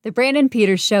The Brandon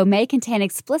Peters Show may contain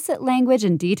explicit language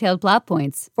and detailed plot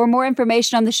points. For more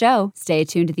information on the show, stay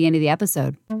tuned to the end of the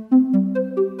episode.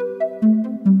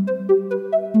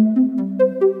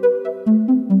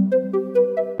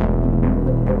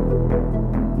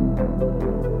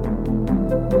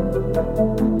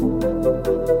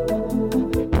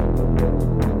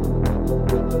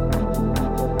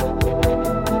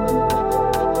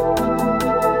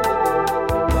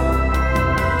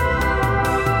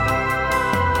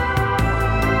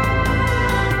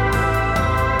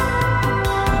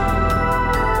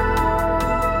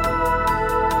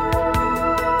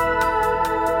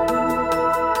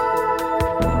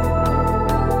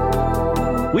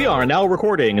 We are now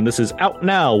recording, and this is Out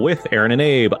Now with Aaron and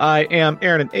Abe. I am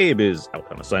Aaron, and Abe is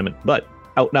out on assignment, but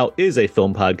Out Now is a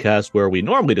film podcast where we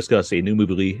normally discuss a new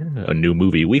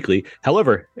movie weekly.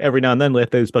 However, every now and then we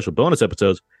have to do special bonus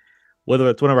episodes, whether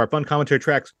it's one of our fun commentary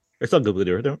tracks or something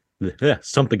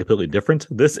completely different.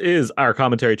 This is our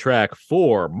commentary track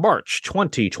for March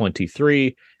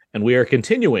 2023, and we are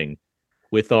continuing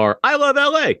with our I Love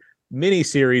LA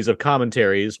mini-series of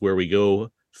commentaries where we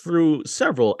go through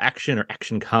several action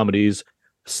comedies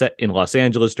set in Los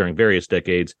Angeles during various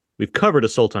decades. We've covered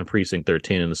Assault on Precinct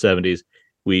 13 in the 70s.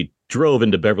 We drove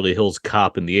into Beverly Hills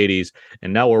Cop in the 80s.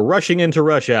 And now we're rushing into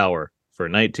Rush Hour for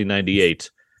 1998.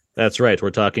 That's right. We're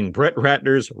talking Brett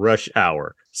Ratner's Rush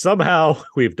Hour. Somehow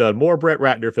we've done more Brett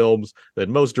Ratner films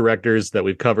than most directors that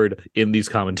we've covered in these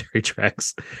commentary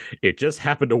tracks. It just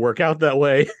happened to work out that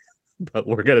way. But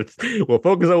we'll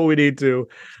focus on what we need to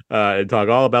and talk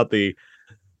all about the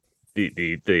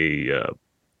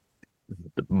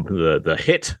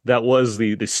hit that was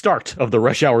the start of the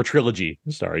Rush Hour trilogy,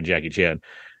 starring Jackie Chan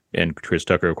and Chris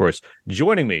Tucker, of course.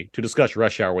 Joining me to discuss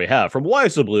Rush Hour, we have from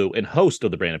Wives of Blue and host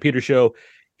of the Brandon Peters Show.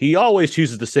 He always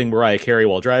chooses to sing Mariah Carey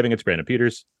while driving. It's Brandon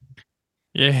Peters.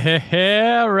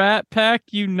 Yeah, Rat Pack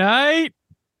unite.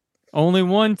 Only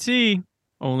one T.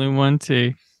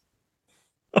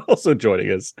 Also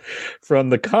joining us from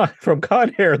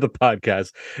Con Air, the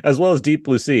podcast, as well as Deep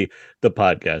Blue Sea, the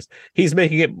podcast. He's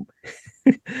making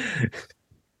it.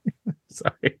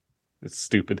 Sorry, it's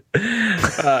stupid.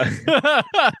 Let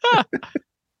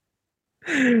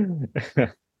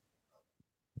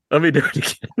me do it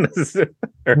again.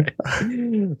 All right.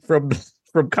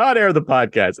 From Con Air, the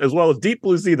podcast, as well as Deep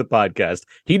Blue Sea, the podcast.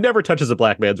 He never touches a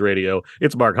black man's radio.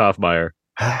 It's Mark Hofmeyer.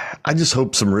 I just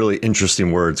hope some really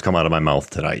interesting words come out of my mouth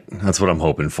tonight. That's what I'm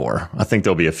hoping for. I think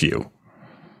there'll be a few.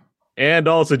 And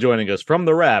also joining us from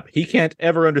The Wrap, he can't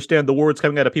ever understand the words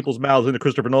coming out of people's mouths in the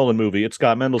Christopher Nolan movie. It's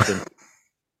Scott Mendelson.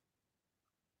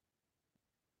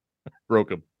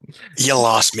 Broke him. You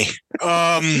lost me.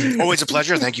 Always a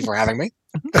pleasure. Thank you for having me.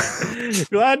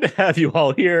 Glad to have you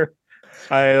all here.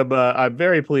 I'm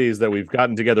very pleased that we've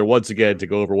gotten together once again to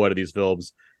go over one of these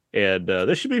films. And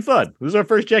this should be fun. This is our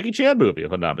first Jackie Chan movie,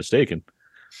 if I'm not mistaken.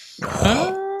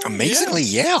 Amazingly,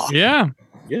 yeah.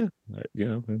 Yeah.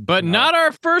 But not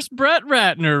our first Brett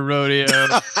Ratner rodeo.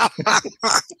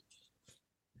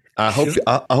 I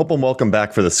hope I'm welcome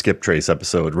back for the Skip Trace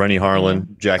episode. Rennie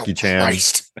Harlan, Jackie Chan,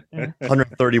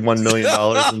 $131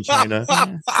 million in China.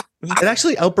 It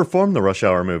actually outperformed the Rush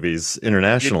Hour movies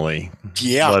internationally.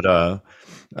 Yeah. But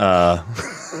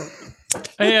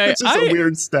it's just a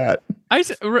weird stat.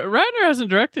 Ratner hasn't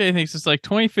directed anything since like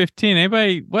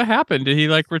 2015. What happened? Did he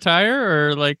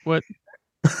retire or what?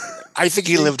 I think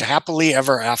he lived happily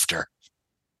ever after.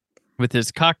 With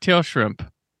his cocktail shrimp.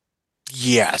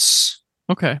 Yes.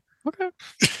 Okay.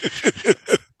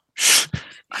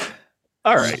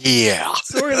 All right. Yeah.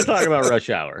 So we're going to talk about Rush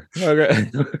Hour. Okay.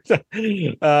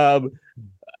 We're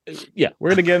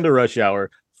going to get into Rush Hour.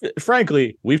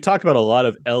 Frankly, we've talked about a lot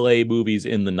of LA movies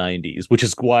in the 90s, which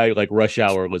is why Rush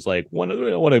Hour was one of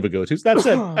the go-tos. That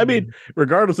said, I mean,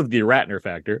 regardless of the Ratner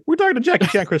factor, we're talking to Jackie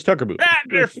Chan, Chris Tucker movie.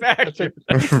 Ratner factor.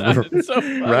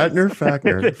 Ratner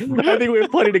factor. I think we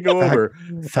have plenty to go over.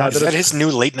 Is that his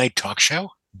new late night talk show?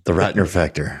 The Ratner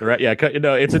factor.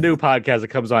 It's a new podcast that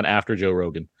comes on after Joe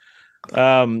Rogan.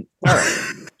 All right.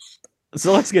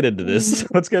 So let's get into this.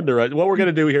 Let's get into Rush. What we're going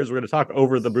to do here is we're going to talk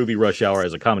over the movie Rush Hour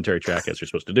as a commentary track, as you're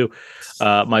supposed to do.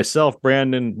 Myself,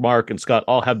 Brandon, Mark, and Scott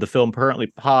all have the film currently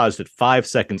paused at 5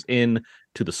 seconds in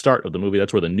to the start of the movie.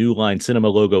 That's where the New Line Cinema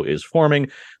logo is forming.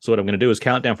 So what I'm going to do is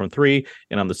count down from 3,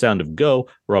 and on the sound of go,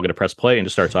 we're all going to press play and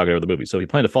just start talking over the movie. So if you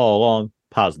plan to follow along,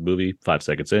 pause the movie 5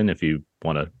 seconds in if you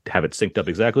want to have it synced up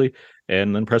exactly,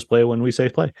 and then press play when we say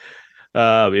play.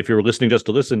 If you're listening just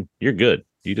to listen, you're good.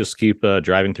 You just keep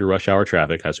driving through rush hour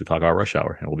traffic as we talk about Rush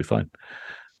Hour, and we'll be fine.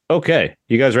 Okay,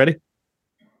 you guys ready?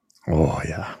 Oh,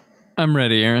 yeah. I'm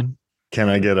ready, Aaron. Can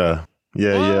I get a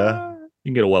yeah?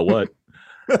 You can get a what?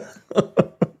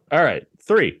 All right.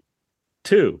 3,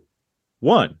 2,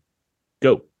 1,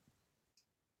 go.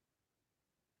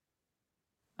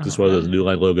 This is one of those New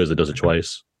Line logos that does it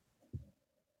twice.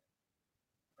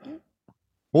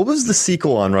 What was the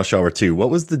sequel on Rush Hour 2? What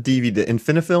was the DVD?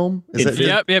 Infinifilm?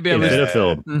 Yep.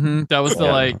 Infinifilm. Mm-hmm. That was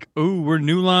the we're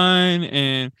New Line,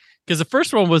 and because the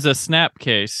first one was a snap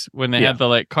case when they had the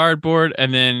like cardboard,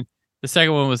 and then the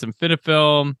second one was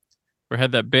Infinifilm, where it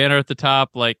had that banner at the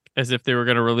top, like as if they were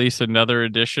going to release another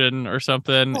edition or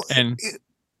something. Well, and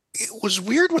it was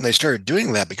weird when they started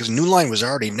doing that because New Line was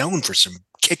already known for some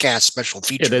kick-ass special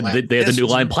features. Yeah, they had the New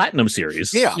Line Platinum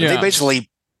series. Yeah, they basically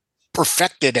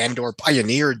perfected and or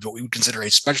pioneered what we would consider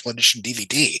a special edition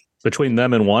DVD. Between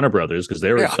them and Warner Brothers, because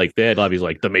they were like they had obviously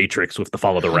like the Matrix with the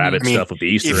Follow the Rabbit stuff with the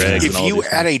Easter eggs. If you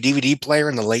had a DVD player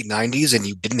in the late 90s and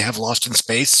you didn't have Lost in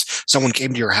Space, someone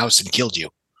came to your house and killed you.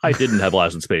 I didn't have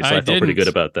Lost in Space, so I felt pretty good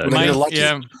about that.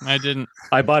 Yeah, I didn't.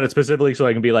 I bought it specifically so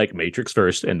I can be like Matrix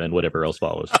first and then whatever else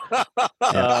follows.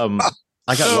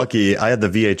 I got lucky. I had the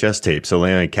VHS tape, so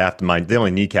they only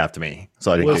kneecapped me,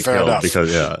 so I didn't get killed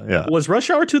because Was Rush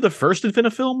Hour 2 the first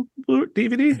Infinifilm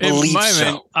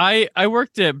DVD? I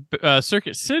worked at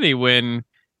Circuit City when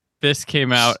this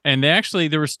came out, and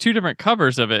there was 2 different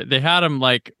covers of it. They had them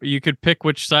like you could pick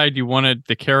which side you wanted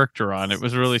the character on. It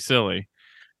was really silly,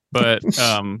 but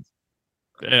I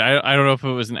don't know if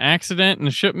it was an accident in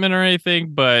the shipment or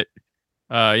anything, but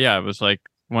it was like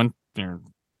one.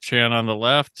 Chan on the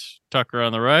left, Tucker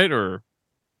on the right, or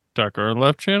Tucker on the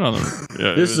left, Chan on the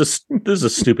right? This is a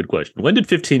stupid question. When did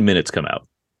 15 Minutes come out?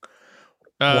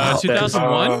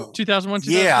 2001, 2001,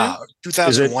 2002? Yeah,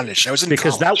 2001ish. I was in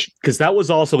college. Because that was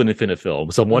also an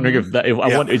Infinifilm. So I'm wondering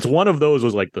it's one of those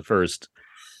was like the first.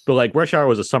 But like Rush Hour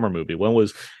was a summer movie. When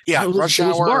was Rush Hour? It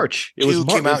was March. It was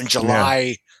came out in July.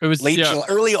 Yeah. It was July,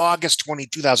 early August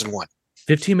 2001.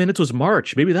 15 Minutes was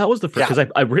March. Maybe that was the first. Because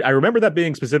I remember that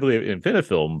being specifically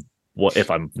Infinifilm. Well,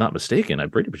 if I'm not mistaken, I'm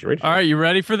pretty sure. All right, you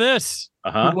ready for this?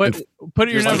 Put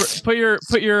your number.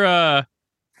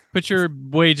 Put your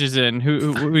wages in.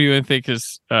 Who do you think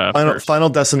is Final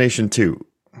Destination 2?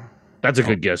 That's a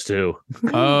good guess too.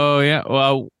 Oh yeah.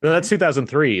 Well, no, that's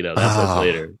 2003 though. That's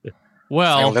later.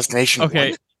 Well, Final Destination.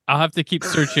 Okay. 1. I'll have to keep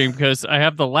searching because I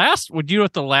have the last. Would you know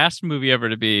what the last movie ever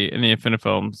to be in the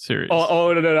Infinifilm series?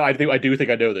 Oh no! I do think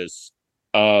I know this.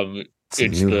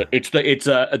 It's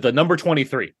the number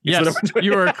 23. Yes, number 23.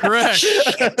 You are correct.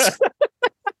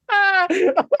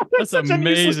 That's such amazing. A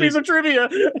useless piece of trivia.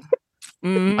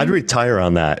 I'd retire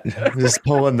on that. Just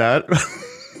pulling that.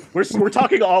 We're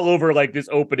talking all over like this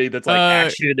opening that's like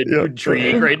action and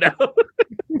intrigue right now.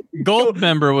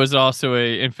 Goldmember was also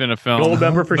a Infinifilm.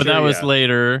 Goldmember for but sure. That was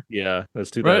later. Yeah, that's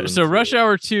 2000. So Rush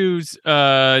Hour 2's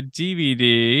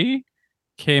DVD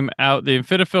came out. The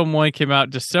Infinifilm one came out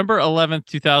December 11th,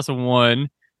 2001.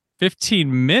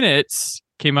 15 Minutes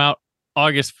came out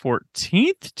August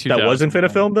 14th, 2001. That was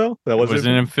Infinifilm though? That was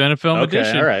an Infinifilm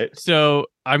edition. All right. So,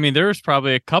 I mean, there was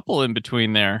probably a couple in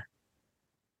between there.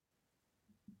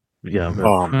 Yeah.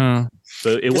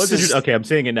 So it was okay. I'm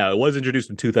saying it now. It was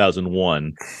introduced in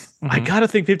 2001. Mm-hmm. I gotta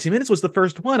think 15 Minutes was the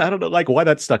first one. I don't know, like why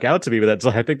that stuck out to me, but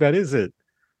I think that is it.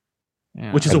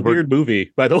 Yeah. Which is a weird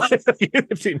movie, by the way.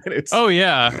 15 Minutes. Oh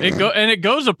yeah, it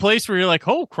goes a place where you're like,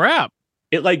 oh crap.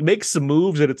 It like makes some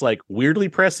moves and it's like weirdly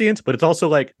prescient, but it's also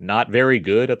like not very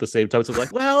good at the same time. So it's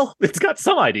like, well, it's got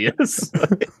some ideas.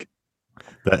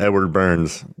 The Edward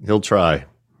Burns, he'll try.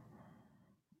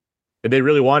 And they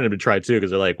really wanted him to try too, because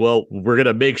they're like, well, we're going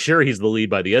to make sure he's the lead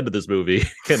by the end of this movie.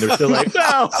 And they're still like,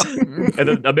 no. And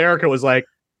then America was like,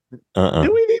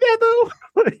 do we need that though?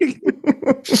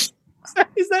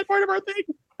 Is that part of our thing?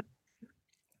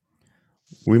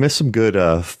 We missed some good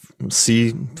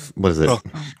sea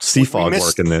fog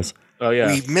work in this. Oh yeah,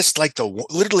 we missed like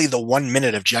literally the 1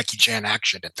 minute of Jackie Chan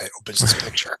action that opens this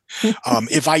picture.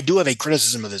 If I do have a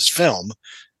criticism of this film,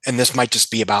 and this might just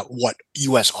be about what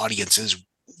U.S. audiences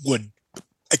would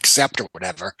accept or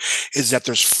whatever, is that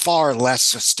there's far less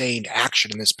sustained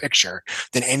action in this picture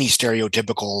than any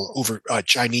stereotypical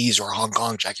Chinese or Hong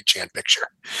Kong Jackie Chan picture.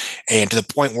 And to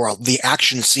the point where the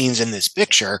action scenes in this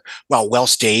picture, while well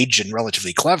staged and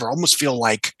relatively clever, almost feel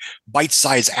like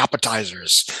bite-sized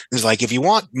appetizers. It's like, if you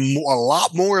want a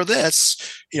lot more of this,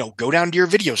 go down to your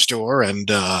video store and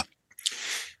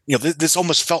this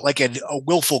almost felt like a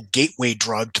willful gateway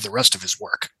drug to the rest of his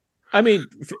work. I mean,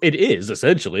 it is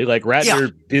essentially like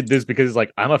Ratner did this because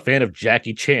like, I'm a fan of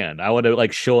Jackie Chan. I want to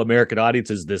like show American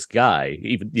audiences this guy.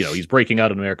 Even, he's breaking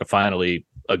out in America finally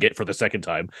again for the second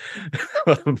time.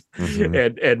 Mm-hmm.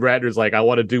 And Ratner's like, I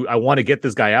want to get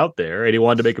this guy out there. And he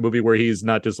wanted to make a movie where he's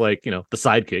not just like, the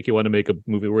sidekick. He wanted to make a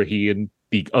movie where he and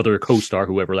the other co-star,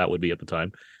 whoever that would be at the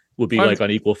time, would be like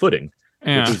on equal footing.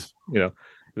 Yeah. Which is, you know.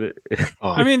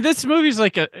 I mean, this movie's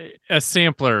like a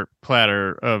sampler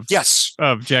platter of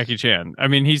Jackie Chan. I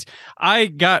mean,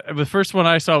 the first one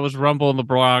I saw was Rumble in the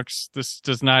Bronx. This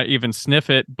does not even sniff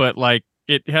it, but like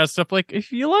it has stuff like,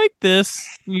 if you like this,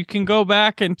 you can go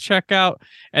back and check out.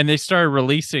 And they started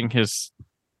releasing his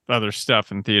other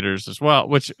stuff in theaters as well,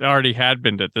 which already had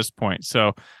been at this point.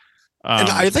 So, and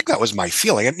I think that was my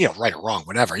feeling, and right or wrong,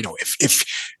 whatever. If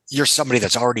you're somebody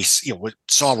that's already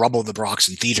saw Rumble in the Bronx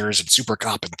in theaters and Super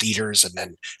Cop in theaters, and then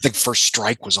I think First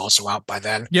Strike was also out by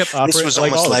then. Yep, this was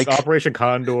almost like Operation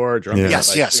Condor.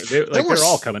 Yes. They're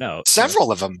all coming out.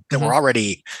 Several of them that were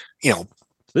already, This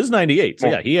is 98.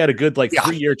 So he had a good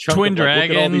 3-year chunk. Twin of,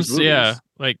 Dragons,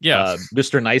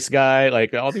 Mr. Nice Guy,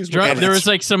 like all these. There was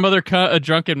like some other a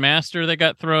drunken master that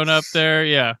got thrown up there.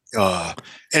 Yeah, and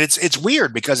it's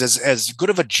weird because as good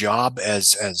of a job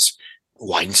as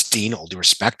Weinstein, all due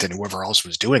respect, and whoever else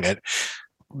was doing it,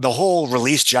 the whole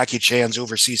release Jackie Chan's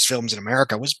overseas films in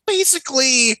America was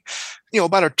basically,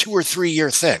 about a 2 or 3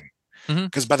 year thing.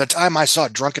 Because by the time I saw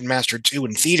Drunken Master 2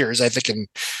 in theaters, I think in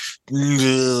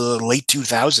late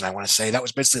 2000, I want to say, that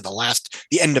was basically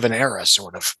the end of an era,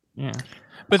 sort of. Yeah.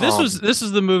 But this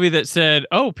is the movie that said,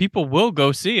 "Oh, people will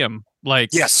go see him." Like,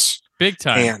 yes, big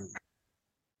time. And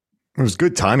it was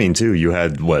good timing too. You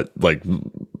had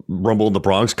Rumble in the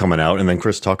Bronx coming out, and then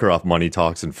Chris Tucker off Money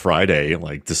Talks and Friday,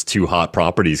 like just two hot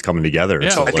properties coming together. Yeah.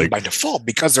 So I think by default,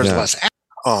 because there's less,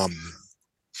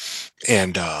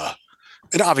 and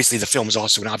obviously the film is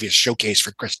also an obvious showcase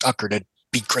for Chris Tucker to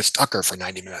be Chris Tucker for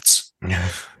 90 minutes,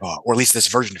 or at least this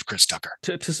version of Chris Tucker.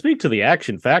 To speak to the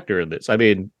action factor in this, I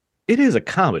mean, it is a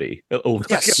comedy.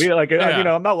 Yes.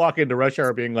 I'm not walking into Rush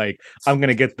Hour being like, I'm going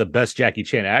to get the best Jackie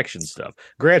Chan action stuff.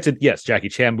 Granted, yes, Jackie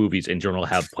Chan movies in general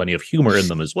have plenty of humor in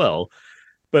them as well.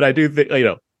 But I do think,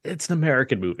 it's an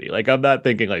American movie. Like, I'm not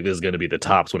thinking like this is going to be the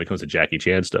tops when it comes to Jackie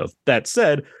Chan stuff. That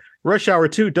said, Rush Hour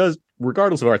 2 does,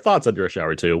 regardless of our thoughts on Rush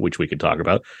Hour 2, which we can talk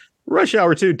about, Rush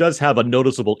Hour 2 does have a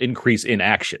noticeable increase in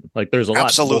action. Like, there's a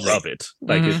lot more of it.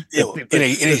 Like,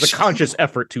 it's a conscious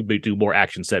effort to do more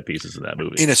action set pieces in that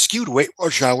movie. In a skewed way,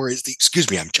 Rush Hour is excuse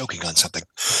me, I'm choking on something.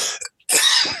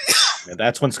 And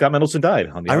that's when Scott Mendelson died.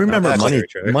 I remember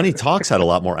Money Talks had a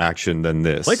lot more action than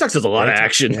this. Money Talks has a lot of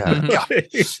action. Yeah.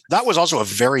 That was also a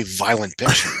very violent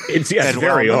picture. It's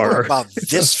very hard. About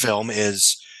this film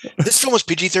is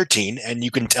PG-13, and you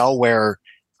can tell where,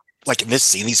 like in this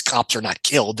scene, these cops are not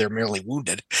killed; they're merely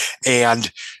wounded.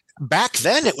 And back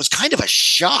then, it was kind of a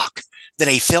shock that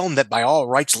a film that by all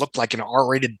rights looked like an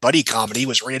R-rated buddy comedy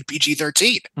was rated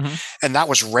PG-13. And that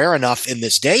was rare enough in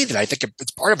this day that I think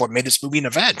it's part of what made this movie an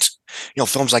event.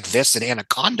 Films like this and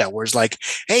Anaconda, where it's like,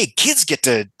 hey, kids get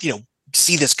to,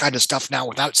 see this kind of stuff now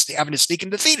without having to sneak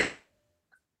into theater.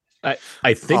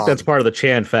 I think that's part of the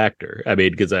Chan factor. I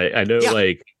mean, because I know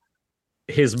like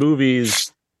his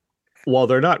movies, while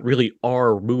they're not really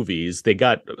R movies,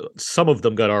 some of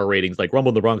them got R ratings. Like Rumble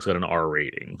in the Bronx got an R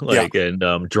rating.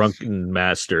 And Drunken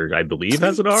Master, I believe,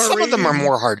 has an R rating. Some of them are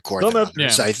more hardcore than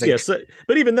others, I think. Yes,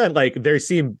 but even then, like they're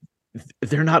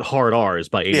not hard R's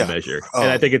by any measure. And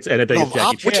I think it's Jackie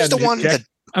Chan, which is the one that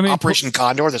Operation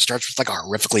Condor that starts with like a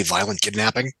horrifically violent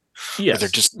kidnapping. Yes, where they're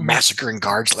just massacring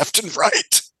guards left and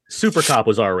right. Super Cop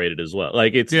was R rated as well.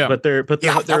 Like but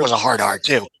that was a hard R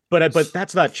too. But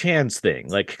that's not Chan's thing.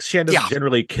 Like Chan doesn't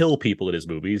generally kill people in his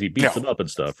movies. He beats them up and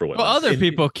stuff or whatever. Well, other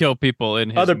people kill people in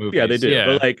his movies. Yeah, they do.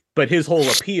 Yeah. But his whole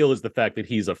appeal is the fact that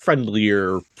he's a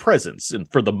friendlier presence,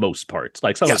 and for the most part,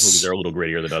 like some of his movies are a little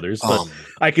grittier than others. But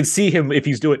I can see him if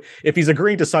he's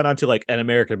agreeing to sign on to like an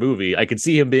American movie. I can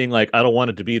see him being like, I don't want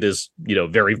it to be this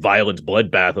very violent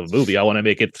bloodbath of a movie. I want to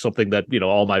make it something that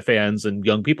all my fans and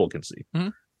young people can see. Mm-hmm.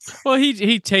 Well,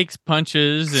 he takes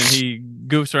punches and he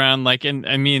goofs around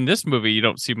in this movie you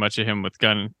don't see much of him with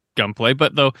gunplay,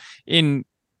 but though in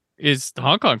his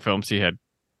Hong Kong films he had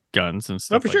guns and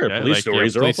stuff. For sure, that. Police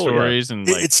stories, and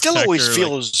it still always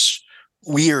feels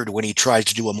weird when he tries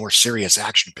to do a more serious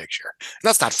action picture. And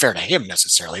that's not fair to him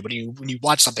necessarily, but when you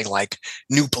watch something like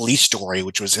New Police Story,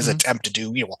 which was his attempt to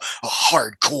do a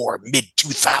hardcore mid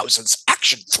 2000s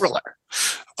action thriller.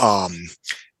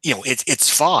 It's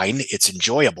fine, it's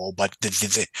enjoyable, but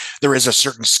there is a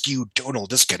certain skewed tonal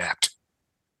disconnect.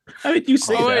 I mean, you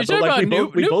say that, but like New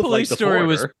Police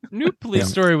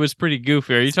Story was pretty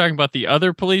goofy. Are you talking about the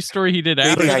other Police Story he did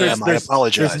after? Maybe I am. I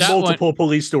apologize. There's multiple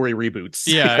Police Story reboots.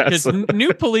 Yeah, because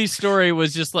New Police Story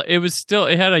was just like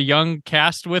it had a young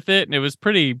cast with it, and it was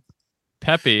pretty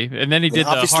peppy. And then he did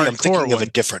the hardcore I'm thinking one. of a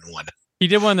different one. He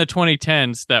did one in the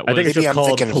 2010s that was. I think it's Maybe just I'm called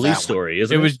thinking of Police that one. Story,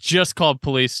 isn't It it? was just called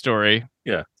Police Story.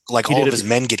 Yeah. Like He all did of it- his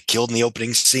men get killed in the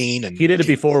opening scene, and He did it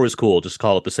before it was cool. Just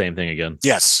call it the same thing again.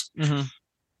 yes, Mhm.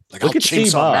 like Look I'll at Steve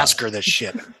chainsaw Ma. massacre this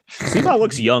shit. Seema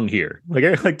looks young here.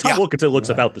 Like Tom Yeah. Wilkinson looks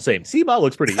about the same. Seema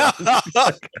looks pretty young.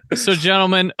 So,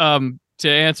 gentlemen, to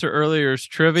answer earlier's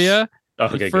trivia,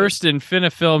 Okay, the good. first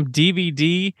Infinifilm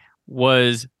DVD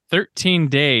was 13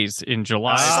 days in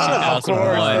July of course,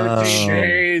 2001. 13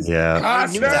 days. Yeah. I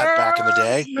knew that back in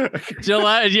the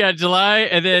day. July,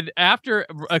 and then after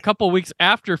a couple weeks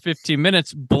after 15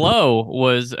 minutes, Blow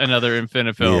was another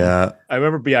Infinifilm. Yeah. I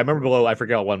remember below. I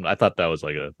forgot one. I thought that was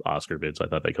like a Oscar bid, so I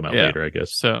thought they come out Yeah. later. I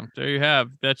guess. So there you have.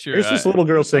 That's your. There's this little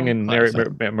girl singing classic.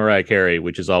 Mariah Carey,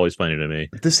 which is always funny to me.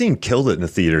 This scene killed it in the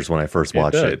theaters when I first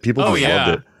watched does. it. People Oh, just yeah.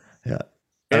 loved it. Yeah.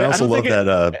 And I I also don't love think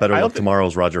that Better I don't Luck think-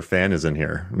 Tomorrow's Roger Fan is in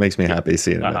here. It makes me happy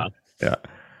seeing Uh-huh. it. Yeah.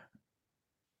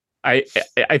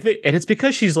 I think, and it's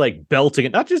because she's like belting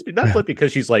it, not like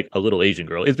because she's like a little Asian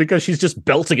girl. It's because she's just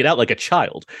belting it out like a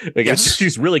child. Like Yes.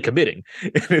 she's really committing.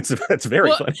 It's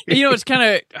very funny. It's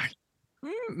kind of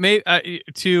maybe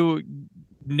to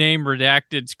name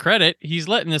Redacted's credit, he's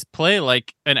letting this play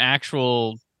like an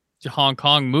actual Hong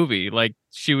Kong movie. Like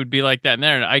she would be like that in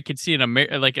there, and I could see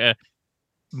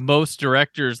most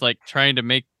directors like trying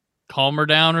to calm her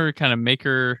down or kind of make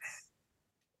her,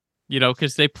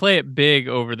 because they play it big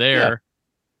over there,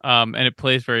 and it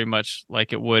plays very much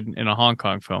like it would in a Hong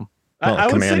Kong film. I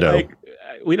would say, Commando. like,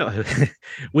 we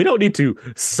don't need to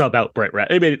sub out Brett Rat.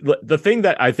 I mean, the thing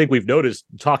that I think we've noticed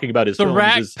talking about his The films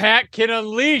Rat is Pack can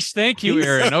unleash. Thank you, He's-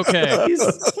 Aaron. Okay.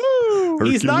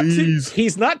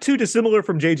 he's not too dissimilar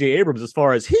from J.J. Abrams as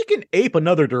far as he can ape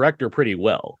another director pretty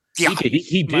well. Yeah.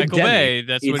 He did Michael Demi. Bay.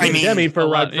 That's He what did I mean, Demi for a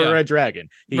lot, Red Dragon.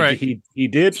 Right. He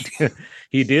did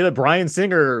he did a Bryan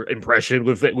Singer impression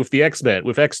with the X-Men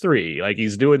with X3. Like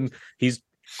he's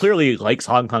clearly likes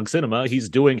Hong Kong cinema. He's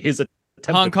doing his attempt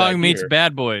Hong at Kong that meets here.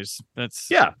 Bad Boys. That's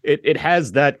It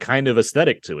has that kind of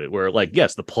aesthetic to it where, like,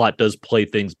 yes, the plot does play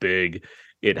things big.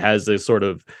 It has this sort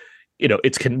of,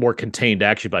 it's more contained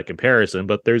action by comparison,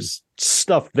 but there's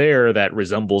stuff there that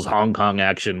resembles Hong Kong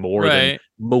action more than right.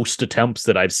 most attempts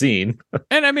that I've seen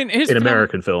And I mean, in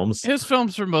American films. His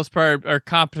films, for the most part, are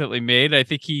competently made. I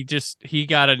think he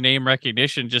got a name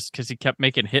recognition just because he kept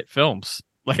making hit films.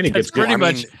 Like And he that's gets good- pretty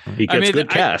much. He gets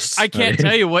good I- casts. I can't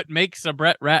tell you what makes a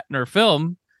Brett Ratner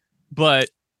film, but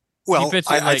Well, fits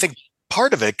it, I like- think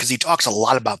part of it, because he talks a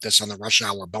lot about this on the Rush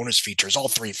Hour bonus features, all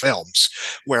three films,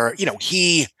 where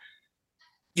he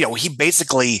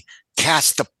basically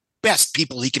casts the best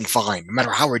people he can find, no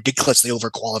matter how ridiculously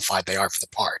overqualified they are for the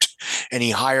part, and he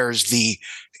hires the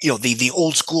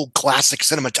old school classic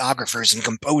cinematographers and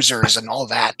composers and all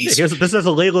that. this is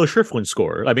a Lalo Schifrin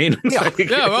score. I mean, Yeah. that's he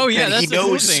the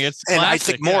cool knows, thing. It's and I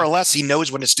classic, think more or less he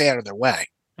knows when to stay out of their way.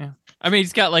 I mean,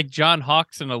 he's got like John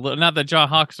Hawkes and not that John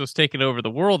Hawkes was taking over the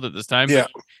world at this time, Yeah.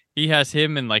 but he has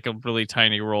him in like a really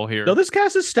tiny role here. no, this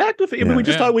cast is stacked with. I mean, we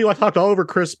just Yeah. talked all over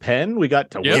Chris Penn. We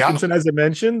got Yeah. Wilkinson, as I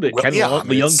mentioned. Well, Ken yeah, Lung, I mean,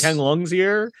 the young it's- Ken Lung's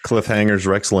here. Cliffhangers,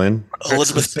 Rex Lynn.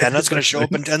 Elizabeth Bennett's going to show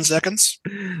up in 10 seconds.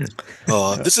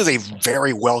 This is a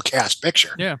very well cast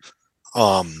picture. Yeah.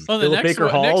 Um. Well, the Philip next Baker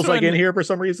one- Hall's next like one- in here for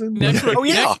some reason. Next one, Oh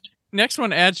yeah. next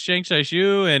one adds Shang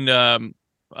Shu and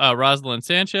Rosalind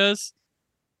Sanchez.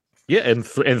 Yeah, and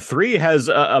 3 has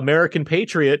American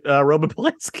Patriot Roman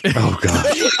Polanski, Oh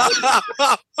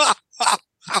gosh.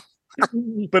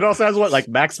 but also has like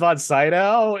Max von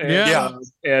Sydow and Yeah.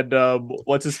 and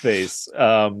what's his face?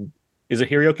 Is it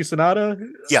Hiroyuki Sanada?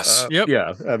 Yes. Yep.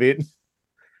 Yeah, I mean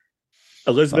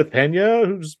Elizabeth Pena,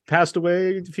 who's passed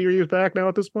away a few years back now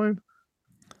at this point.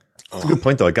 That's a good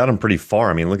point, though. I got him pretty far.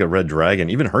 I mean, look at Red Dragon.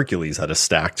 Even Hercules had a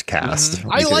stacked cast.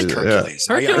 I like Yeah. Hercules.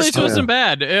 Hercules wasn't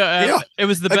bad. It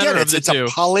was the better Again, of the it's two. a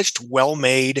polished,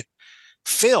 well-made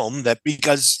film that,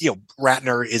 because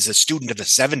Ratner is a student of the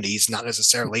 70s, not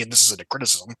necessarily, and this isn't a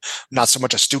criticism, not so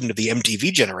much a student of the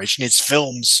MTV generation. His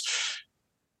films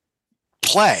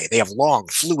play. They have long,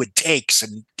 fluid takes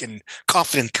and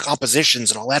confident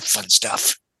compositions and all that fun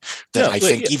stuff that Yeah, I but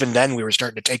think yeah. even then we were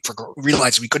starting to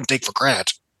realize we couldn't take for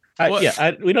granted.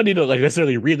 We don't need to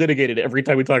necessarily relitigate it every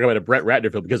time we talk about a Brett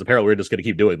Ratner film, because apparently we're just going to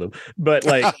keep doing them. But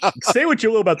say what you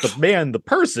will about the man, the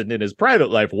person in his private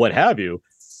life, what have you.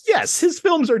 Yes, his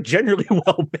films are generally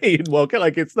well made. Well,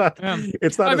 it's not. Yeah.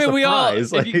 It's not. I mean, we all.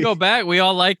 If you go back, we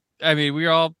all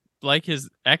like his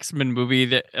X-Men movie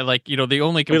that, the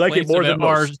only We like it complaints more of than it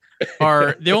are, most.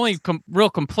 are the only real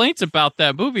complaints about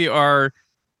that movie are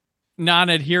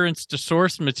non-adherence to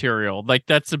source material. Like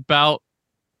that's about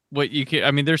what you can.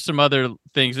 I mean, there's some other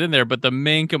things in there, but the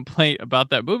main complaint about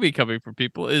that movie coming from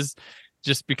people is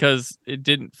just because it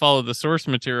didn't follow the source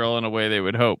material in a way they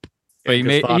would hope. But he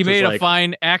Because Fox made was a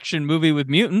fine action movie with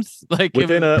mutants. Like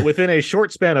within a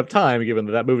short span of time, given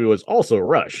that movie was also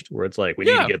rushed, where it's like we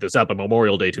need to get this out by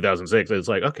Memorial Day 2006. It's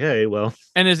like, okay, well.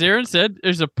 And as Aaron said,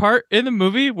 there's a part in the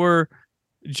movie where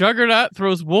Juggernaut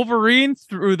throws Wolverine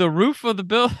through the roof of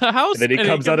the house, and then he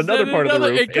comes out another part of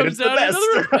the roof. It comes out another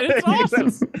roof. It's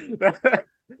awesome.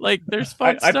 Like there's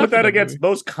fun stuff. I put that against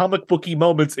most comic booky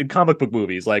moments in comic book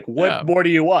movies. Like, what more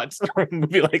do you want from a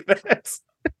movie like that?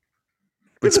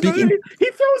 But speaking, he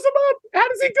throws him up. How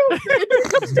does he do it?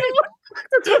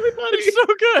 That's really funny. It's so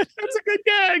good. That's a good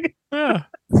gag.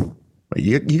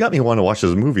 Yeah. You got me want to watch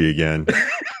this movie again.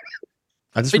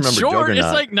 I just remember it's short. Juggernaut.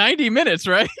 It's like 90 minutes,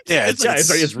 right? Yeah,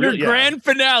 it's really grand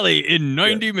finale in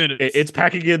 90 minutes. It's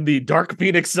packing in the Dark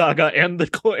Phoenix saga and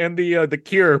the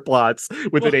Cure plots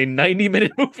within a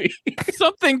 90-minute movie.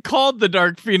 Something called the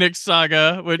Dark Phoenix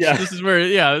saga, which this is where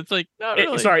it's like not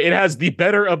really. It has the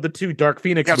better of the two Dark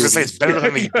Phoenix. I was movies. Gonna say it's better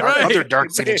than the other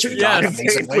Dark Phoenix.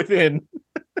 Within.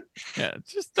 Yeah,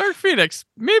 just Dark Phoenix.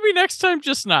 Maybe next time,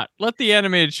 just not. Let the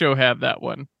animated show have that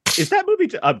one. Is that movie?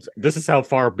 This is how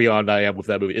far beyond I am with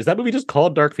that movie. Is that movie just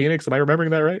called Dark Phoenix? Am I remembering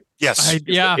that right? Yes. It's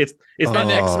not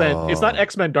X-Men. It's not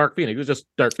X-Men Dark Phoenix. It's just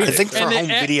Dark Phoenix. I think for home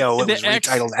video, it was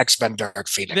retitled X-Men Dark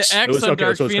Phoenix. The X on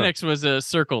Dark Phoenix was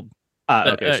circled.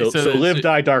 Okay. So Live,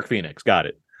 Die, Dark Phoenix. Got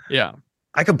it. Yeah.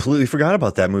 I completely forgot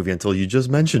about that movie until you just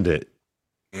mentioned it.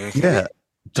 Mm-hmm. Yeah.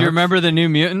 Do you remember the New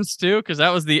Mutants too? Because that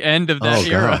was the end of that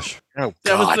era. Gosh. Oh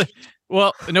That was God.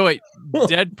 well, no wait.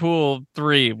 Deadpool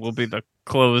 3 will be the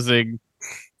closing.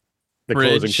 The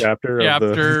closing chapter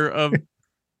of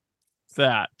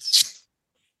that.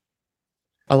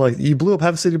 I like you blew up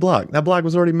half a city block. That block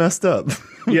was already messed up.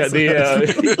 Yeah, you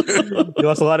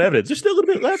lost a lot of evidence. There's still a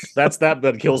little bit left. That's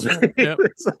that kills me. Yep.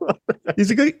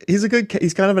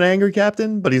 He's kind of an angry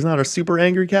captain, but he's not a super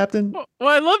angry captain. Well,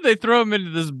 I love they throw him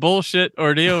into this bullshit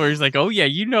ordeal where he's like, "Oh yeah,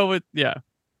 you know it." Yeah.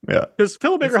 Yeah. Because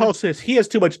Filmmaker Hall says he has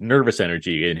too much nervous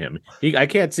energy in him. I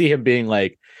can't see him being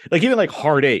like even like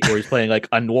Hard 8, where he's playing like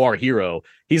a noir hero.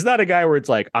 He's not a guy where it's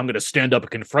like, I'm going to stand up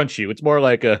and confront you. It's more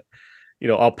like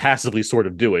I'll passively sort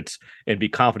of do it and be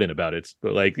confident about it.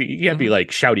 But like, he can't be like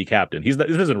shouty captain. This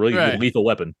isn't really a lethal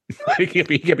weapon. he can't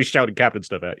be shouting captain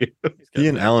stuff at you. He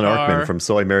and Alan Arkin from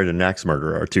So I Married an Axe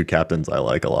Murderer are two captains I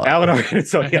like a lot. Alan Arkin.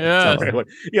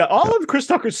 All of Chris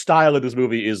Tucker's style in this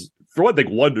movie is, for one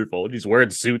thing, wonderful. He's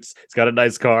wearing suits. He's got a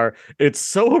nice car. It's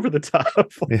so over the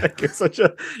top.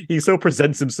 He so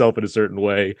presents himself in a certain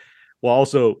way, while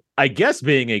also, I guess,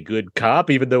 being a good cop,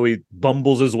 even though he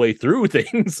bumbles his way through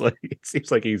things. Like, it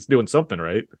seems like he's doing something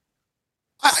right.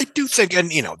 I do think,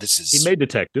 and this is he made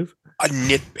detective a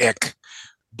nitpick,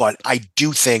 but I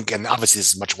do think, and obviously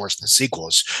this is much worse than the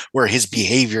sequels, where his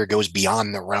behavior goes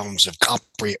beyond the realms of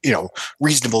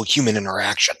reasonable human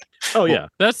interaction. Oh yeah,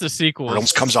 that's the sequel. It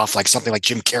almost comes off like something like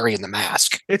Jim Carrey in The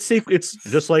Mask. It's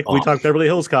just like we talked Beverly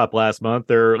Hills Cop last month,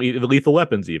 or Lethal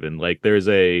Weapons. Even like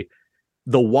the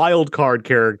wild card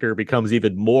character becomes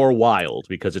even more wild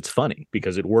because it's funny,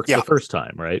 because it worked the first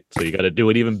time, right? So you got to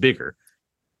do it even bigger.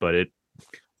 But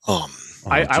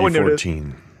I would notice.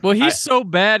 Well, he's so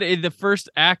bad in the first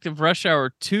act of Rush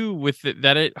Hour 2 with it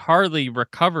that it hardly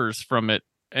recovers from it,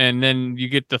 and then you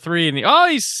get the 3, and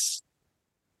he's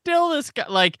still this guy.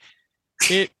 Like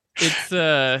the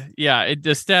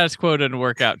status quo doesn't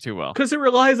work out too well because it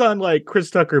relies on like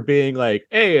Chris Tucker being like,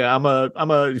 "Hey, I'm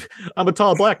a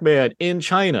tall black man in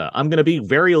China. I'm gonna be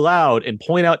very loud and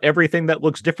point out everything that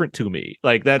looks different to me."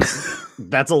 Like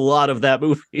that's a lot of that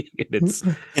movie.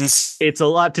 It's a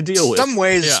lot to deal with. In some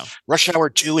ways, Rush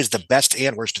Hour 2 is the best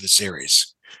and worst of the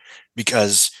series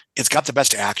because it's got the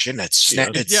best action.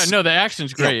 The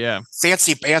action's great.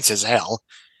 Fancy pants as hell,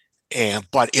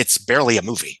 but it's barely a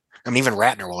movie. I mean, even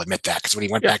Ratner will admit that, because when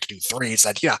he went back to do 3, he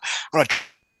said, I'm going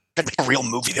to make a real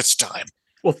movie this time.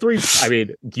 Well, 3, I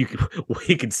mean,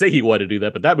 he can say he wanted to do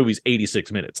that, but that movie's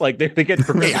 86 minutes. Like, they get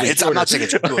I'm not saying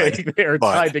it's good. They're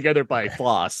tied together by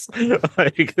floss.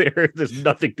 Like, there's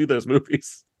nothing to those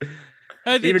movies.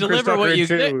 And they deliver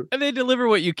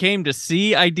what you came to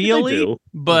see, ideally,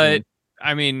 but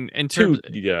I mean, in terms,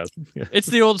 it's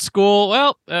the old school.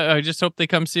 Well, I just hope they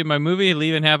come see my movie,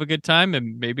 leave and have a good time,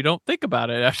 and maybe don't think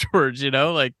about it afterwards.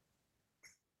 Like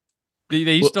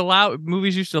they used to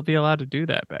movies used to be allowed to do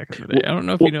that back in the day. I don't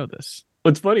know if you know this.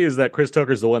 What's funny is that Chris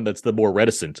Tucker's the one that's the more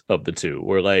reticent of the two.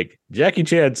 Where like Jackie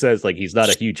Chan says like he's not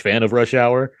a huge fan of Rush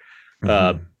Hour,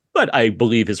 but I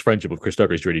believe his friendship with Chris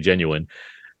Tucker is pretty genuine.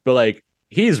 But like.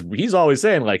 He's always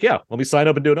saying like, let me sign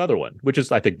up and do another one, which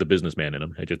is, I think, the businessman in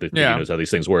him. I just think he knows how these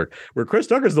things work. Where Chris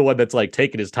Tucker's the one that's like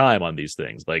taking his time on these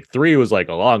things. Like 3 was like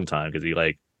a long time because he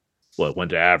like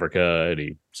went to Africa and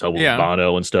he settled with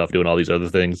Bono and stuff, doing all these other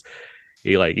things.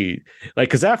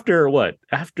 Because after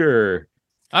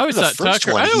I always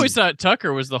thought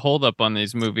Tucker was the holdup on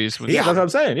these movies. That's what I'm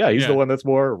saying. Yeah, he's the one that's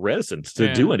more reticent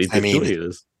to do anything.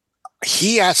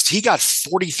 He got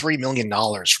 $43 million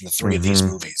from the three of these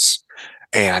movies.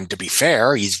 And to be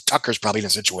fair, Tucker's probably in a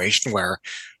situation where,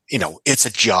 it's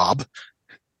a job.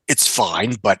 It's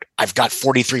fine, but I've got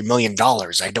 $43 million.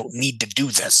 I don't need to do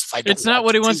this. It's not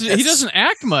what he wants to do. He doesn't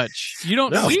act much. You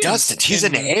don't know. He doesn't. He's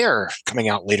an Air coming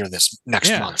out later this next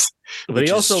month. But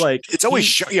he also it's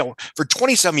always for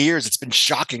 20 some years, it's been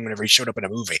shocking whenever he showed up in a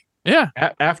movie. Yeah.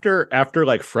 After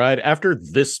Friday, after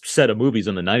this set of movies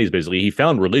in the 90s, basically, he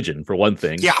found religion for one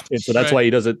thing. Yeah. And so that's why he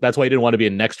doesn't. That's why he didn't want to be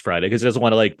in Next Friday, because he doesn't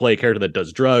want to play a character that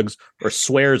does drugs or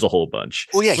swears a whole bunch.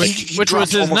 Well, yeah, he which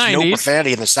was his 90s. No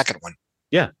profanity in the second one.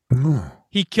 Yeah.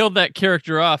 He killed that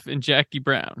character off in Jackie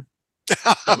Brown.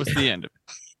 That was the end of it.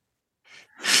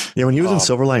 Yeah, when he was in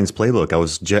Silver Linings Playbook,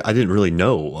 I didn't really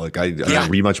know. I didn't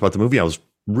read much about the movie. I was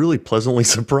really pleasantly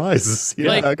surprised to see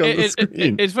it back on the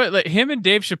screen. It's funny, like him and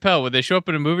Dave Chappelle, when they show up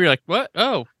in a movie, you're like, what?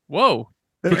 Oh, whoa.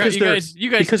 Because you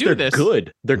guys do they're this.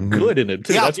 Good. They're good in it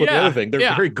too. Yeah, that's what the other thing.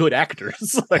 They're very good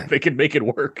actors. They can make it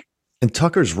work. And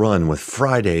Tucker's run with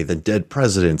Friday, The Dead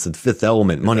Presidents, and Fifth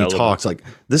Element, Money Talks,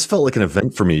 this felt like an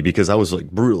event for me because I was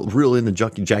real into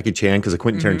Jackie Chan because of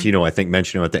Quentin Tarantino, I think,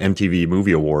 mentioned him at the MTV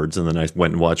Movie Awards, and then I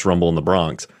went and watched Rumble in the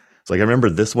Bronx. So I remember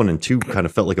this one and two kind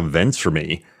of felt like events for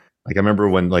me. I remember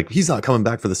when he's not coming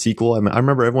back for the sequel. I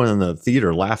remember everyone in the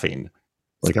theater laughing.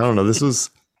 I don't know. This was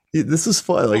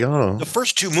fun. I don't know. The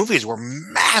first two movies were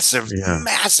massive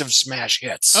smash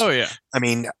hits. Oh yeah. I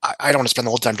mean, I don't want to spend the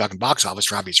whole time talking box office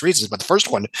for obvious reasons, but the first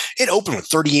one, it opened with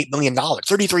 $38 million,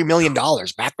 $33 million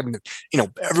back when,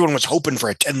 everyone was hoping for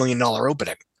a $10 million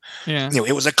opening. Yeah.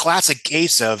 It was a classic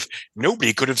case of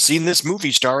nobody could have seen this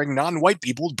movie starring non-white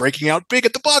people breaking out big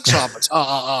at the box office.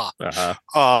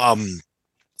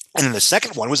 And then the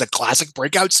second one was a classic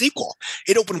breakout sequel.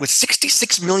 It opened with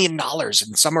 $66 million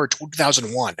in summer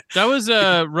 2001. That was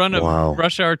a run of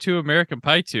Rush Hour 2, American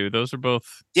Pie 2. Those are both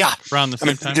around the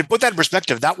same time. To put that in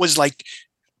perspective, that was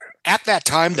at that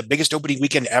time, the biggest opening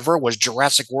weekend ever was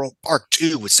Jurassic World Park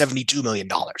 2 with $72 million.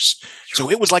 So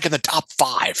it was in the top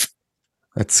 5.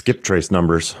 That's Skip Trace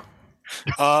numbers.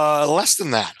 Less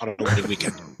than that on an opening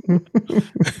weekend.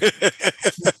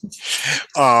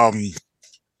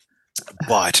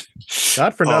 But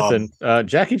not for nothing,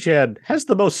 Jackie Chan has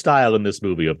the most style in this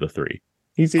movie of the three.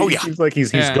 He seems like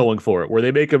he's going for it. Where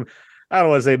they make him, I don't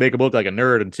want to say make him look like a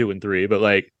nerd in 2 and 3,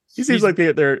 but he seems like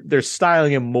they're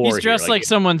styling him more. He's dressed like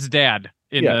someone's dad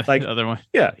in the other one.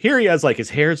 Yeah, here he has his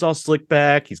hair's all slicked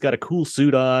back. He's got a cool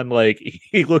suit on.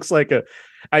 He looks like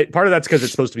part of that's because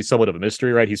it's supposed to be somewhat of a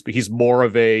mystery, right? He's more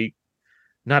of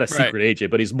not a secret agent,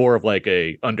 but he's more of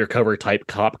a undercover type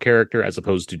cop character as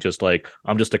opposed to just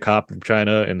I'm just a cop from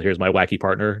China and here's my wacky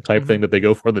partner type thing that they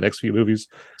go for in the next few movies.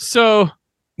 So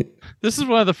this is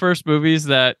one of the first movies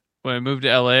that when I moved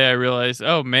to LA, I realized,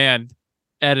 oh man,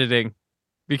 editing,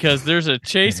 because there's a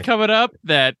chase coming up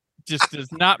that just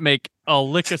does not make a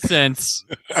lick of sense.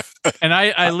 And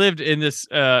I lived in this,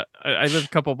 I lived a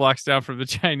couple blocks down from the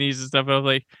Chinese and stuff. And I was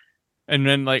like, and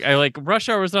then Rush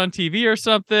Hour was on TV or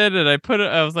something, and I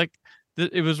was like,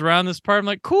 it was around this part. I'm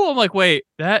like, cool. I'm like, wait,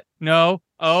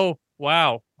 oh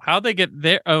wow, how'd they get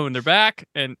there? Oh, and they're back,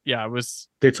 and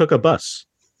they took a bus.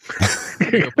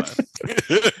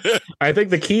 I think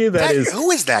the key to that is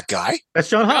who is that guy? That's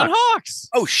John Hawkes. John Hawkes.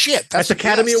 Oh shit, that's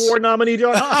Academy Award nominee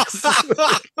John Hawkes.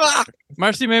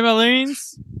 Marcy May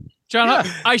Malines. John Hawkes.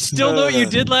 I still know what you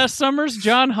did last summer's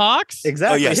John Hawkes.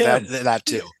 Exactly. Oh yes, that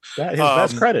too. His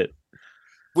best credit.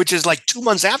 Which is 2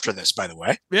 months after this, by the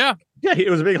way. Yeah. Yeah, it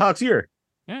was a big Hawks year.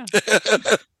 Yeah.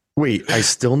 Wait, I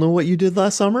still know what you did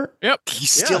last summer? Yep. He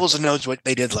still knows what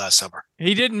they did last summer.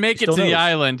 He didn't make it to the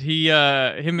island.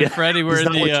 Him and Freddie were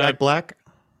in the Jack Black?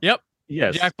 Yep.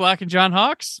 Yes. Jack Black and John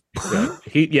Hawkes.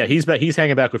 Yeah. He's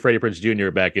hanging back with Freddie Prinze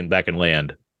Jr. back in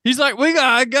Land. He's like, we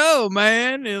gotta go,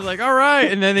 man. He's like, all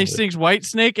right. And then he sings White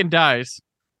Snake and dies.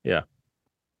 Yeah.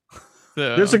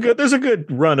 So. There's a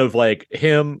good run of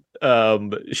him,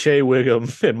 Shea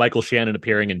Wiggum, and Michael Shannon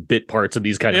appearing in bit parts of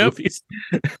these kind of movies.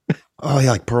 Oh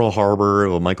yeah, like Pearl Harbor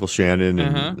with Michael Shannon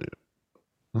and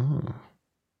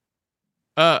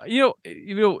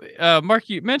Mark,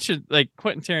 you mentioned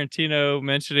Quentin Tarantino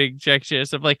mentioning Jackie Chan and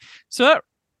stuff so that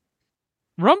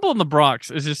Rumble in the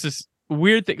Bronx is just this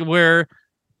weird thing where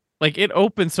it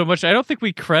opened so much. I don't think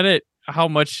we credit how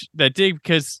much that did,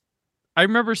 because I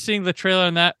remember seeing the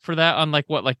trailer for that on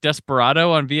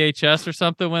Desperado on VHS or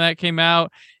something when that came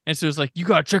out. And so it was you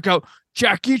got to check out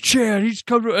Jackie Chan, he's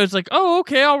come to. It's like, oh,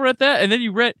 okay, I'll rent that. And then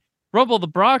you rent Rumble the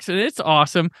Bronx, and it's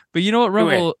awesome. But you know what,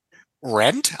 Rumble?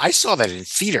 Rent? I saw that in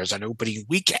theaters on opening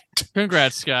weekend.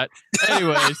 Congrats, Scott.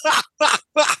 Anyways,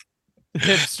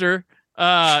 hipster.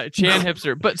 Chan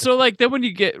hipster. But so like then when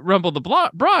you get Rumble the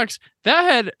Bronx, that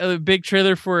had a big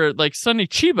trailer for like Sonny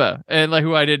Chiba and like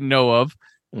who I didn't know of,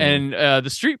 and the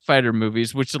Street Fighter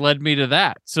movies, which led me to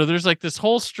that. So there's like this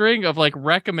whole string of like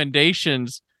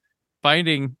recommendations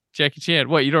finding Jackie Chan.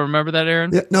 What, you don't remember that,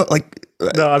 Aaron? Yeah, no, like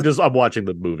No, I'm watching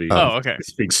the movie. Oh, okay.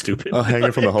 He's being stupid.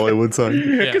 hanging from the Hollywood sign.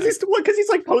 Because he's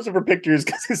like posing for pictures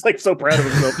because he's like so proud of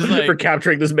himself for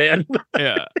capturing this man.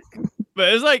 Yeah.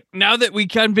 But it's like, now that we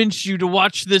convinced you to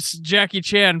watch this Jackie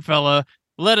Chan fella,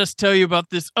 let us tell you about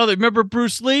this other. Remember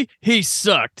Bruce Lee? He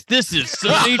sucked. This is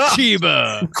Sonny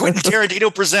Chiba. Quentin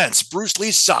Tarantino presents Bruce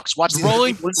Lee sucks. Watch the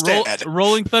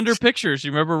Rolling Thunder Pictures.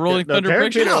 You remember Rolling Thunder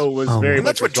Pictures? Was very and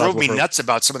that's what drove me nuts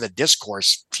about some of the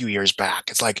discourse a few years back.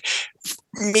 It's like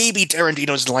maybe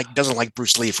Tarantino doesn't like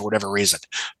Bruce Lee for whatever reason,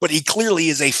 but he clearly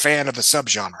is a fan of the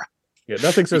subgenre. Yeah,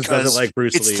 nothing says doesn't like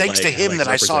Bruce Lee. It's thanks to him that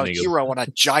I saw Hero on a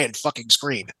giant fucking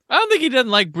screen. I don't think he doesn't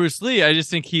like Bruce Lee. I just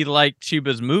think he liked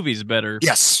Chiba's movies better.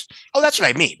 Yes. Oh, that's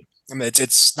what I mean. I mean,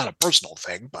 it's not a personal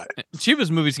thing, but Chiba's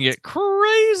movies can get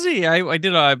crazy. I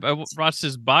watched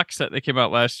his box set that came out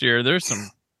last year. There's some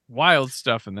wild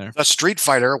stuff in there. The Street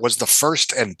Fighter was the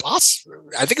first I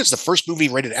think it's the first movie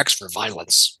rated X for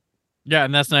violence. Yeah,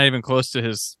 and that's not even close to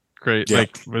his great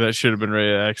like where that should have been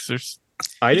rated X.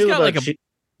 I knew about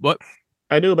what?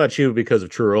 I knew about Chiba because of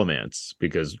True Romance,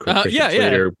 because Christian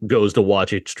Slater goes to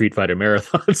watch a Street Fighter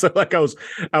marathon. So like I was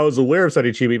aware of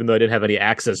Sonny Chiba, even though I didn't have any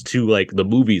access to like the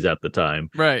movies at the time.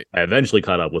 Right. I eventually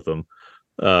caught up with them.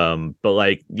 But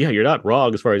like, yeah, you're not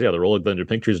wrong as far as the Rolling Thunder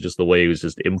Pictures, just the way he was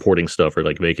just importing stuff or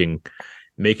like making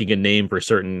a name for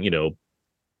certain,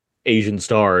 Asian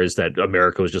stars that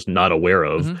America was just not aware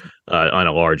of on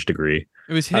a large degree.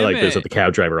 It was him. I like this that the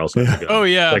cab driver also. Oh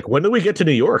yeah. Like, when did we get to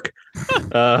New York?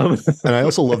 And I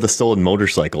also love the stolen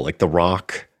motorcycle, like The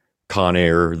Rock, Con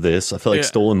Air. I feel like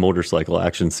stolen motorcycle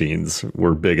action scenes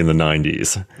were big in the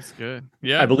 90s. That's good.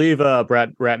 Yeah. I believe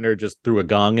Brad Ratner just threw a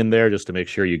gong in there just to make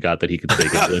sure you got that he could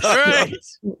speak English. Right.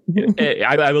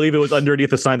 I believe it was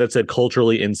underneath a sign that said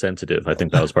culturally insensitive. I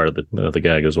think that was part of the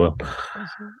gag as well.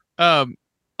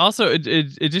 Also,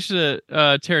 in addition to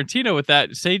Tarantino, with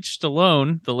that, Sage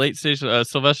Stallone, the late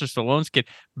Sylvester Stallone's kid,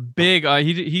 big.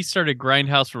 He started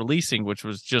Grindhouse Releasing, which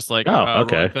was just like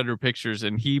Thunder Pictures,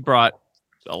 and he brought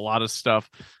a lot of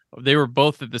stuff. They were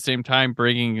both at the same time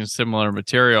bringing similar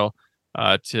material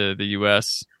to the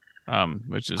U.S.,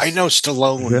 which is. I know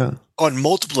Stallone on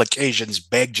multiple occasions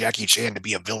begged Jackie Chan to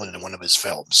be a villain in one of his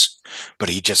films, but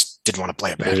he just didn't want to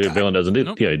play a bad guy. Villain doesn't do.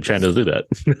 Nope. Yeah, Chan doesn't do that.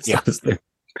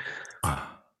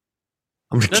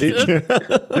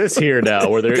 This here now,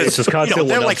 where it's just constant.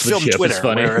 They're like film Twitter,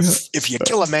 where if you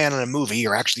kill a man in a movie,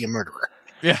 you're actually a murderer.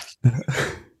 Yeah,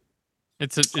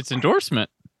 it's endorsement.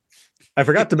 I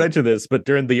forgot to mention this, but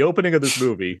during the opening of this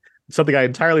movie, something I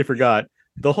entirely forgot.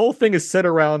 The whole thing is set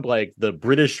around like the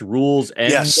British rules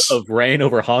end of reign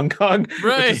over Hong Kong.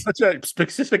 Right, which is such a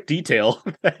specific detail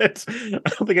that I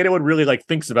don't think anyone really like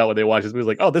thinks about when they watch this movie.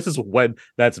 Like, oh, this is when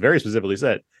that's very specifically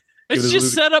said. It's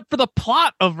just set up for the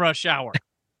plot of Rush Hour.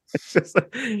 It's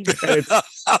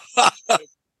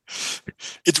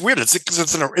weird.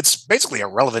 It's basically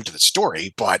irrelevant to the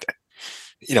story, but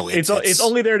it's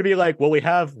only there to be like, well, we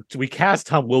cast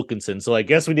Tom Wilkinson, so I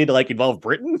guess we need to like involve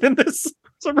Britain in this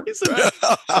for some reason.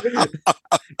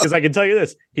 Because I can tell you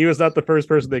this, he was not the first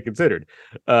person they considered.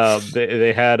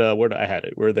 They had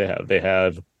they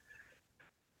have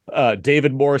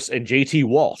David Morse and J.T.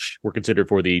 Walsh were considered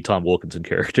for the Tom Wilkinson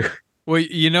character. Well,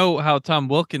 you know how Tom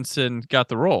Wilkinson got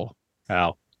the role?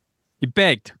 How? He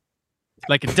begged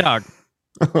like a dog.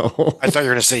 I thought you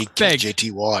were going to say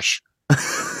J.T. Walsh.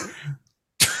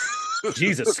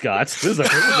 Jesus, Scott. This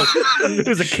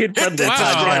is a kid-friendly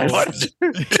podcast.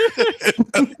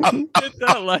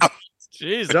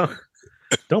 Jesus.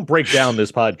 Don't break down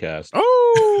this podcast.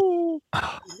 Oh!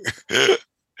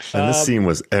 And this scene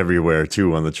was everywhere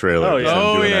too on the trailer. Oh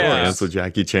yeah, doing that dance with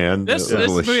Jackie Chan. This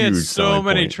movie had so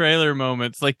many trailer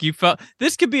moments. Like you felt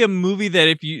this could be a movie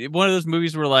that one of those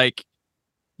movies where like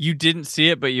you didn't see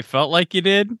it but you felt like you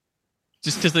did,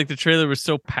 just because like the trailer was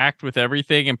so packed with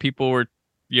everything and people were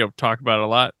talking about it a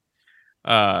lot.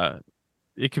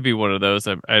 It could be one of those.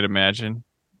 I'd imagine.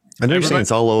 I know you're saying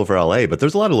it's all over LA, but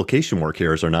there's a lot of location work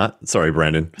here, is there not? Sorry,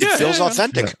 Brandon. It feels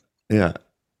authentic. Yeah.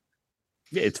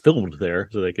 Yeah, it's filmed there,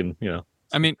 so they can,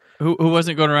 I mean, who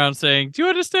wasn't going around saying, "Do you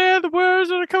understand the words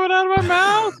that are coming out of my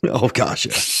mouth?" Oh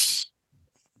gosh,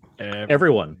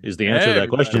 Everyone is the answer to that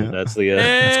question. That's the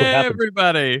that's what happens.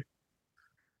 Everybody.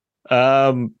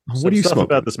 What do you stuff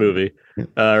about this movie?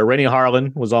 Rennie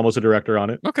Harlan was almost a director on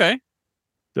it. Okay.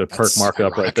 The perk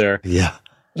markup right there. Yeah.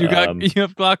 You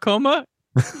have glaucoma?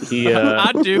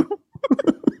 I do. You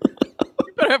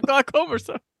better have glaucoma or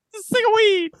something. Sing a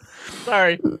weed.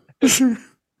 Sorry.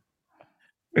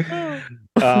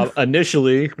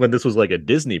 Initially, when this was like a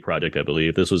Disney project, I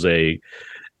believe the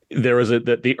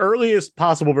earliest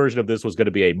possible version of this was going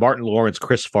to be a Martin Lawrence,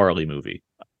 Chris Farley movie.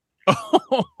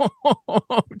 Oh,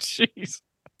 jeez.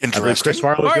 Interesting. Chris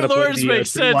Farley was going to play the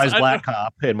sense. black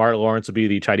cop, and Martin Lawrence would be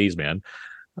the Chinese man.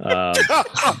 But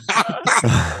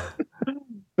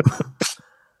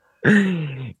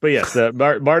yes,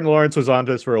 Martin Lawrence was on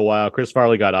this for a while. Chris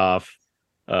Farley got off.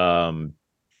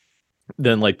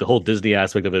 Then like the whole Disney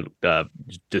aspect of it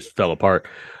just fell apart.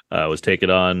 Was taken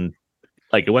on,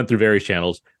 like it went through various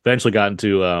channels. Eventually got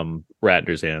into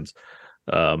Ratner's hands.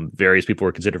 Various people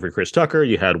were considered for Chris Tucker.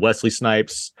 You had Wesley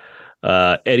Snipes,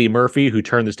 Eddie Murphy, who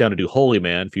turned this down to do Holy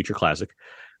Man, future classic.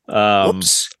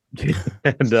 Whoops.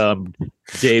 And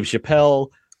Dave Chappelle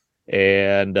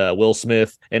and Will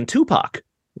Smith and Tupac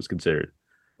was considered.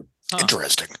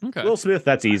 Interesting. Okay. Will Smith,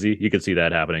 that's easy. You could see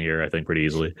that happening here, I think, pretty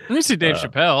easily. Let me see Dave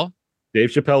Chappelle.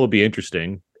 Dave Chappelle would be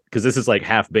interesting because this is like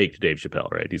half-baked Dave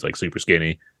Chappelle, right? He's like super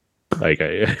skinny. Like,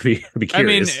 I'd be curious. I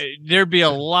mean, there'd be a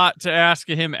lot to ask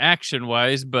of him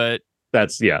action-wise, but...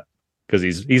 That's, yeah. Because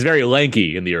he's very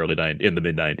lanky in the mid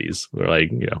 90s. We're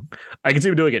like, I can see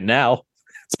him doing it now.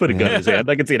 Let's put a gun in his hand.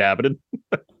 I can see it happening.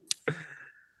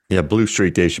 Yeah, Blue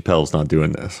Street Dave Chappelle's not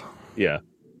doing this. Yeah.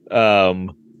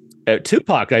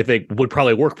 Tupac, I think, would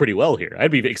probably work pretty well here.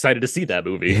 I'd be excited to see that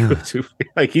movie. Yeah.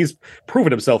 Like, he's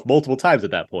proven himself multiple times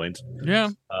at that point. Yeah.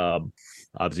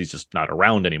 Obviously, he's just not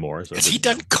around anymore. So has he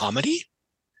done comedy?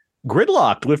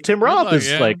 Gridlocked with Tim Roth is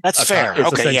like that's fair.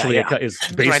 Okay, yeah.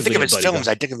 When I think of his films,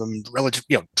 I think of them relative,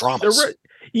 dramas.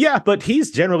 Yeah, but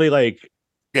he's generally like,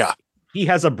 yeah, he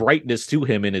has a brightness to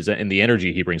him in the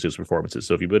energy he brings to his performances.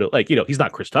 So if you put it like, he's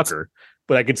not Chris Tucker,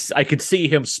 but I could see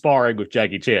him sparring with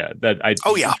Jackie Chan.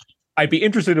 I'd be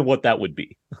interested in what that would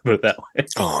be. Put it that way.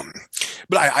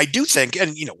 But I do think,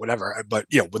 and whatever. But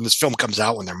when this film comes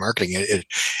out, when they're marketing it,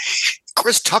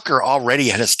 Chris Tucker already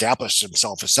had established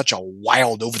himself as such a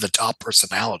wild, over-the-top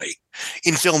personality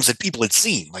in films that people had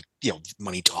seen, like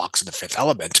Money Talks and The Fifth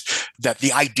Element. That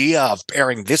the idea of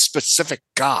pairing this specific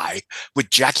guy with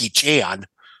Jackie Chan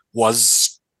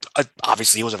was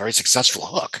obviously a very successful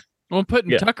hook. Well,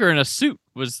 putting Tucker in a suit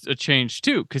was a change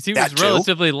too, because he was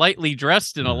relatively lightly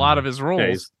dressed in a lot of his roles. Yeah,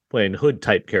 he's playing hood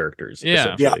type characters,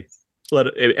 yeah.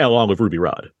 Along with Ruby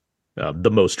Rod,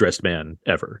 the most dressed man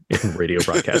ever in radio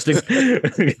broadcasting. But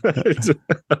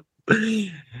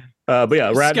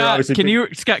yeah,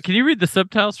 Radner. Scott, can you read the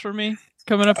subtitles for me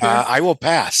coming up here? I will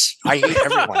pass. I hate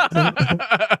everyone.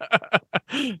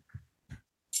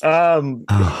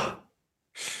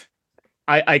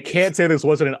 I can't say this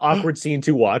wasn't an awkward scene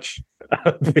to watch.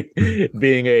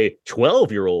 Being a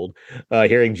 12-year-old,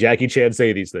 hearing Jackie Chan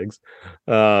say these things.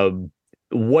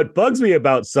 What bugs me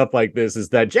about stuff like this is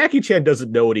that Jackie Chan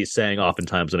doesn't know what he's saying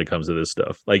oftentimes when it comes to this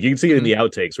stuff. Like, you can see it in the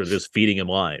outtakes where they're just feeding him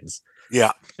lines.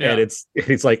 Yeah. And it's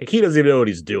like he doesn't even know what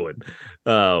he's doing.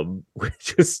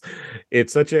 Which is,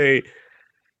 it's such a...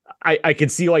 I can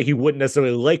see why he wouldn't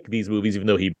necessarily like these movies, even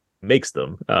though he makes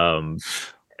them.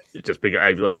 Just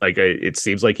because it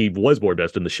seems like he was more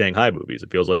invested in the Shanghai movies.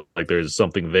 It feels like there's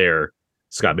something there.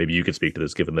 Scott, maybe you could speak to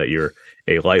this, given that you're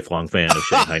a lifelong fan of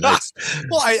Shanghai Nights.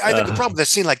 Well, I think the problem with a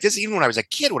scene like this, even when I was a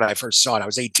kid, when I first saw it, I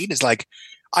was 18, is like,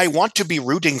 I want to be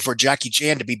rooting for Jackie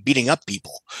Chan to be beating up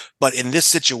people. But in this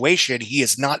situation, he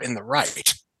is not in the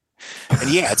right. And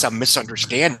yeah, it's a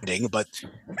misunderstanding, but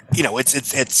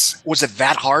it's was it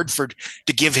that hard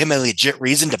to give him a legit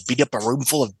reason to beat up a room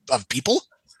full of people?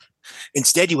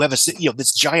 Instead, you have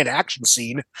this giant action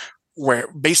scene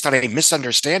where, based on a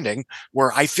misunderstanding,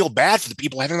 where I feel bad for the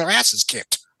people having their asses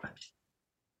kicked.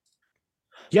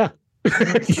 Yeah.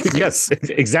 Yes,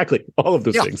 exactly. All of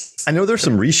those things. I know there's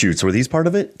some reshoots. Were these part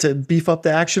of it to beef up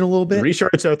the action a little bit?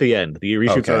 Reshoots are at the end. The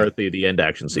reshoots are at the end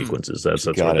action sequences. That's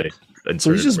where they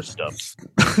inserted more stuff.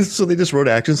 So they just wrote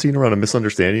an action scene around a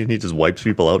misunderstanding, and he just wipes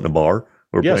people out in a bar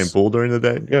or playing pool during the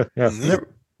day. Yeah.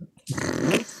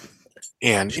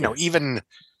 And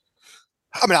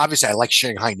obviously I like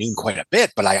Shanghai Noon quite a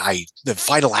bit, but the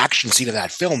final action scene of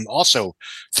that film also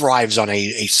thrives on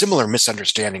a similar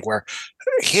misunderstanding where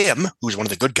him, who's one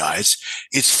of the good guys,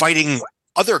 is fighting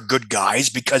other good guys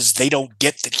because they don't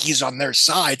get that he's on their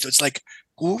side. So it's like,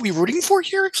 who are we rooting for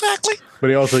here exactly? But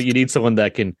you need someone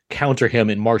that can counter him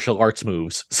in martial arts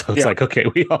moves. So it's like, okay,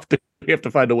 we have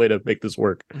to find a way to make this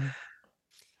work.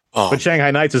 But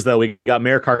Shanghai Knights is, though, we got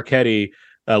Mayor Carcetti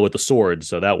with the sword,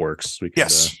 so that works. We can,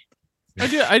 yes.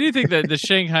 I do think that the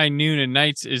Shanghai Noon and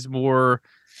Knights is more,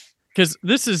 because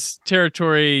this is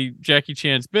territory Jackie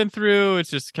Chan's been through.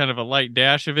 It's just kind of a light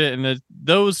dash of it. And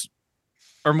those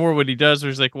are more what he does, where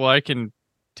he's like, well, I can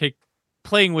take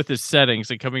playing with his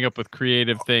settings and coming up with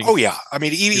creative things. Oh, yeah. I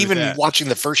mean, even watching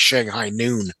the first Shanghai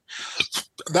Noon,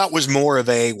 that was more of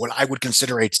what I would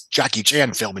consider a Jackie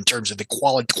Chan film in terms of the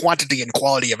quantity and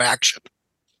quality of action.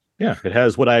 Yeah, it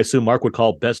has what I assume Mark would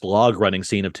call best log running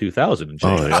scene of 2000.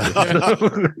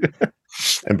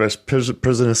 And best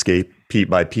prison escape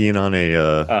by peeing on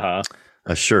a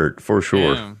shirt, for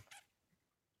sure. Yeah.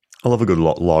 I love a good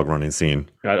log running scene.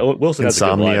 Wilson has a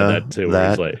good line in that too.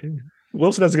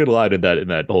 Wilson has a good line in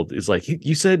that whole. It's like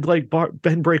you said, like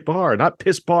Ben Break Bar, not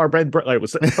piss bar. Ben Break, like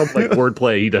was some like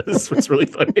wordplay he does. It's really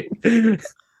funny.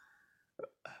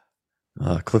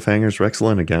 Cliffhangers, Rex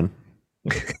Lynn again.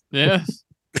 Yes.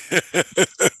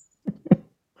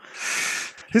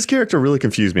 His character really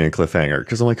confused me in Cliffhanger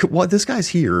because I'm like, what? This guy's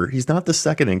here. He's not the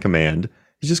second in command.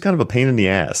 He's just kind of a pain in the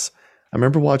ass. I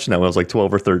remember watching that when I was like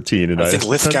 12 or 13. And I think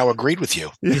Lithgow agreed with you.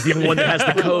 He's the only one that has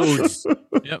the codes.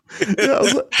 Yep. Yeah,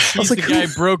 He's the guy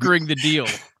brokering the deal.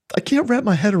 I can't wrap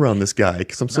my head around this guy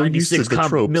because I'm so used to the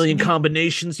tropes. Million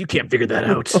combinations. You can't figure that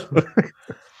out.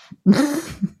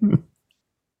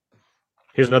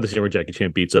 Here's another scene where Jackie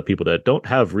Chan beats up people that don't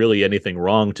have really anything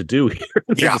wrong to do here.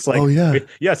 Yeah. Just like,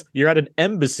 yes, you're at an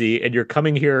embassy and you're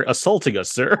coming here assaulting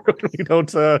us, sir. You can't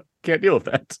deal with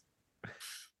that.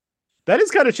 That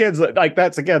is kind of Chan's, like,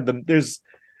 that's again, there's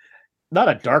not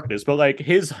a darkness, but like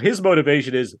his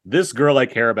motivation is this girl I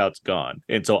care about's gone.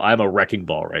 And so I'm a wrecking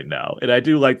ball right now. And I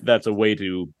do like that's a way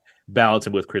to balance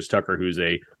him with Chris Tucker, who's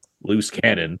a loose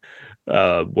cannon,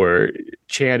 where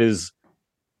Chan is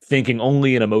thinking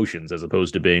only in emotions as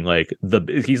opposed to being like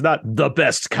he's not the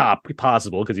best cop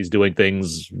possible because he's doing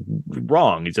things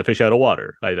wrong. He's a fish out of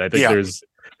water. I think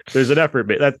there's an effort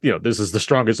that this is the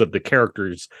strongest of the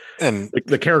characters and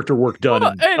the character work done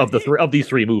of these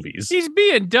three movies. He's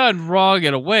being done wrong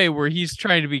in a way where he's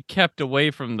trying to be kept away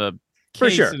from the case for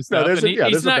sure. And stuff.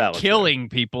 He's not killing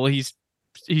people. He's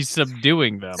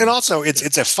subduing them. And also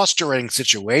it's a frustrating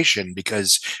situation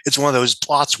because it's one of those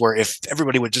plots where if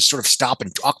everybody would just sort of stop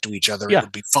and talk to each other, it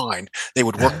would be fine. They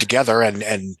would work together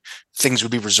and things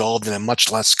would be resolved in a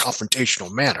much less confrontational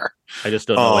manner. I just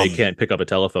don't know why you can't pick up a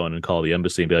telephone and call the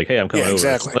embassy and be like, hey, I'm coming over.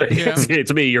 Exactly.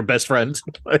 It's me, your best friend.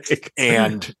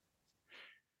 And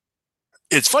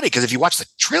it's funny because if you watch the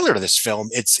trailer to this film,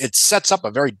 it sets up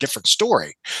a very different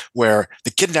story where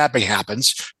the kidnapping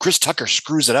happens. Chris Tucker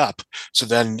screws it up. So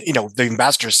then, the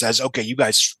ambassador says, okay, you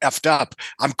guys effed up.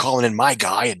 I'm calling in my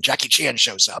guy. And Jackie Chan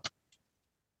shows up.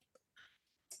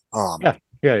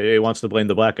 Yeah, he wants to blame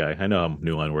the black guy. I know how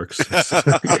New Line works.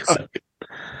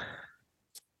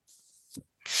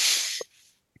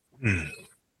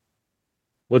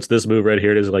 What's this move right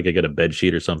here? Does it like I get a bed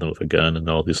sheet or something with a gun and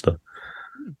all this stuff?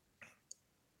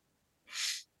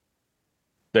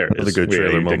 There it is. A good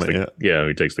trailer moment.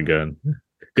 He takes the gun.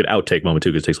 Good outtake moment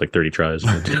too, because it takes like 30 tries,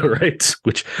 right?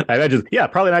 Which I imagine,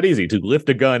 probably not easy to lift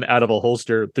a gun out of a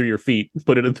holster through your feet,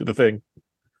 put it into the thing.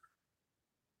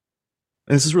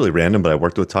 And this is really random, but I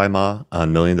worked with Tai Ma on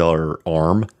 $1 Million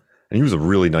Arm, and he was a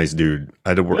really nice dude.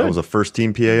 I was a first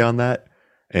team PA on that,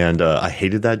 and I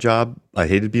hated that job. I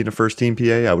hated being a first team PA.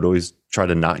 I would always try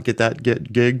to not get that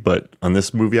gig, but on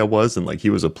this movie I was, and like he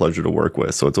was a pleasure to work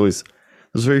with. So there's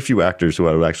very few actors who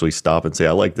I would actually stop and say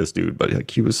I like this dude, but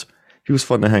like he was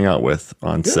fun to hang out with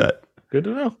on set. Good to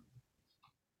know.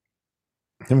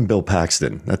 Him and Bill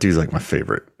Paxton, that dude's like my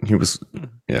favorite. He was,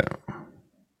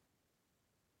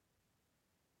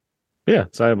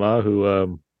 Saima,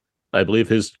 who I believe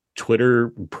his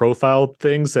Twitter profile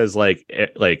thing says like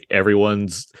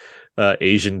everyone's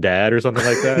Asian dad or something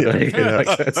like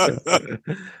that.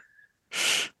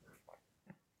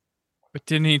 But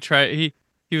didn't he try?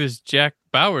 He was Jack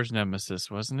Bauer's nemesis,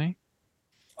 wasn't he?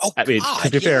 Oh, I mean, to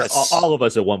be fair, all of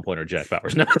us at one point are Jack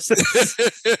Bauer's nemesis.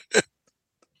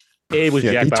 Abe was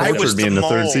Jack Bauer. He tortured me in the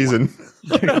third season.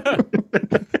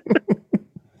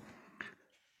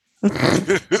 The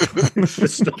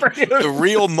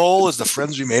real mole is the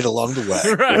friends we made along the way.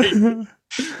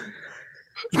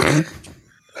 Right.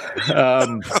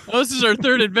 This is our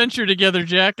third adventure together,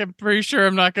 Jack. I'm pretty sure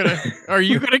I'm not gonna. Are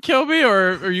you gonna kill me,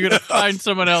 or are you gonna find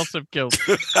someone else to kill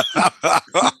me?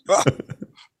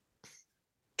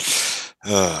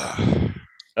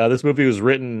 This movie was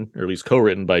written, or at least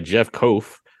co-written, by Jeff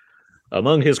Kof,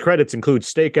 Among his credits include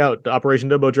Stakeout, Operation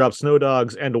Dumbo Drop, Snow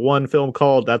Dogs, and one film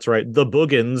called, that's right, The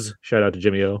Boogans. Shout out to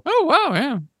Jimmy O. Oh, wow,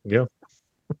 yeah. Yeah.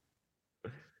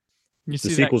 You see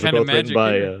The sequels are both written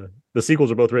by the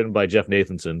sequels are both written by Jeff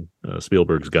Nathanson,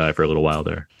 Spielberg's guy for a little while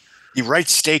there. He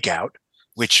writes Stakeout,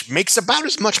 which makes about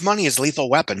as much money as Lethal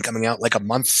Weapon, coming out like a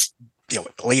month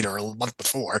later, a month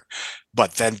before,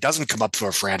 but then doesn't come up for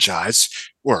a franchise,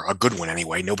 or a good one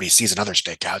anyway. Nobody sees another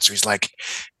Stakeout, so he's like,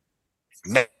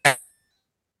 nah.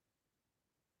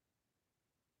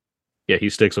 Yeah, he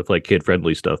sticks with like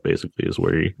kid-friendly stuff, basically, is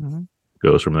where he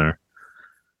goes from there.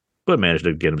 But managed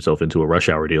to get himself into a Rush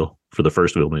Hour deal for the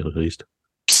first film, at least.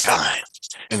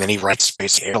 And then he writes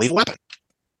basically Lethal Weapon.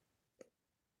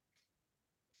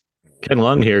 Ken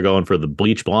Lung here going for the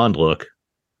bleach blonde look.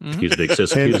 He's a big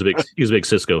he's a big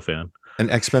Cisco fan.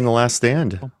 And X-Men: The Last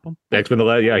Stand. X-Men: The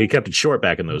Last, yeah, he kept it short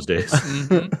back in those days.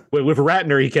 With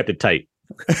Ratner, he kept it tight.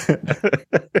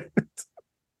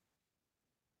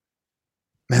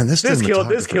 Man, this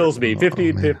kills me.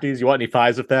 50s. You want any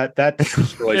fives with that? That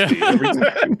destroys me every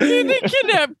time. They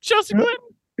kidnapped Chelsea Clinton.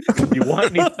 You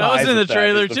want any fives? That was in the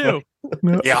trailer too.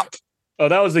 Yeah. Oh,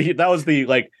 that was the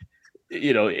like,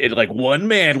 it like one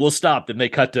man will stop, then they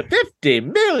cut to 50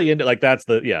 million. Like that's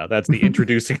the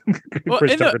introducing Christopher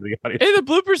to the audience. In the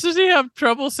bloopers, does he have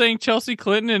trouble saying Chelsea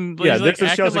Clinton and this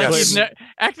is Chelsea Clinton.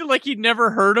 Acting like he'd never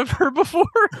heard of her before?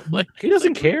 Like he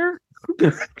doesn't care.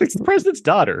 It's the president's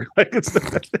daughter. Like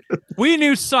we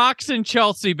knew Socks and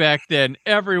Chelsea back then.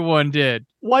 Everyone did.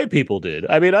 White people did.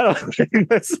 I mean, I don't think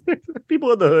that's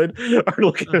people in the hood are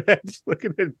looking at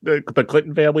the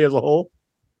Clinton family as a whole.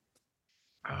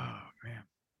 Oh man,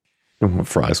 I want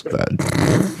fries with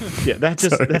that. Yeah, that's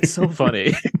so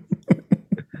funny.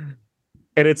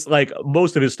 And it's like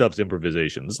most of his stuff's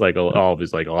improvisations. Like a lot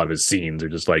of his scenes are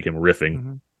just like him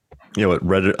riffing.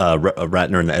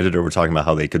 Ratner and the editor were talking about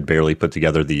how they could barely put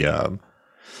together the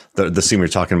scene we were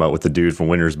talking about with the dude from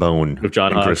Winter's Bone with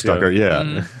John Hawkes.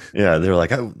 Yeah. They were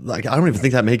like, I don't even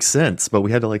think that makes sense, but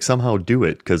we had to like somehow do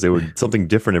it because they were something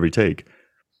different every take.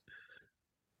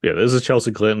 Yeah, this is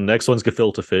Chelsea Clinton. Next one's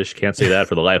Gefilte Fish. Can't say that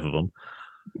for the life of them.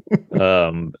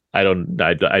 I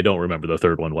don't remember the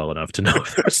third one well enough to know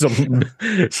if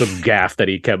there's some gaff that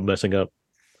he kept messing up.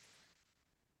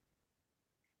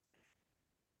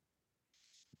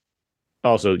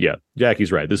 Also, yeah,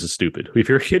 Jackie's right. This is stupid. If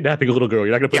you're kidnapping a little girl,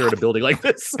 you're not going to put her in a building like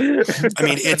this. I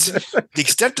mean, it's the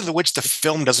extent to which the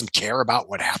film doesn't care about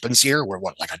what happens here, where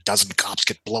like a dozen cops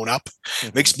get blown up,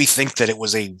 makes me think that it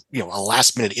was a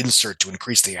last minute insert to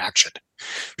increase the action,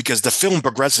 because the film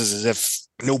progresses as if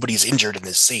nobody's injured in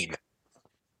this scene.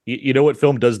 You know what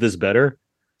film does this better?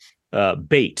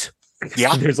 Bait.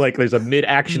 Yeah, there's a mid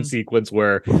action sequence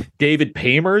where David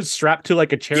Paymer's strapped to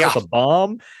like a chair with a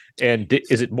bomb. And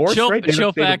is it more Chill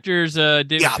Factor's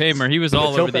David Paymer? He was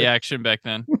all over the action back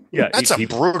then. Yeah, that's a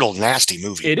brutal, nasty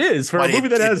movie. It is for a movie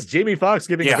that has Jamie Foxx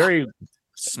giving a very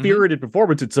spirited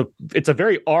performance. It's a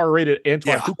very R-rated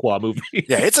Antoine Fuqua movie.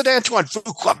 Yeah, it's an Antoine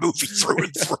Fuqua movie through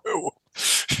and through.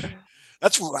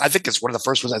 I think it's one of the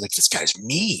first ones. I think this guy's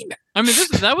mean. I mean,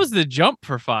 that was the jump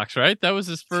for Fox, right? That was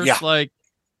his first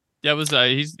That was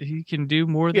he can do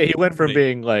more. He went from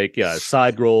being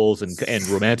side roles and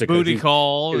romantic booty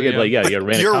call. Romantic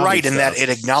You're right in stuff. that it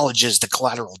acknowledges the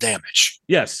collateral damage.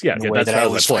 Yes, that's I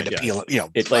always point. find appeal.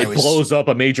 It blows up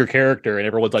a major character, and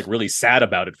everyone's like really sad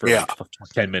about it for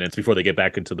 10 minutes before they get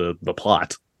back into the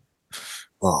plot.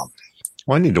 Well,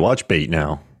 I need to watch Bait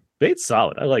now. Bait's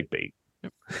solid. I like Bait.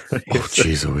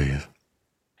 Jeez Louise.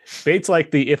 Bait's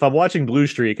like if I'm watching Blue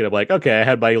Streak and I'm like, okay, I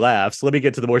had my laughs. Let me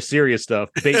get to the more serious stuff.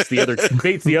 Bait's the other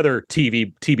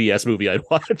TBS movie I'd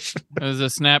watch. There's a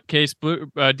Snapcase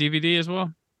DVD as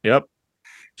well. Yep,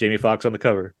 Jamie Foxx on the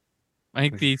cover. I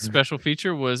think the special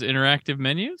feature was interactive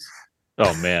menus.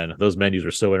 Oh man, those menus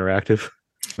are so interactive.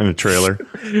 And a trailer.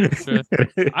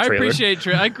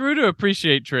 I grew to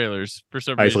appreciate trailers for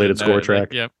some isolated reason. Score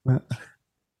track. Yep.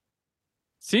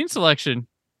 Scene selection.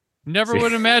 Never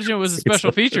would imagine it was a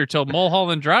special feature till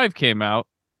Mulholland Drive came out.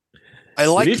 I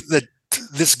like that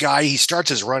this guy, he starts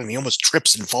his run and he almost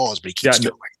trips and falls, but he keeps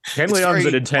going. Ken Leon's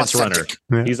an intense authentic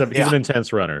runner. He's an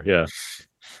intense runner, yeah.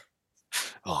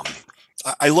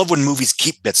 I love when movies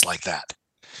keep bits like that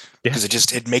because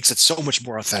it makes it so much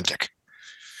more authentic.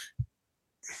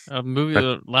 A movie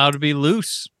allowed to be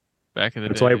loose back in the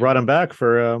day. That's why I brought him back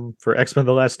for X-Men: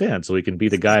 The Last Stand, so he can be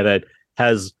the guy that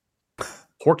has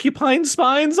porcupine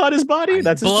spines on his body.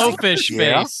 That's blowfish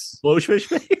face. Blowfish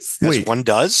face. Wait, one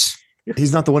does.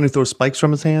 He's not the one who throws spikes from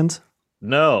his hands.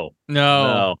 No.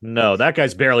 That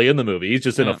guy's barely in the movie. He's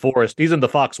just in a forest. He's in the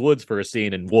Fox Woods for a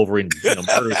scene, and Wolverine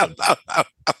murders him.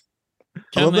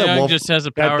 Ken Leon just has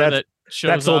a power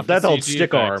shows off that's the old CG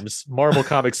stick effect. arms. Marvel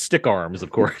Comics stick arms,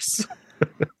 of course.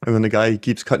 And then the guy, he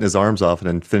keeps cutting his arms off and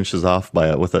then finishes off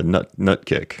with a nut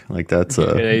kick. Like that's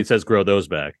And he says, "Grow those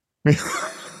back."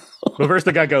 But first,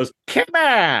 the guy goes, "Come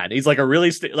on!" He's like a really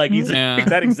he's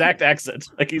that exact accent.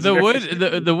 Like he's the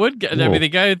very... wood guy. I mean, the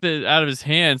guy out of his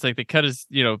hands, like they cut his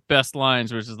best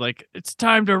lines, which is like, "It's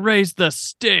time to raise the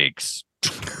stakes."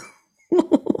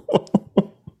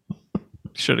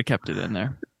 Should have kept it in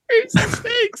there. Raise the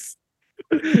stakes.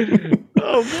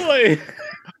 Oh boy.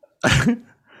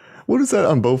 What is that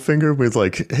on Bowfinger? Where it's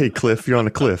like, "Hey, Cliff, you're on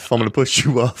a cliff. I'm going to push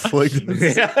you off." Like,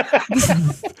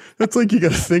 that's like, you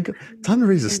got to think, time to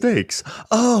raise the stakes.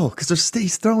 Oh, because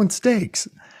he's throwing stakes.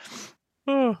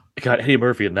 Oh. God, Eddie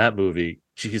Murphy in that movie.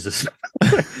 Jesus. By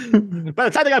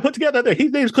the time they got put together,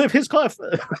 his name's Cliff, his Cliff.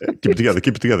 Keep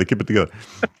it together.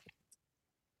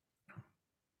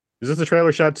 Is this the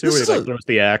trailer shot too? Where he throws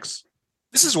the axe?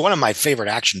 This is one of my favorite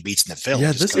action beats in the film.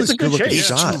 Yeah, this is a good looking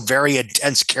shot. These two very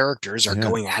intense characters are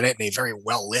going at it in a very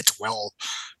well lit, well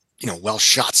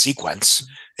shot sequence.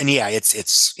 And yeah,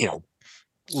 it's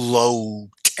low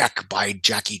tech by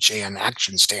Jackie Chan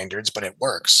action standards, but it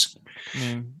works.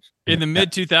 In the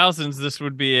mid 2000s, this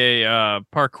would be a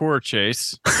parkour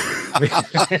chase.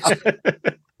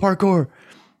 Parkour.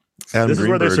 Adam This is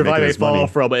where they Greenberg survive making a his fall money.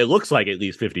 from, it looks like at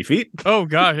least 50 feet. Oh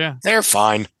god, yeah. They're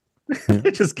fine.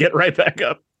 Just get right back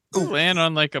up. Land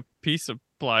on like a piece of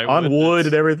plywood. On wood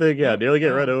and everything. Yeah, nearly get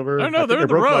right over. Oh no, they're in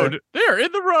the road. They're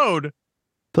in the road.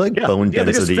 Like bone they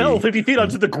just density. fell 50 feet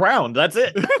onto the ground. That's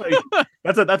it. Like,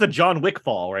 that's a John Wick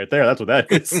fall right there. That's what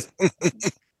that is.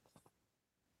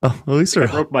 Oh, at least I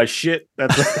broke my shit.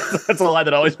 That's a line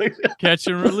that always makes me... Catch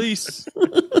and release.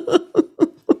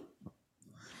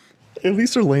 At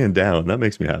least they're laying down. That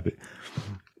makes me happy.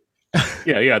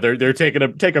 Yeah. They're taking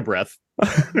a breath.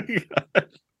 I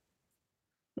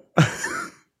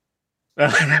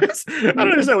don't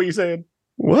understand what you're saying.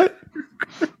 What?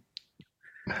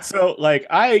 So, like,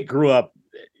 I grew up,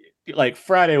 like,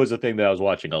 Friday was a thing that I was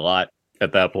watching a lot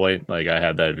at that point. Like, I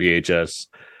had that VHS.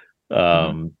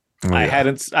 I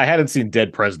hadn't seen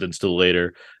Dead Presidents till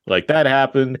later. Like, that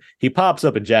happened. He pops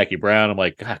up in Jackie Brown. I'm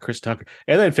like, God, Chris Tucker.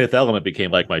 And then Fifth Element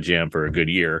became like my jam for a good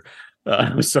year.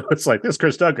 So it's like, this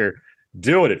Chris Tucker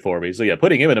doing it for me. So yeah,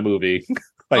 putting him in a movie.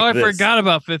 Like I this. forgot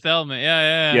about Fifth Element.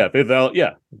 Yeah. Fifth Element.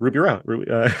 Yeah, Ruby Round.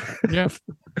 Yeah.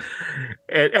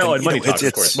 And Money Talks,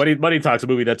 of course. Money Talks, a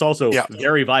movie that's also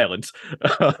very violent,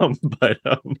 but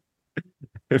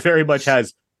it very much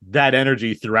has that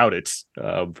energy throughout it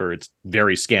for its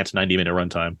very scant 90-minute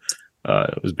runtime.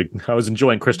 I was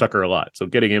enjoying Chris Tucker a lot. So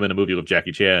getting him in a movie with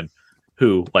Jackie Chan,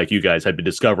 who, like you guys, had been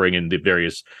discovering in the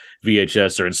various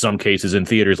VHS or in some cases in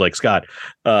theaters like Scott,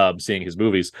 seeing his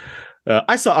movies.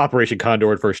 I saw Operation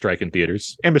Condor and First Strike in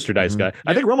theaters, and Mr. Nice Guy.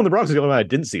 I think Roman the Bronx is the only one I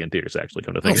didn't see in theaters, actually,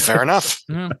 come to think. Fair enough.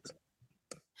 Yeah.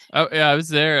 Oh, yeah, I was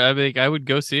there. I mean, I would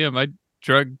go see him. I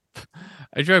drug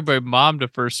my mom to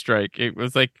First Strike. It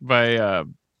was like it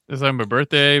was like my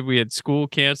birthday. We had school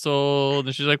canceled,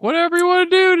 and she's like, "Whatever you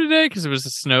want to do today," because it was a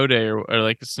snow day or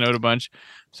like it snowed a bunch.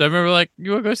 So I remember like,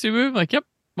 "You want to go see a movie?" I'm like, "Yep,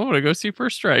 I want to go see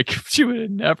First Strike." She would have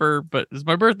never, but it's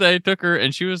my birthday. I took her,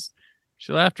 and she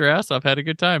laughed her ass off, had a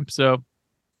good time. So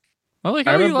I'm like,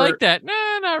 "How do you like that?"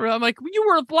 Nah, not really. I'm like, "You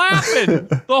were laughing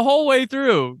the whole way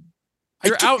through.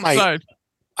 You're outside."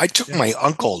 I took my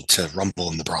uncle to Rumble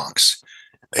in the Bronx,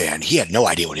 and he had no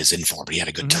idea what he was in for, but he had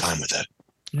a good time with it.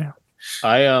 Yeah.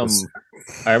 I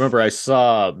remember I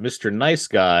saw Mr. Nice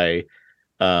Guy.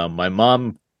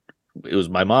 It was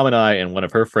my mom and I and one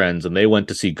of her friends, and they went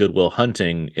to see Good Will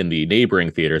Hunting in the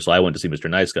neighboring theater. So I went to see Mr.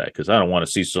 Nice Guy because I don't want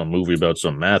to see some movie about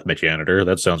some math janitor.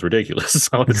 That sounds ridiculous.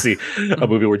 I want to see a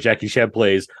movie where Jackie Chan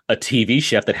plays a TV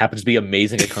chef that happens to be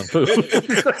amazing at kung fu.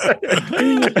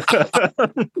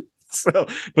 So,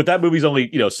 but that movie's only,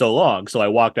 so long. So I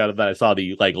walked out of that. I saw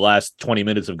the last 20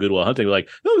 minutes of Good Will Hunting. Like,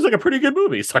 that was like a pretty good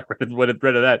movie. So I read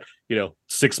that,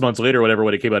 6 months later, or whatever,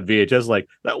 when it came on VHS, like,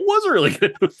 that was a really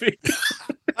good movie.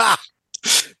 And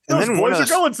those boys are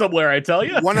going somewhere, I tell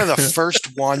you. One of the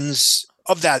first ones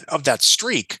of that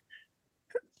streak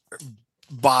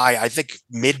by, I think,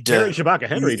 Harry Shabaka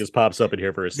Henry just pops up in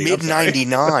here for a scene. Mid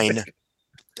 99.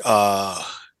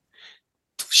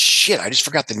 Shit, I just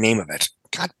forgot the name of it.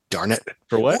 God darn it.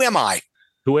 For what? Who Am I?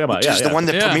 Which is the one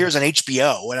that premieres on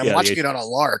HBO, and I'm watching it on a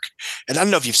lark. And I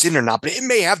don't know if you've seen it or not, but it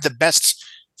may have the best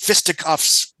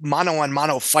fisticuffs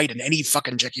mano-on-mano fight in any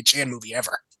fucking Jackie Chan movie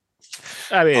ever.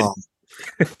 I mean,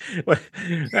 I'm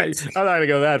not going to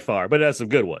go that far, but it has some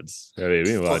good ones. I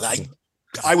mean,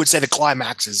 I would say the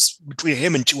climax is between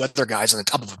him and two other guys on the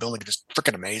top of a building, just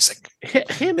freaking amazing.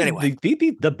 Him Anyway.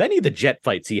 and the Benny the Jet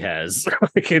fights he has,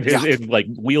 in like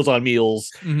Wheels on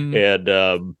Meals,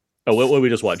 and what we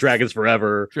just watched, Dragons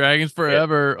Forever,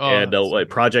 and like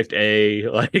Project A.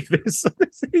 Like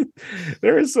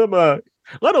there is some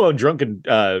let alone Drunken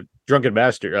Master, Drunken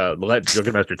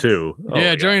Master 2.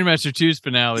 Drunken Master 2's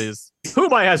finale is.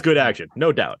 Whomai has good action,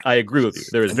 no doubt. I agree with you.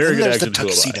 There is very good action to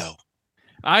Tuxedo.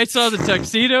 I saw the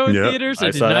Tuxedo in theaters.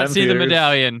 I did not see the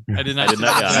medallion. I did not. You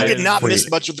did not miss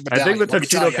much with the medallion. I think the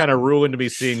Tuxedo kind of ruined me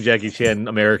seeing Jackie Chan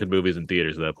American movies in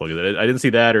theaters at that point. I didn't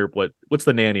see that, or what's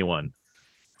the nanny one?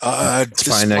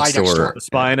 Spy Next Door.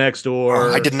 Spy Next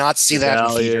Door. I did not see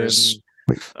that in theaters.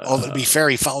 Although to be fair,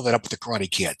 he followed that up with the Karate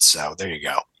Kid. So there you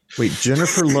go. Wait,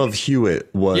 Jennifer Love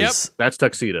Hewitt was. Yep, that's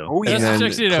Tuxedo. Oh yeah, that's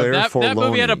Tuxedo. That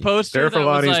movie had a poster. Claire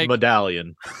Filani's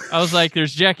Medallion. I was like,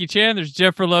 "There's Jackie Chan. There's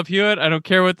Jennifer Love Hewitt. I don't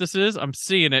care what this is. I'm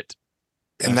seeing it."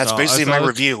 And that's basically my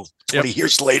review. 20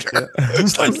 years later,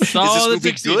 it's like, is this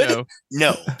movie good?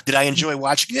 No. Did I enjoy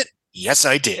watching it? Yes,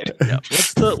 I did. Yeah.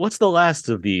 What's the last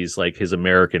of these, like his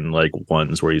American like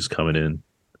ones where he's coming in?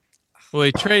 Well,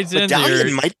 he trades in.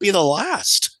 Medallion might be the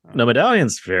last. No,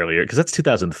 Medallion's fairly because that's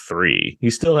 2003. He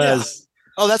still has.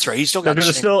 Oh, that's right. He's still got.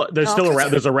 There's still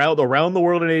around. There's around the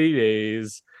world in 80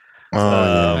 days.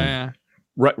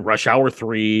 Rush Hour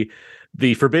 3.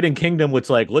 The Forbidden Kingdom, which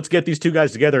like let's get these two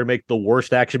guys together and make the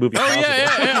worst action movie possible.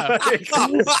 Yeah.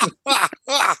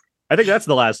 I think that's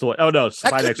the last one. Oh no,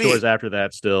 Spy Next Door is after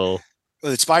that still.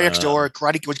 Spy Next Door,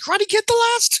 Karate. Was Karate Kid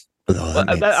the last?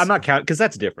 I'm not counting because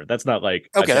that's different. That's not like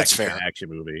okay, that's fair. Action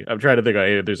movie. I'm trying to think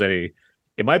if there's any.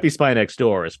 It might be Spy Next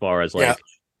Door as far as like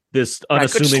this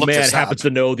unassuming man happens to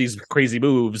know these crazy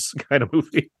moves kind of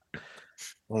movie.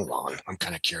 Hold on, I'm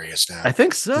kind of curious now. I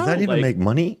think so. Does that even make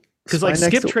money? Because like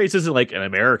Skip Trace isn't like an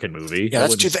American movie. Yeah,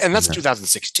 that's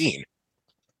 2016.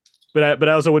 But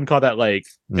I also wouldn't call that like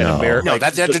an American. No,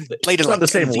 that played in like the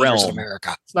same realm. In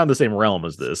America. It's not the same realm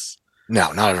as this.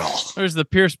 No, not at all. There's the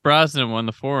Pierce Brosnan one,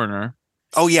 The Foreigner.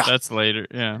 Oh yeah, that's later.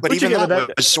 Yeah, but even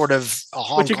that was sort of a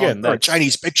Hong Kong or a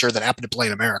Chinese picture that happened to play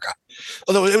in America.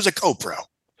 Although it was a co-pro.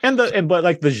 But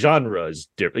like the genre is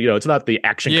different. It's not the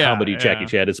action comedy Jackie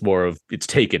Chan. It's more of it's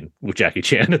Taken with Jackie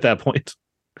Chan at that point.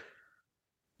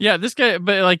 Yeah, this guy,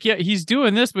 but like, he's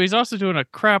doing this, but he's also doing a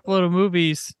crap load of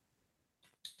movies.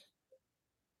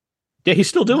 Yeah, he's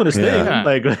still doing his thing. Yeah.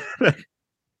 Like,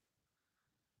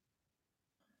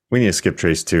 we need to skip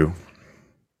Trace too.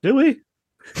 Do we?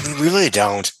 We really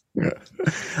don't.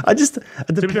 I just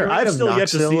I've still yet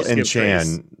to see Skip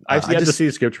Trace. I've yet to see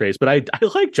Skip Trace, but I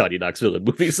like Johnny Knoxville in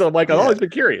movies, so I'm like, I've always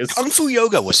been curious. Kung Fu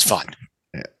Yoga was fun.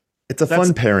 Yeah. It's a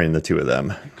fun pairing, the two of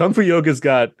them. Kung Fu Yoga's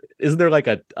got. Isn't there like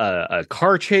a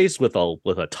car chase with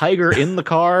a tiger in the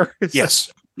car?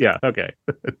 Yes. Yeah. Okay.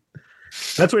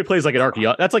 That's where he plays like an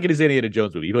archaeologist. That's like in his Indiana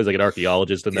Jones movie. He plays like an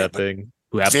archaeologist in that thing.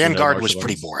 Vanguard was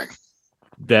pretty boring.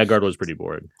 Vanguard was pretty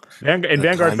boring.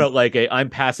 Vanguard felt like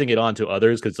I'm passing it on to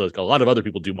others because like a lot of other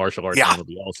people do martial arts in the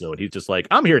movie also, and he's just like,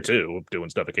 I'm here too, doing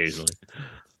stuff occasionally.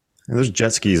 And there's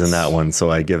jet skis in that one,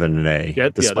 so I give it an A,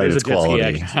 despite its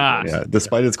quality.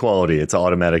 Despite its quality, it's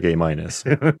automatic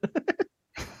A-.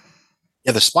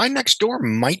 Yeah, the Spy Next Door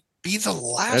might be the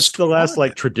last. That's the last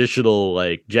like traditional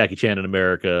like Jackie Chan in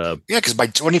America. Yeah, because by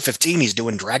 2015 he's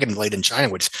doing Dragon Blade in China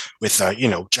with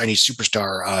Chinese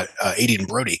superstar Adrian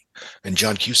Brody and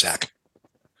John Cusack.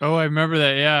 Oh, I remember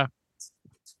that. Yeah,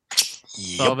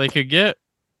 that's all they could get.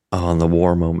 On the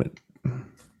war moment.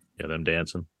 Yeah, them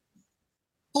dancing.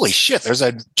 Holy shit! There's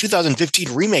a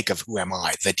 2015 remake of Who Am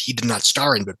I that he did not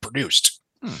star in but produced.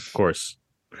 Of course.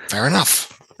 Fair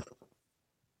enough.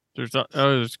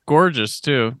 There's Gorgeous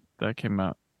too. That came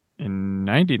out in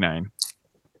 '99.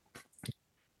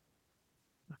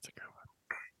 That's a good one.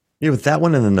 Yeah, with that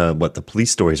one and then the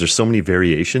police stories, there's so many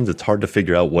variations. It's hard to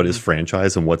figure out what is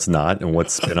franchise and what's not, and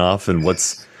what's spinoff and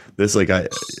what's this. Like I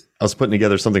was putting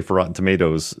together something for Rotten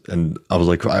Tomatoes, and I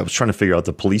was trying to figure out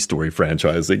the police story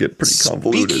franchise. They get pretty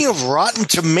convoluted. Speaking of Rotten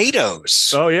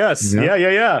Tomatoes, oh yes,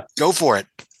 yeah. Go for it.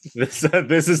 This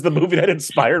is the movie that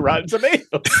inspired Rotten Tomatoes.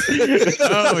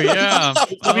 Oh yeah,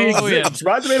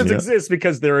 Rotten Tomatoes exists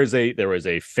because there is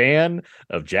a fan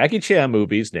of Jackie Chan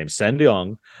movies named Sen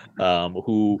Leong,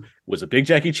 who was a big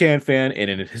Jackie Chan fan, and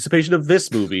in anticipation of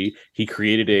this movie, he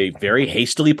created a very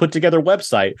hastily put together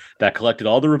website that collected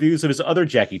all the reviews of his other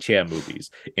Jackie Chan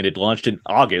movies, and it launched in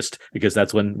August because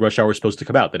that's when Rush Hour was supposed to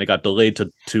come out. Then it got delayed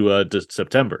to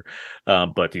September,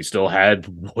 but he still had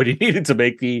what he needed to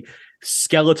make the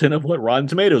skeleton of what Rotten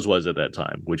Tomatoes was at that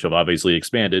time, which have obviously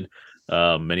expanded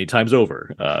many times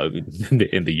over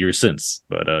in the years since.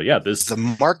 But this the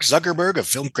Mark Zuckerberg of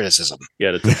film criticism.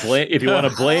 Yeah, if you want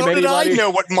to blame How anybody, did I know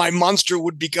what my monster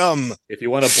would become? If you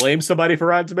want to blame somebody for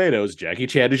Rotten Tomatoes, Jackie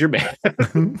Chan is your man.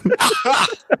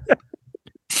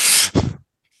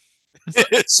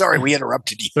 Sorry, we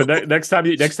interrupted you. So next time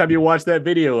you watch that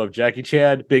video of Jackie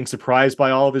Chan being surprised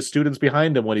by all of his students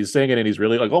behind him when he's singing, and he's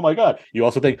really like, "Oh my god!" You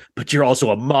also think, "But you're also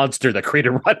a monster that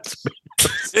created Rotten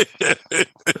Tomatoes."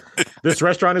 This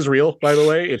restaurant is real, by the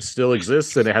way. It still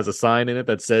exists, and it has a sign in it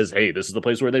that says, "Hey, this is the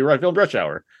place where they filmed Rush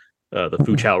Hour," the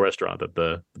Fu Chow restaurant that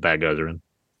the bad guys are in.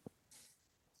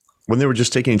 When they were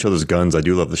just taking each other's guns, I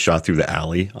do love the shot through the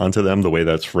alley onto them, the way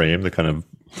that's framed, the kind of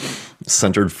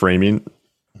centered framing.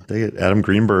 They get Adam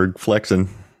Greenberg flexing.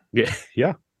 Yeah.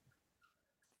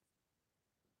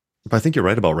 But I think you're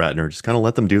right about Ratner. Just kind of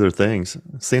let them do their things.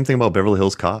 Same thing about Beverly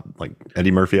Hills Cop. Like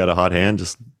Eddie Murphy had a hot hand.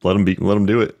 Just let them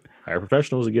do it. Hire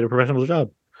professionals and get a professional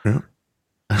job. Yeah.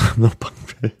 No punk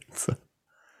face.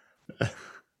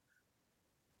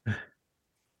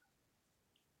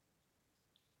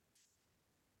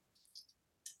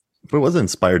 But it wasn't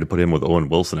inspired to put him with Owen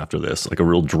Wilson after this, like a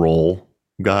real droll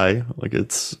guy. Like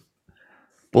it's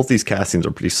both these castings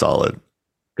are pretty solid.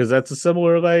 Because that's a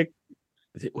similar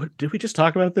did we just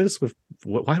talk about this?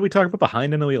 Why did we talk about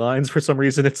Behind Enemy Lines for some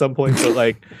reason at some point?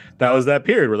 But that was that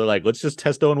period where they're like, let's just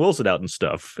test Owen Wilson out and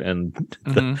stuff. And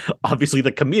obviously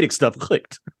the comedic stuff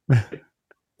clicked.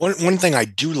 One thing I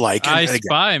do like, I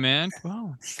Spy, man.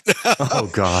 Wow. Oh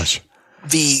gosh,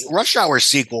 the Rush Hour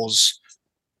sequels.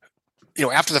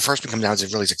 After the first one comes out,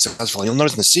 it's really successful. You'll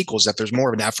notice in the sequels that there's more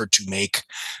of an effort to make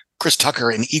Chris Tucker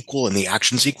an equal in the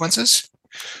action sequences.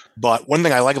 But one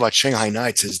thing I like about Shanghai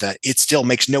Nights is that it still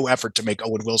makes no effort to make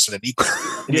Owen Wilson an equal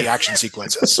in the action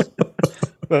sequences.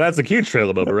 Well, that's a huge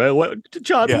trail moment, right?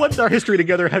 John, what's our history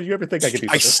together? Have you ever think I could do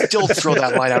I something? still throw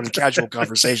that line out in casual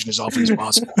conversation as often as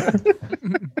possible.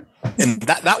 And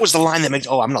that was the line that makes,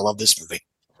 I'm going to love this movie.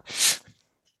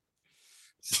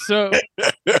 So,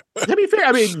 to be fair,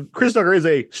 I mean, Chris Tucker is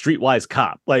a streetwise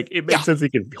cop. It makes sense he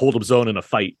can hold his own in a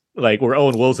fight. Where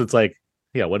Owen Wilson's when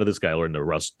did this guy learn to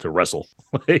wrestle?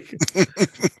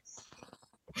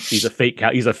 He's a fake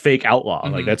outlaw.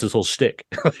 Mm-hmm. That's his whole shtick.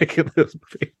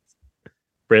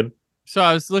 Bryn? So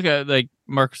I was looking at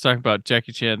Mark was talking about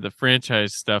Jackie Chan, the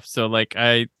franchise stuff. So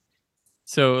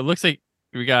so it looks like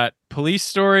we got Police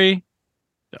Story,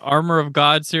 the Armor of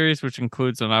God series, which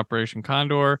includes an Operation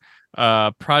Condor,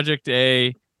 Project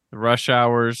A, the Rush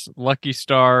Hours, Lucky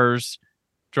Stars,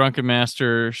 Drunken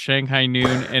Master, Shanghai Noon,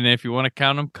 and if you want to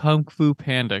count him, Kung Fu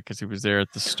Panda, because he was there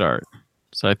at the start.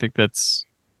 So I think that's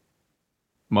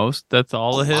all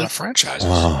of his. A lot of franchises.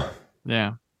 Wow.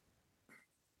 Yeah.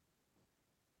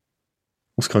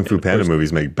 Those Kung Fu Panda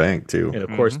movies make bank too. And of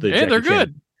course, they're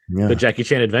good. The Jackie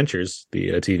Chan Adventures, the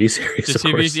TV series. The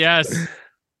TV, yes.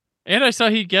 And I saw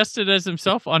he guested as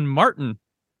himself on Martin.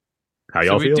 How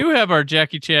y'all feel? We do have our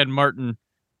Jackie Chan Martin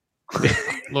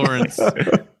Lawrence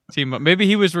team up. Maybe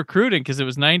he was recruiting because it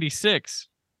was 96.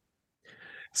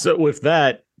 So with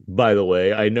that, by the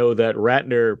way, I know that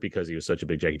Ratner, because he was such a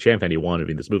big Jackie Chan fan, he wanted to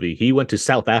be in this movie. He went to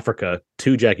South Africa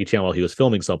to Jackie Chan while he was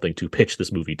filming something to pitch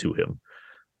this movie to him.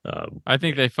 I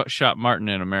think they shot Martin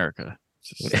in America.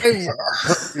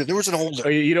 There was an old.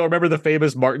 You don't remember the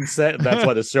famous Martin set? And that's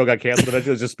why the show got canceled.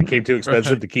 Eventually, it just became too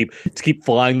expensive to keep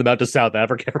flying them out to South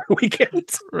Africa every weekend.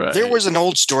 Right. There was an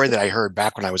old story that I heard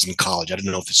back when I was in college. I don't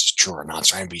know if this is true or not,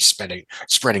 so I'm going to be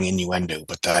spreading innuendo.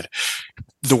 But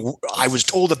I was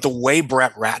told that the way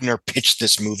Brett Ratner pitched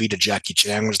this movie to Jackie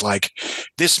Chan was like,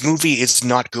 "This movie is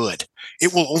not good.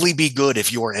 It will only be good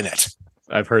if you're in it."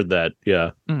 I've heard that.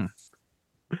 Yeah.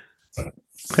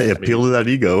 Hey, appeal to that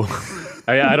ego.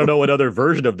 I don't know what other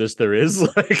version of this there is.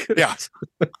 Yeah.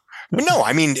 But no,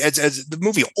 I mean, as the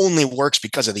movie only works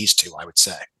because of these two, I would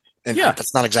say. And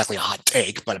that's not exactly a hot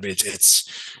take, but I mean, it's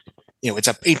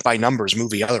a paint by numbers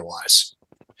movie otherwise.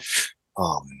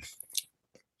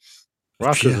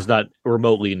 Roscoe's is not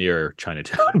remotely near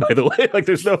Chinatown, by the way.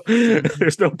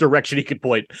 There's no direction he could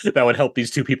point that would help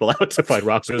these two people out to find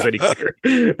Roscoe's any quicker.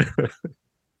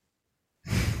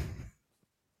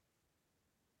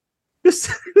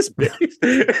 This baby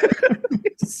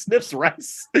sniffs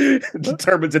rice,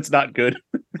 determines it's not good,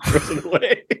 throws it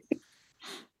away.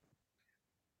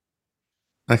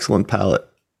 Excellent palate.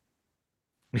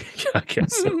 Yeah, I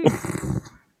guess so.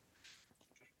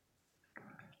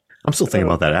 I'm still thinking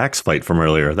about that axe fight from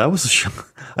earlier. That was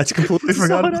I completely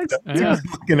forgot about that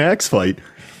fucking axe fight.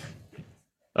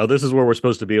 Oh, this is where we're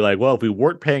supposed to be like, well, if we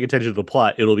weren't paying attention to the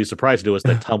plot, it'll be surprising to us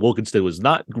that Tom Wilkinson was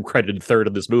not credited third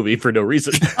in this movie for no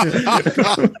reason.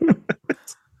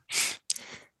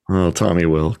 Oh, Tommy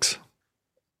Wilkes.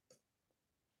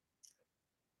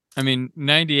 I mean,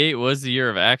 98 was the year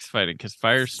of axe fighting because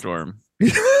Firestorm.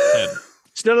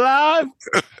 Still alive?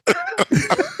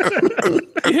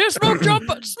 You hear smoke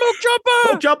jumper! Smoke jumper!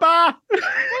 Smoke jumper!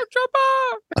 Smoke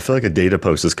jumper! I feel like a data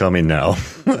post is coming now.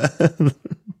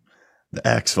 The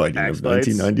axe fighting Axe of fights.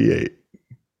 1998.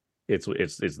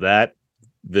 It's that,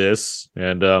 this,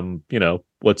 and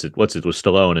what's it with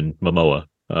Stallone and Momoa?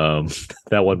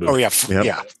 That one movie. Oh, yeah. Yep.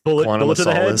 Yeah. Bullet Quantum to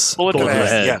the head. Solace. Bullet to the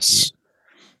head. Yes.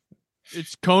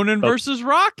 It's Conan versus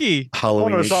Rocky.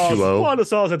 Halloween H2O. Quantum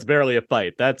Solace, that's barely a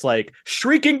fight. That's like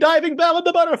shrieking, diving, bell and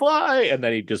the butterfly, and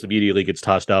then he just immediately gets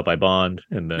tossed out by Bond.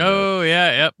 And then Oh,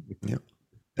 yeah, yep.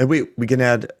 And we can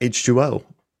add H2O.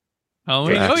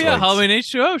 Halloween. Axe Oh, yeah, fights. Halloween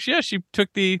H2O. Yeah, she took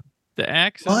the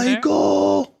axe. in there.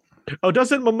 Michael!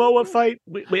 doesn't Momoa fight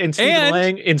in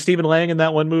Stephen Lang in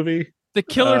that one movie? The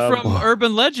killer from Whoa.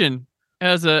 Urban Legend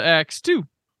has an axe, too.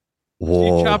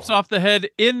 Whoa. She chops off the head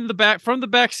from the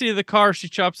back seat of the car. She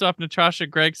chops off Natasha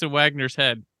Gregson Wagner's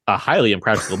head A highly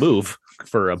impractical move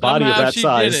for a body of Somehow that she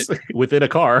size within a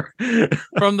car.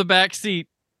 from the back seat,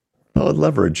 Oh,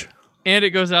 leverage. and it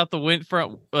goes out the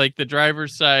front, like the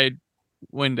driver's side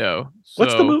window.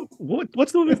 What's the So- move?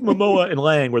 What's the movie with Momoa and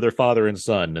Lang where they're father and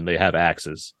son and they have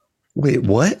axes? Wait,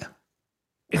 what?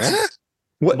 Huh?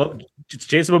 What? It's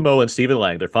Jason Momoa and Stephen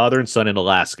Lang. They're father and son in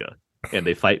Alaska, and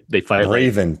they fight.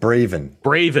 Braven.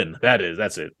 Braven.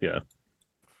 That's it. Yeah, Is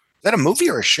that a movie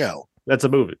or a show? that's a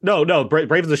movie. No,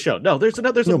 Braven's a show. No, there's a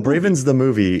No, movie. Braven's the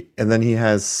movie, and then he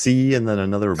has C, and then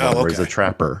another one where he's a okay.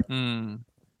 trapper. Hmm.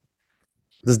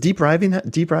 Does Deep Rising have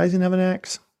an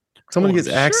axe? Someone Oh, gets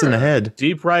axed in the sure. head.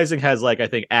 Deep Rising has I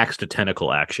think axe to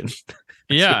tentacle action.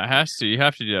 Yeah, it has to. You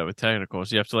have to do that with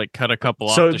technicals. You have to cut a couple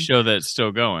So- off to show that it's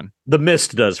still going. The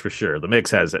Mist does for sure. The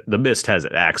Mist has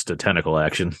an axe to tentacle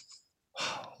action.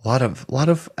 A lot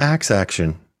of axe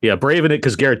action. Yeah, Braven it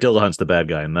because Garrett Dillahunt's the bad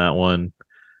guy in that one.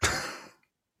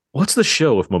 What's the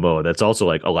show with Momoa that's also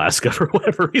Alaska for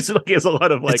whatever reason? He has a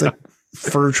lot of It's like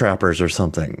fur trappers or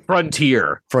something.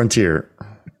 Frontier. Frontier.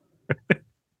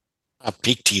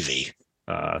 Peak TV.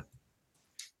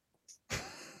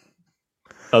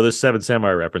 There's Seven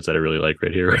Samurai reference that I really like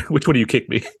right here. Which one do you kick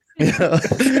me? Yeah.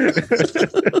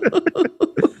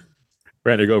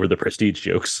 Brandon, go over the prestige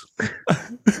jokes.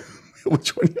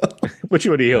 Which one? Which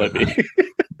one do you yell at me?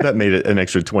 That made it an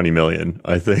extra 20 million,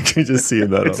 I think. Just seeing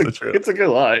that on the trip. It's a good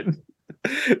line.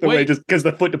 The way just because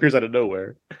the foot appears out of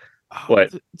nowhere.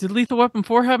 What? Did Lethal Weapon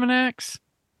 4 have an axe?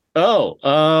 Oh,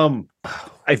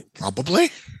 Probably.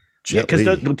 Jet because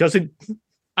Li. doesn't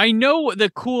I know the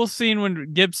cool scene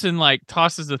when Gibson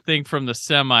tosses the thing from the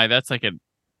semi. That's not an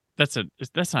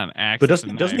axe. but that's a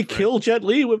doesn't he knife, right? kill Jet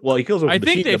Li with? Well, he kills him with I a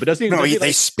think machine gun, but doesn't he? No, doesn't he,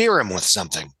 they spear him with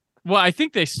something. Well, I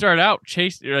think they start out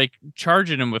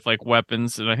charging him with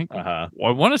weapons, and I think Uh-huh. I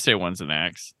want to say one's an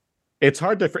axe. It's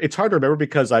hard to remember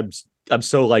because I'm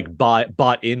so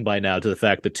bought in by now to the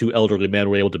fact that two elderly men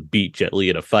were able to beat Jet Li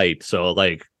in a fight. So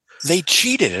They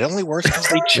cheated. It only works because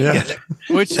they cheated.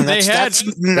 Which And they had.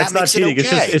 that that's not makes it cheating.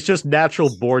 okay. It's just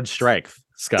natural born strength,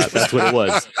 Scott. That's what it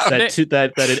was.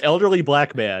 that an elderly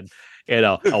black man and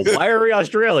a wiry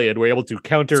Australian were able to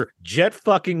counter Jet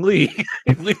fucking Li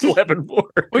in Lethal Weapon 4.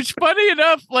 Which, funny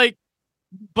enough,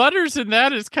 Butters in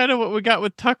that is kind of what we got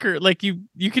with Tucker.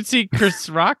 You could see Chris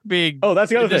Rock being Oh, that's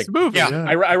the in other this thing. movie. Yeah.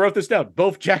 I wrote this down.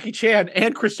 Both Jackie Chan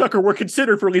and Chris Tucker were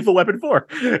considered for Lethal Weapon 4.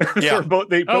 Yeah.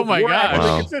 They both my were God. actually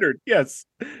Wow. considered. Yes.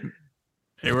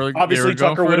 They were Obviously,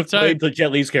 going Tucker for would the have played type. the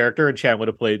Jet Li's character, and Chan would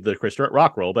have played the Chris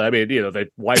Rock role. But I mean, they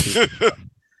wiped his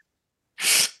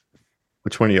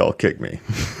Which one of y'all kick me?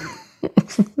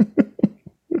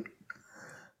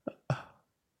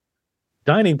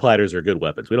 dining platters are good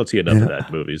weapons. We don't see enough of that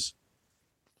in movies.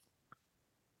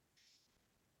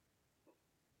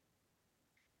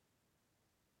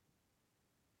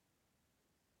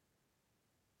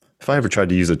 If I ever tried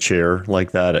to use a chair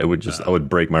like that, I would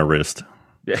break my wrist.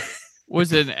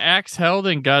 Was an axe held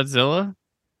in Godzilla?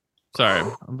 Sorry,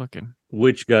 I'm looking.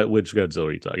 Which Godzilla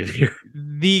are you talking here?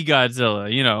 The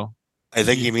Godzilla, I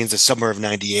think he means the summer of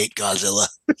 '98 Godzilla.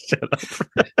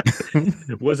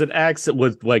 Was an axe?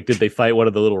 Did they fight one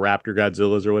of the little raptor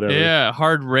Godzillas or whatever? Yeah,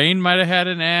 Hard Rain might have had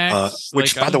an axe.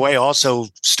 Which, by the way, also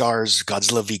stars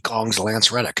Godzilla v. Kong's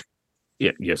Lance Reddick.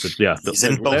 Yeah. Yes. He's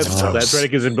in both of those. Lance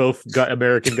Reddick is in both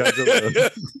American Godzilla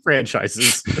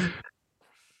franchises.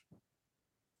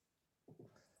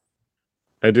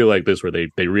 I do like this where they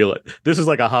realize this is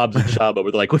like a Hobbs and Shaw, but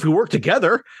they're like, if we work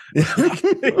together,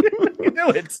 you know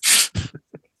it.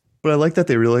 But I like that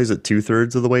they realize it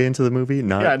 2/3 of the way into the movie,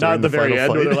 not Not during at the very final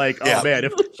end where fight. they're like, oh Yeah. man,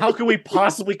 how can we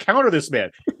possibly counter this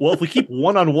man? Well, if we keep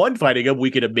one-on-one fighting him, we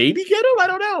could maybe get him. I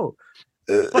don't know.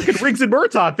 Fucking Riggs and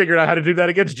Murtaugh figured out how to do that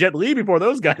against Jet Li before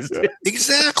those guys did.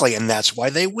 Exactly, and that's why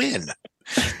they win.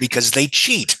 Because they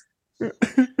cheat. And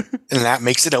that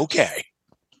makes it okay.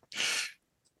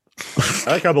 I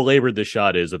like how belabored the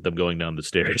shot is of them going down the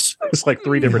stairs. It's like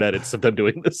 3 different edits of them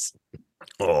doing this.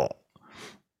 Oh.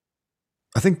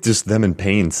 I think just them in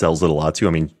pain sells it a lot too.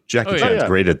 I mean, Jackie Chan's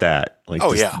great at that. Like,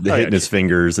 hitting his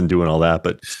fingers and doing all that.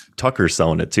 But Tucker's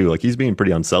selling it too. Like, he's being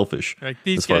pretty unselfish. Like,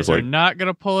 these guys are not going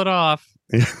to pull it off.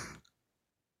 Yeah.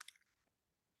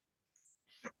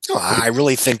 I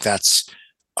really think that's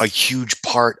a huge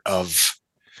part of,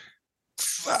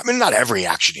 I mean, not every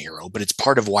action hero, but it's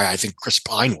part of why I think Chris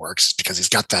Pine works, because he's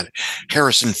got that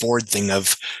Harrison Ford thing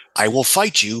of, I will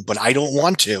fight you, but I don't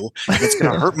want to. It's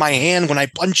going to hurt my hand when I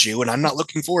punch you, and I'm not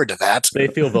looking forward to that. They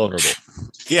feel vulnerable.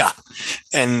 Yeah.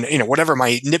 And, whatever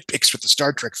my nitpicks with the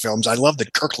Star Trek films, I love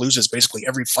that Kirk loses basically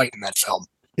every fight in that film.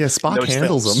 Yeah, Spock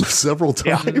handles him several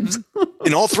times. Yeah.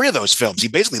 In all 3 of those films, he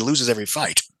basically loses every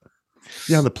fight.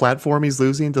 Yeah, on the platform he's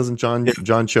losing, doesn't John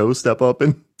Cho step up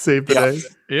and save the day?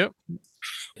 Yep.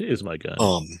 It is my gun.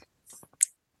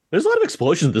 There's a lot of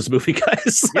explosions in this movie,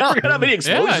 guys. Yeah. I forgot how many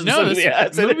explosions.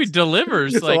 This movie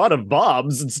delivers. It's like a lot of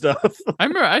bombs and stuff. I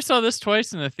remember I saw this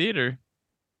twice in the theater.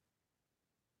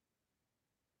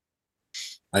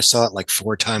 I saw it like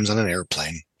 4 times on an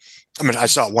airplane. I mean, I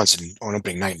saw it once on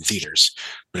opening night in theaters,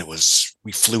 but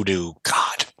we flew to,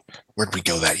 God, where'd we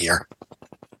go that year?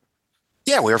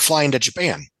 Yeah, we were flying to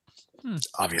Japan,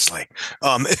 obviously.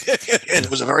 And it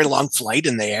was a very long flight,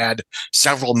 and they had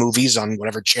several movies on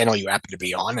whatever channel you happened to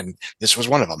be on, and this was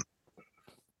one of them.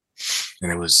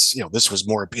 And it was, this was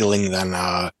more appealing than,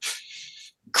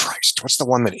 Christ, what's the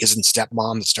one that isn't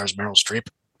Stepmom that stars Meryl Streep?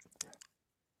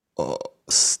 Oh,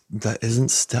 that isn't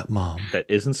Stepmom. That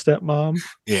isn't Stepmom?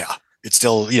 Yeah. It's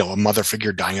still, a mother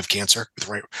figure dying of cancer with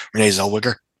Renee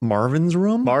Zellweger. Marvin's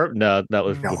Room? No, that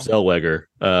was Zellweger.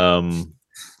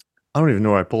 I don't even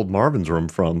know where I pulled Marvin's Room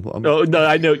from. No,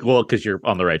 I know. Well, because you're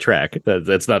on the right track.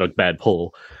 That's not a bad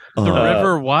pull. The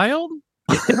River Wild?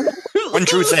 One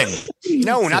True Thing.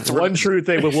 No, not the One True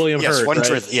Thing with William Hurt. Yes, One right?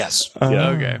 True Thing. Yes. Yeah.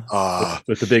 Okay.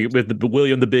 With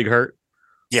William the Big Hurt.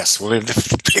 Yes, William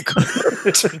the Big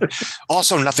Hurt.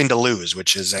 Also, Nothing to Lose,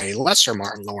 which is a lesser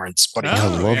Martin Lawrence. But I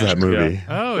love that movie. Yeah.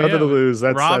 Oh, Nothing to Lose.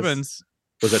 That's Robbins.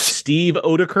 Was it Steve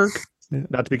Odekirk? Yeah.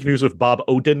 Not to be confused with Bob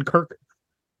Odenkirk.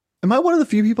 Am I one of the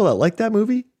few people that like that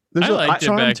movie? There's a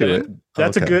charm to it.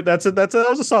 That's a good. That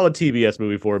was a solid TBS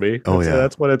movie for me.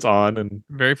 That's what it's on, and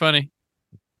very funny.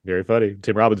 Very funny.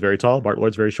 Tim Robbins very tall. Martin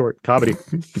Lawrence very short. Comedy.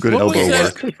 Good elbow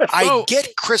work. I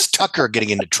get Chris Tucker getting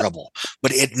into trouble,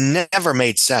 but it never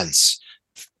made sense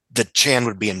that Chan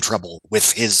would be in trouble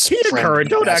with his friend.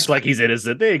 Don't act like he's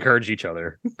innocent. They encourage each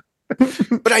other.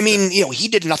 But I mean, he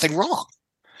did nothing wrong.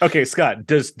 Okay, Scott,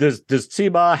 does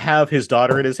Sima have his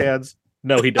daughter in his hands?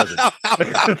 No, he doesn't.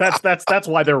 that's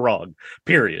why they're wrong.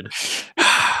 Period.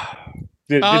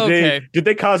 Did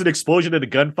they cause an explosion in a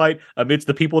gunfight amidst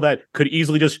the people that could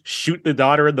easily just shoot the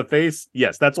daughter in the face?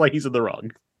 Yes, that's why he's in the wrong.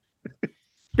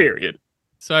 Period.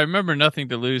 So I remember Nothing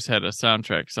to Lose had a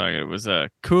soundtrack song. It was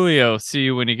Coolio, See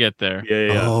You When You Get There.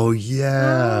 Yeah. Oh,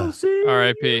 yeah.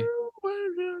 R.I.P.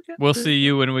 We'll see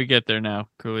you when we get there now,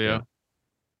 Coolio.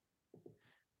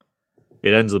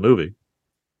 It ends the movie.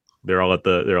 They're all at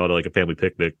like a family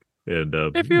picnic, and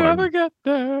if you ever get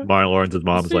there, Martin Lawrence's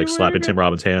mom's like slapping Tim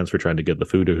Robbins' hands for trying to get the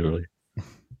food early.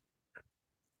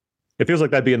 It feels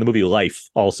like that'd be in the movie Life,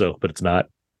 also, but it's not.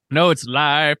 No, it's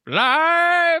Life.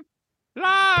 Do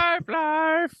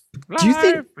you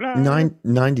think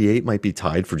 98 might be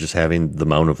tied for just having the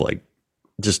amount of like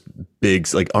just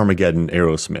big like Armageddon,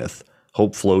 Aerosmith,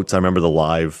 Hope Floats? I remember the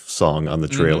live song on the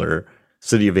trailer.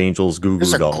 City of Angels, Goo Goo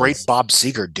Dolls. There's a great Bob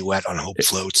Seger duet on Hope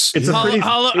Floats. It's Halloween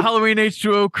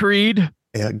H2O Creed.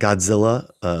 Yeah, Godzilla,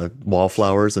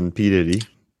 Wallflowers, and P. Diddy.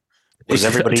 Was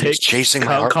everybody just chasing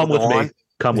my heart? Come with me.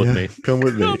 Come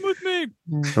with me.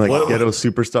 Like Ghetto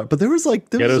Superstar. But there was some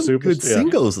good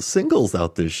singles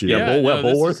out this year. Yeah,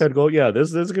 Bulworth had go. Yeah,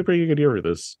 this is a pretty good year for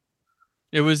this.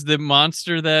 It was the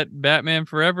monster that Batman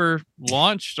Forever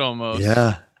launched almost.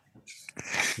 Yeah.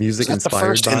 Music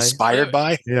inspired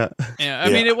by? Yeah. I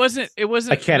mean, it wasn't.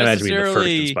 I can't imagine being the first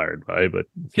inspired by, but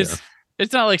because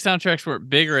it's not like soundtracks weren't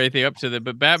big or anything up to them.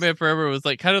 But Batman Forever was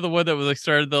like kind of the one that was like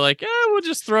started the like, we'll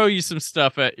just throw you some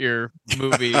stuff at your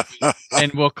movie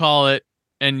and we'll call it,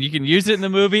 and you can use it in the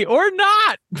movie or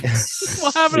not.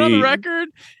 We'll have it on the record.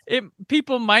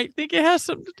 People might think it has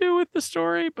something to do with the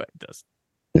story, but it doesn't.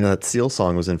 That Seal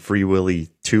song was in Free Willy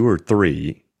 2 or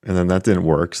 3. And then that didn't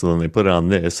work. So then they put it on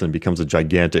this and it becomes a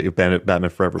gigantic Batman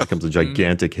Forever becomes a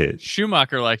gigantic hit.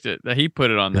 Schumacher liked it. That he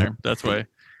put it on there. That's why.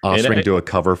 Offspring do a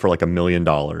cover for like $1 million.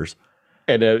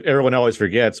 And everyone always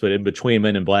forgets, but in between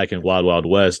Men in Black and Wild Wild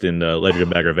West in Legend of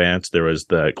Bagger Vance, there was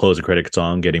the closing credit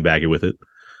song, Getting Baggy With It.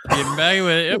 Getting baggy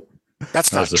with it. Yep.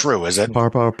 That's not true, is it? Par.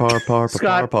 Let me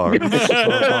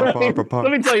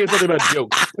tell you something about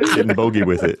jokes. Getting bogey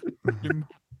with it.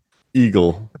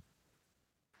 Eagle.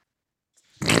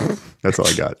 That's all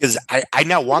I got. Because I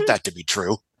now want that to be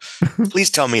true.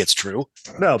 Please tell me it's true.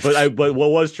 No, but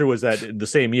what was true was that in the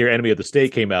same year, Enemy of the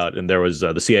State came out, and there was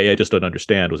the CIA Just Don't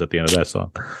Understand was at the end of that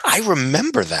song. I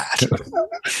remember that.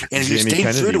 And if you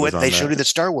stayed true to it, they showed you the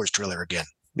Star Wars trailer again.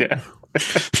 Yeah.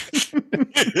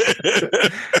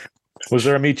 Was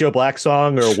there a Meet Joe Black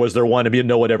song, or was there one?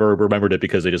 No one ever remembered it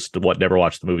because they just never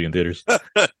watched the movie in theaters.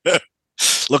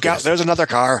 Look out, there's another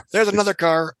car. There's another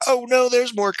car. Oh no,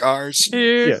 there's more cars.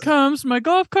 Here comes my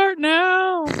golf cart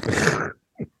now.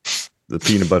 The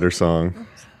peanut butter song.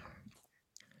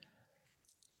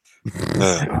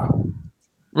 Well,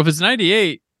 if it's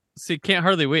 98, see, Can't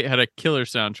Hardly Wait had a killer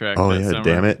soundtrack. Oh, yeah, summer.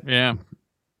 damn it. Yeah.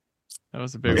 That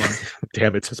was a big one.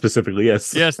 Damn it, specifically,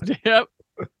 yes. Yes, yep.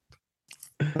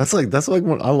 That's like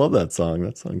one, I love that song.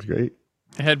 That song's great.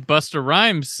 It had Busta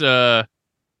Rhymes'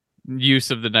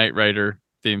 use of the Knight Rider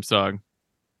theme song.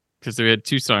 Because we had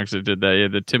two songs that did that. You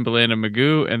had the Timbaland and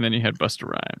Magoo, and then you had Busta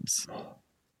Rhymes.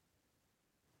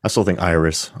 I still think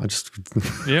Iris. I just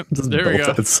Yep. just There we built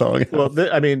go. that song. Well,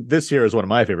 this year is one of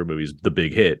my favorite movies, The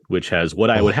Big Hit, which has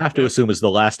what I would have to assume is the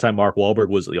last time Mark Wahlberg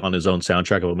was on his own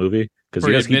soundtrack of a movie. Because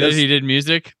Where he admitted he did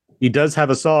music. He does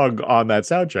have a song on that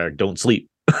soundtrack, Don't Sleep.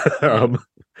 But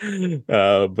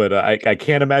I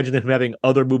can't imagine him having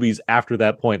other movies after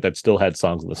that point that still had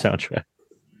songs on the soundtrack.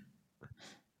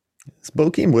 Is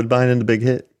Bokeem Woodbine in The Big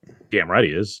Hit? Damn right he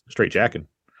is. Straight jacking.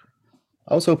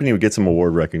 I was hoping he would get some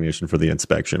award recognition for The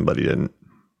Inspection, but he didn't.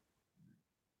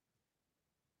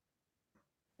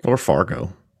 Or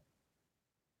Fargo.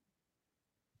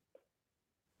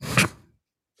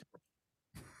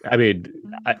 I mean,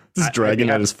 Just dragging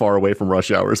that as far away from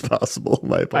Rush Hour as possible.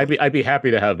 I'd be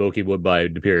happy to have Bokeem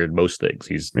Woodbine appear in most things.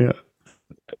 He's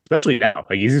especially now.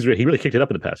 Like he really kicked it up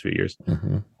in the past few years.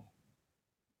 Mm-hmm.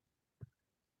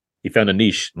 He found a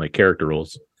niche like character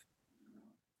roles.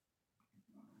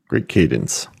 Great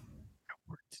cadence.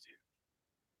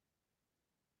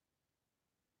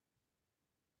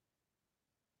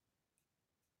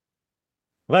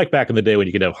 Like back in the day when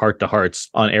you could have heart-to-hearts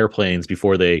on airplanes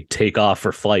before they take off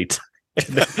for flight.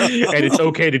 And it's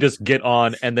okay to just get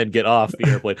on and then get off the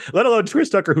airplane. Let alone Chris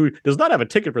Tucker, who does not have a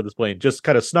ticket for this plane, just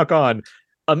kind of snuck on,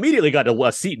 immediately got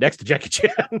a seat next to Jackie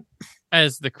Chan.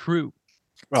 As the crew.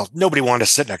 Well, nobody wanted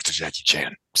to sit next to Jackie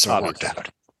Chan, so it worked out.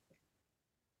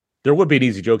 There would be an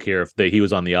easy joke here if he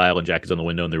was on the aisle and Jackie's on the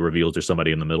window and they reveals there's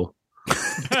somebody in the middle.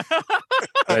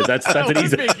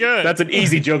 That's an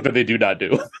easy joke that they do not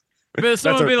do. But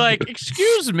someone would be like,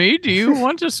 "Excuse me, do you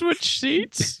want to switch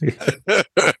seats?"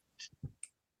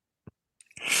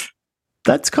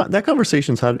 That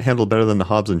conversation's handled better than the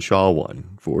Hobbs and Shaw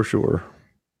one, for sure.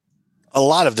 A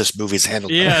lot of this movie's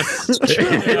handled. Yes,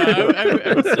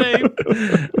 I would say.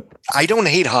 I don't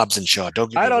hate Hobbs and Shaw.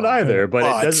 I don't either, but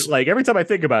it doesn't. Like every time I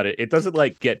think about it, it doesn't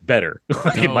like get better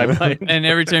in my mind. And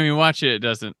every time you watch it, it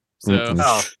doesn't. So,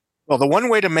 well, the one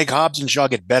way to make Hobbs and Shaw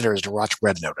get better is to watch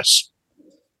Red Notice.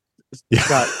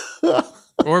 Scott,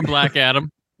 or Black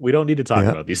Adam. We don't need to talk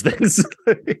about these things.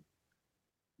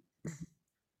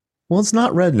 Well, it's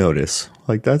not Red Notice.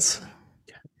 Like that's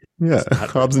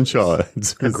Hobbs and Shaw.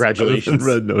 Congratulations,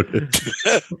 Red Notice.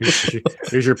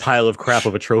 Here's your pile of crap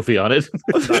of a trophy on it.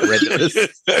 It's not Red Notice.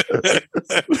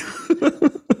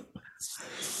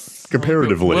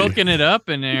 Comparatively, Wilking it up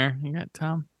in there. You got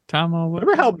Tom.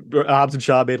 Remember how Hobbs and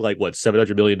Shaw made like what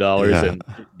 $700 million and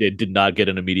it did not get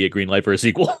an immediate green light for a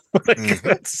sequel?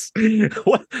 That's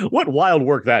what wild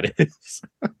work that is.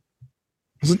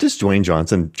 Wasn't just Dwayne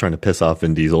Johnson trying to piss off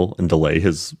Vin Diesel and delay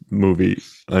his movie,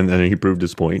 and then he proved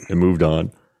his point and moved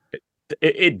on?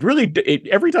 It really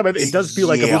every time it does feel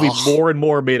like a movie more and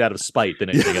more made out of spite than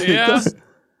anything else. Yeah.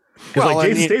 Because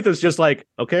Jason Statham's just like,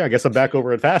 okay, I guess I'm back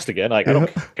over at Fast again. Like I don't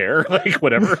care, like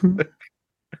whatever.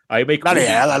 I make not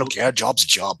hell. I don't care. Job's a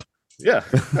job. Yeah,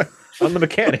 I'm the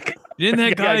mechanic. Didn't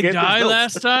that guy die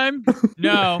last time?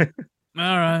 No. All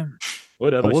right.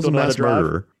 Whatever. I wasn't mass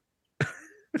murderer.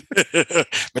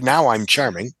 But now I'm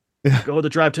charming. Go where the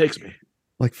drive takes me.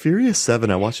 Like Furious 7,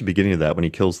 I watched the beginning of that when he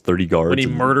kills 30 guards. When he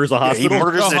murders a hospital. He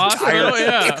murders an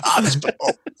entire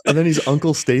hospital. And then he's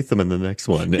Uncle Statham in the next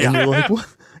one. And you're like, what?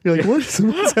 You're like, what's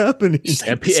happening?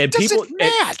 And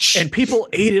people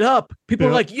ate it up. People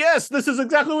are like, yes, this is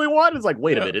exactly what we want. It's like,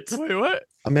 wait a minute. Wait, what?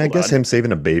 I mean, I guess him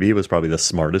saving a baby was probably the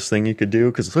smartest thing you could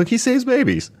do because look, he saves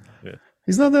babies. Yeah.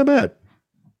 He's not that bad.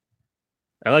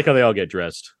 I like how they all get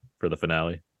dressed for the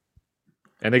finale.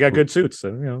 And they got good suits.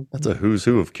 And, That's a who's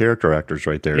who of character actors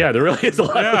right there. Yeah, there really is a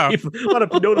lot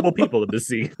of notable people in this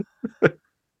scene.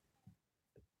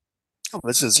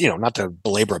 This is, not to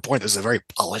belabor a point, this is a very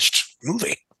polished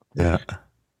movie. Yeah.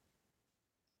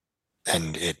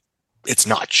 And it's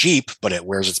not cheap, but it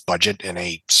wears its budget in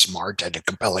a smart and a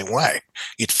compelling way.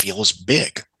 It feels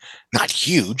big. Not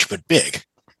huge, but big.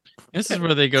 This is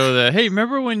where they go, hey,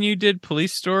 remember when you did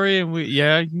Police Story and you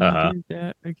did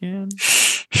that again?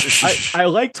 I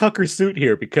like Tucker's suit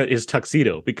here because his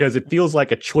tuxedo, because it feels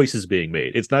like a choice is being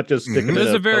made. It's not just sticking. It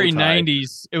was a very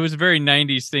 90s. It was a very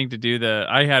 90s thing to do that.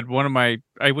 I had I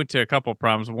went to a couple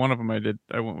proms. One of them I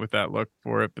went with that look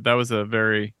for it, but that was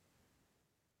the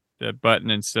button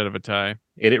instead of a tie.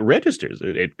 And it registers.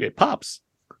 It pops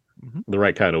the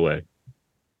right kind of way.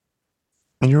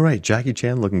 And you're right, Jackie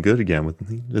Chan looking good again with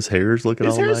his hair's looking.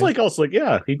 His hair's nice.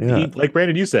 He like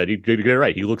Brandon, you said, you get it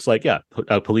right. He looks like a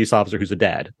police officer who's a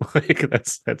dad. Like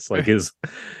that's like his.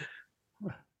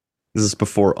 This is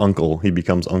before Uncle. He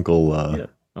becomes Uncle.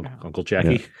 Uncle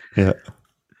Jackie. Yeah.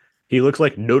 He looks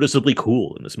like noticeably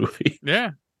cool in this movie.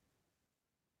 Yeah.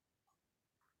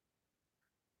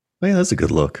 Oh, yeah, that's a good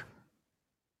look.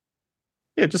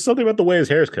 Yeah, just something about the way his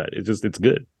hair's cut. It's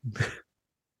good.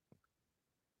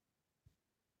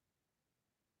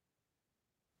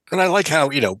 And I like how,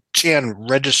 Chan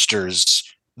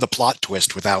registers the plot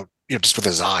twist without, just with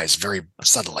his eyes very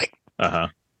subtly. And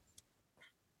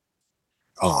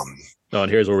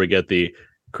here's where we get the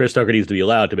Chris Tucker needs to be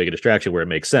allowed to make a distraction where it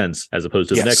makes sense, as opposed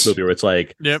to the next movie where it's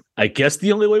like, I guess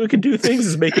the only way we can do things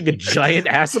is making a giant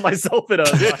ass of myself in a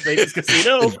Las Vegas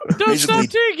casino. Don't stop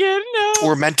digging. No.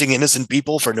 Tormenting innocent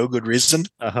people for no good reason.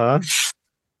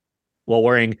 While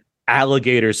wearing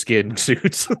alligator skin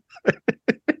suits.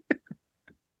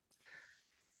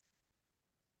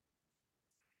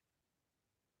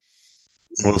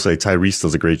 I will say Tyrese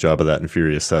does a great job of that in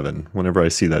Furious 7. Whenever I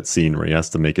see that scene where he has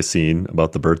to make a scene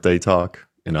about the birthday talk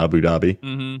in Abu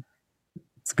Dhabi,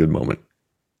 it's a good moment.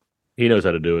 He knows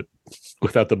how to do it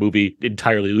without the movie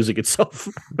entirely losing itself.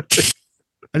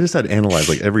 I just had to analyze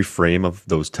like every frame of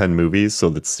those 10 movies, so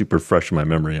that's super fresh in my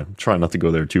memory. I'm trying not to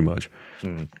go there too much.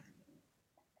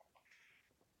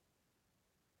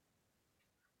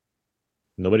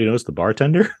 Nobody knows the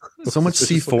bartender? So much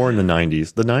C4 in the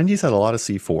 90s. The 90s had a lot of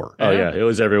C4. Oh, yeah. It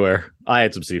was everywhere. I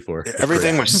had some C4.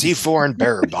 Everything was C4 and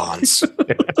bearer bonds.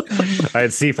 I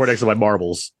had C4 next to my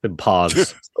marbles and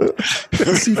pods.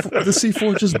 The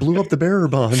C4 just blew up the bearer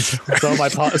bonds. I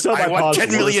want $10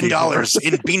 million in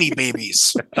Beanie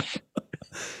Babies.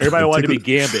 Everybody wanted to be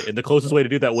Gambit, and the closest way to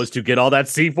do that was to get all that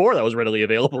C4 that was readily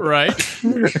available. Right.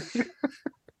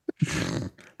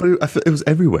 But it was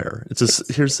everywhere. It's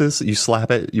just, here's this, you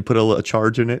slap it, you put a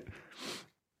charge in it.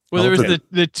 Well, there was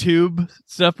the tube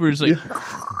stuff where it's like,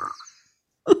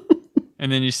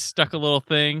 and then you stuck a little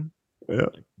thing. Yeah.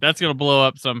 That's going to blow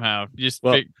up somehow. It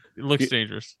looks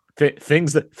dangerous.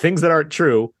 Things that aren't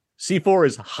true. C4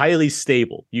 is highly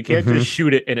stable. You can't just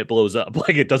shoot it and it blows up.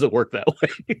 Like, it doesn't work that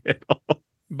way at all.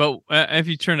 But if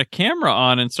you turn a camera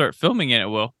on and start filming it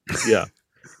will. Yeah.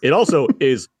 It also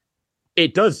is.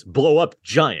 It does blow up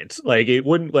giant. Like, it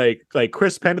wouldn't like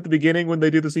Chris Penn at the beginning when they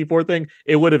do the C4 thing,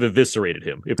 it would have eviscerated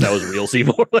him if that was real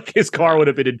C4. Like, his car would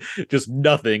have been just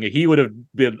nothing. He would have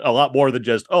been a lot more than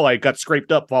just, I got scraped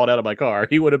up falling out of my car.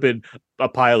 He would have been a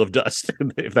pile of dust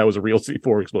if that was a real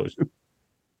C4 explosion.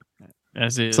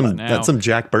 As is now. That's some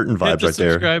Jack Burton vibes right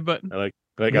there. Subscribe button. I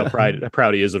like how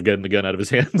proud he is of getting the gun out of his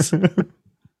hands.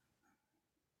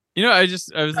 I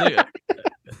was like,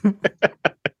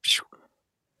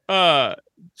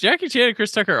 Jackie Chan and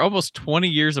Chris Tucker are almost 20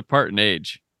 years apart in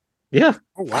age. Yeah.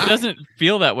 Oh, wow. It doesn't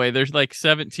feel that way. They're like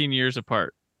 17 years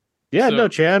apart. Yeah, no,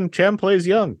 Chan plays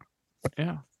young.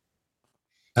 Yeah.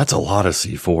 That's a lot of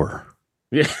C4.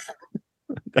 Yeah.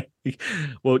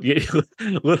 Well,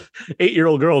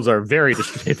 8-year-old girls are very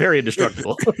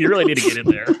indestructible. You really need to get in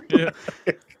there. Yeah.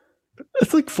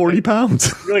 That's like 40 pounds.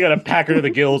 You really got to pack her to the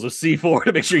gills of C4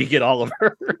 to make sure you get all of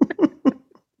her.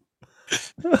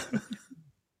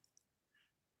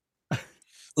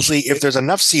 See, if there's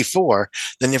enough C4,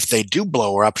 then if they do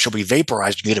blow her up, she'll be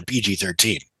vaporized and get a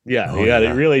PG-13. Yeah, you got to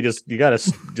really just to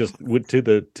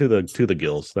the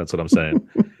gills. That's what I'm saying.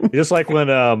 Just like when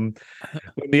the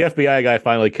FBI guy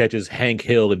finally catches Hank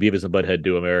Hill and Beavis and Butthead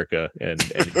Do America and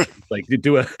like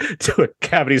do a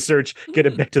cavity search, get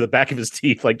him back to the back of his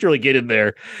teeth, like really get in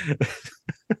there.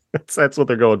 That's what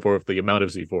they're going for with the amount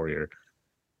of C4 here.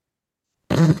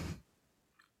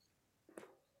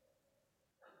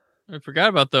 I forgot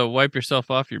about the wipe yourself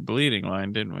off your bleeding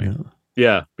line, didn't we? Yeah.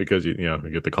 Yeah, because you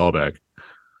get the callback.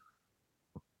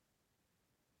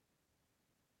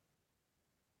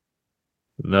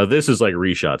 No, this is like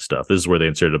reshot stuff. This is where they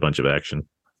inserted a bunch of action,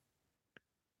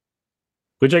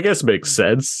 which I guess makes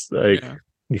sense. Like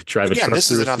you try to. Again,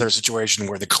 this is another situation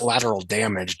where the collateral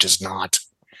damage does not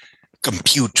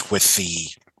compute with the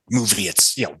movie.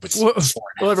 It's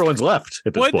Well, everyone's left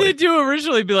at this point. What did they do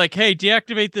originally? Be like, hey,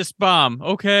 deactivate this bomb.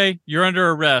 Okay, you're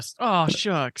under arrest. Oh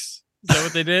shucks. Is that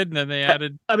what they did? And then they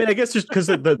added. I mean, I guess just because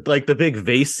the big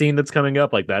vase scene that's coming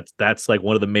up, like that's like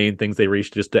one of the main things they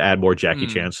reached just to add more Jackie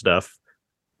Chan stuff.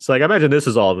 So like I imagine this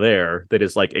is all there. They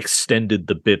just like extended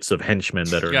the bits of henchmen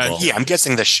that are involved. Yeah, I'm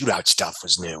guessing the shootout stuff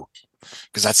was new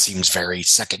because that seems very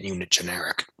second unit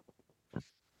generic.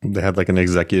 They had like an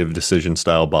executive decision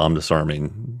style bomb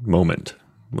disarming moment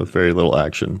with very little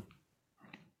action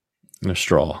and a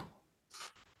straw.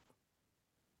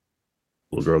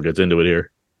 Little girl gets into it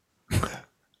here.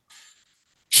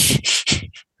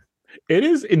 It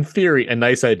is, in theory, a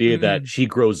nice idea that she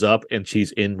grows up and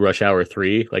she's in Rush Hour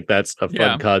 3. Like, that's a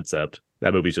fun concept.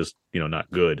 That movie's just,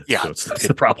 not good. Yeah, so that's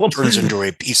the problem. Turns into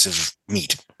a piece of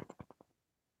meat.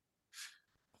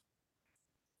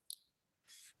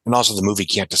 And also, the movie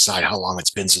can't decide how long it's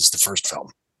been since the first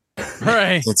film.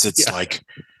 Right. It's like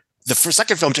the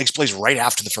second film takes place right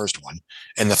after the first one,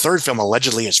 and the third film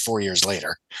allegedly is 4 years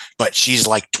later. But she's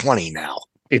like 20 now.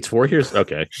 It's 4 years.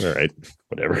 Okay, all right,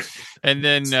 whatever. And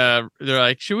then they're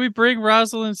like, "Should we bring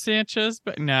Rosalind Sanchez?"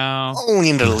 But no. Oh,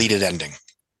 we need a deleted ending.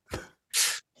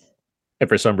 And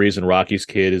for some reason, Rocky's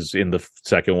kid is in the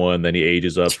second one. Then he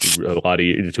ages up a lot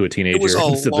into a teenager. It was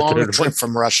a long trip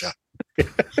from Russia. A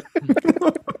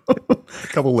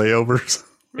couple layovers.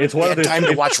 It's one of the time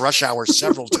to watch Rush Hour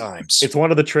several times. It's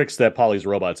one of the tricks that Polly's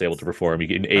robot's able to perform. You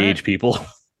can age people.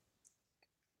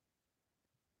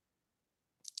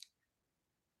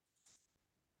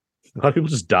 A lot of people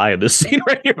just die in this scene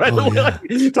right here. By the way, like,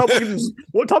 Tom Wilkins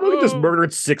just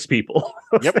murdered 6 people.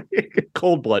 Yep,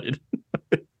 cold-blooded.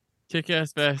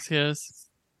 Kick-ass Vasquez.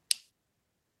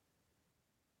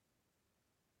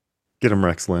 Get him,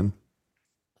 Rex Lynn.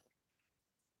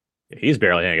 He's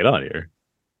barely hanging on here.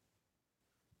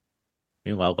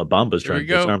 Meanwhile, La Bamba's trying to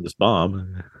disarm this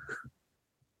bomb.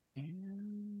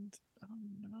 And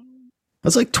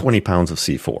That's like 20 pounds of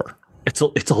C4. It's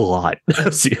a lot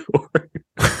of C4.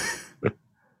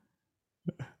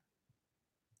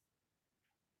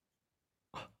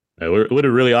 It would have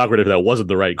been really awkward if that wasn't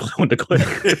the right one to click.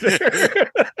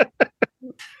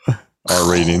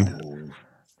 R rating.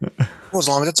 Well, as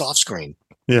long as it's off screen.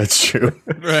 Yeah, it's true.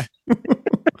 right.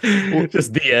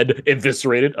 Just the end,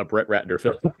 eviscerated, a Brett Ratner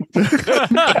film.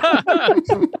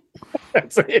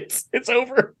 That's it. It's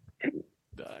over.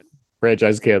 Done.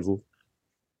 Franchise canceled.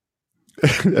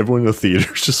 Everyone in the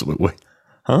theaters just wait,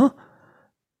 huh?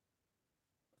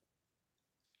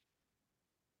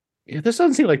 Yeah, this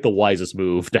doesn't seem like the wisest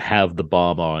move to have the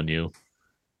bomb on you.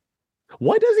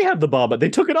 Why does he have the bomb? They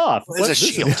took it off. It's a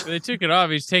shield. They took it off.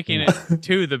 He's taking it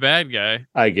to the bad guy.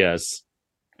 I guess.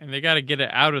 And they got to get it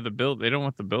out of the building. They don't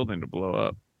want the building to blow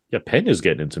up. Yeah, Pena's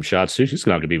getting in some shots too. She's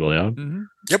knocking people down. Mm-hmm.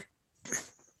 Yep.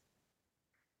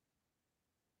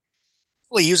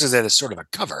 Well, he uses it as sort of a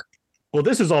cover. Well,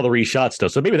 this is all the reshot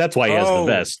stuff, so maybe that's why he has the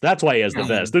vest. That's why he has the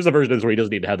vest. There's a version of this where he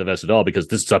doesn't need to have the vest at all because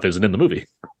this stuff isn't in the movie.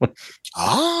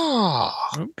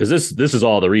 Because this is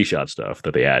all the reshot stuff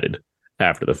that they added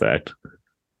after the fact,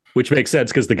 which makes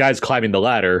sense because the guy's climbing the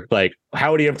ladder. Like,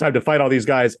 how would he have time to fight all these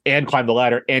guys and climb the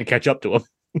ladder and catch up to him?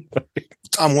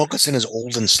 Tom Wilkinson is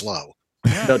old and slow.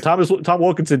 No, Tom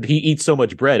Wilkinson, he eats so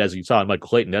much bread, as you saw in Michael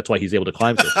Clayton. That's why he's able to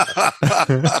climb so far.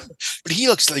 But he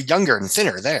looks like younger and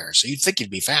thinner there, so you'd think he'd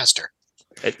be faster.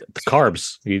 The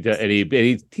carbs. He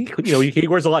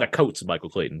wears a lot of coats in Michael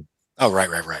Clayton. Oh, right.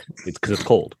 It's because it's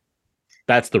cold.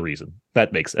 That's the reason.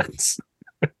 That makes sense.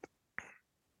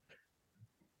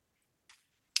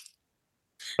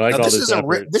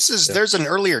 There's an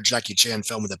earlier Jackie Chan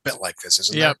film with a bit like this,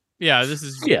 isn't there? Yeah, this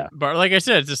is but like I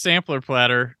said, it's a sampler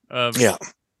platter of Yeah.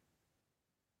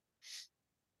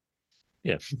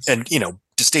 And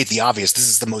to state the obvious, this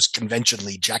is the most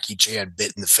conventionally Jackie Chan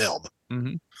bit in the film.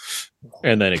 Mm-hmm.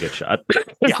 And then it gets shot.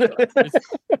 Yeah.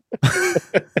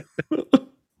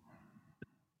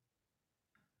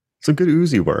 Some good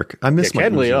Uzi work. I miss my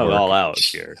Ken Uzi Leung work. all out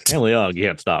here. Ken Leung, you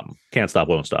can't stop him. Can't stop,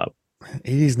 won't stop.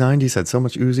 80s, 90s had so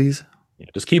much Uzis. Yeah,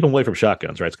 just keep him away from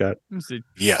shotguns, right, Scott?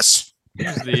 Yes.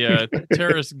 The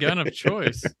terrorist gun of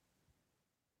choice.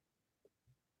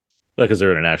 Because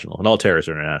they're international, and all terrorists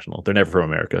are international. They're never from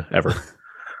America, ever.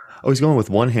 Oh, he's going with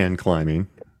one hand climbing.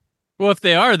 Well, if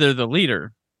they are, they're the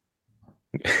leader.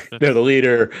 They're the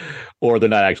leader, or they're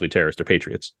not actually terrorists. They're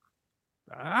patriots.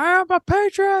 I'm a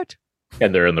patriot.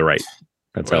 And they're in the right.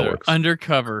 That's how it works.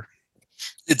 Undercover.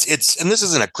 It's and this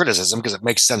isn't a criticism because it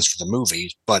makes sense for the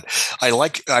movie, but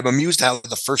I'm amused how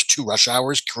the first two Rush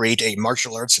Hours create a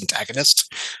martial arts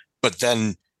antagonist, but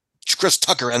then Chris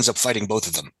Tucker ends up fighting both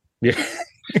of them. Yeah.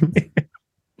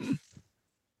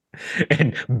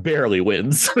 And barely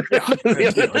wins.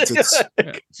 This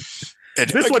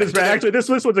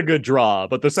one's a good draw,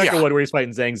 but the second one where he's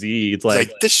fighting Zhang Ziyi, it's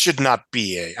like this should not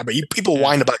be people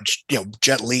whine about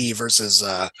Jet Li versus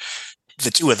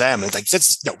the two of them, and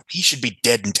he should be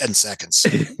dead in 10 seconds.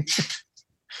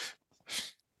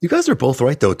 You guys are both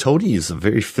right, though. Tony is a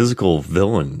very physical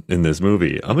villain in this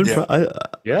movie. I don't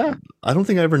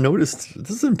think I ever noticed.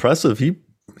 This is impressive. He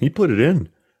put it in.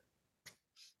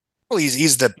 Well,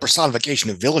 he's the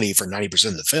personification of villainy for 90%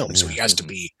 of the film, so he has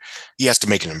to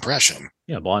make an impression.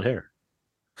 Yeah, blonde hair.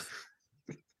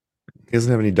 He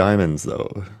doesn't have any diamonds,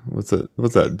 though. What's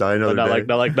that? Die another day?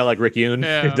 Not like Rick Yoon.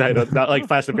 Yeah. Not like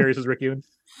Fast and Furious' Rick Yoon.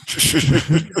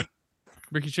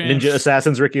 Ricky Chan. Ninja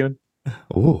Assassins Rick Yoon.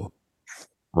 Oh,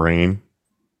 Rain.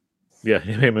 Yeah,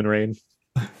 him and Rain.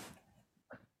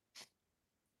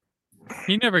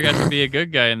 He never got to be a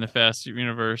good guy in the Fast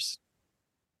universe.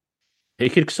 He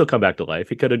could still come back to life.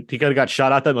 He could have got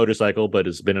shot out that motorcycle, but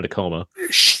has been in a coma.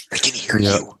 Shh, I can hear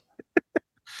you.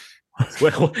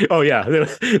 Well, oh yeah,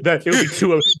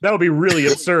 that would be really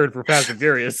absurd for Fast and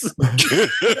Furious.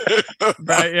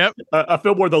 Right? Yep. A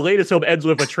film where the latest film ends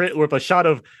with a shot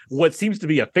of what seems to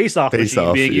be a face-off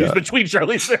machine being used between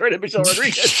Charlize Theron and Michelle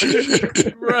Rodriguez.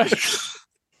 Right.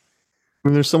 I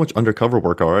mean, there's so much undercover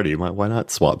work already. Why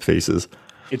not swap faces?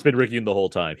 It's been Rick Yoon the whole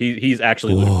time. He's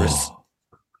actually Ludacris.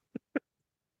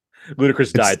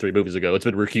 Ludacris died 3 movies ago. It's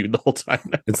been Rick Yoon the whole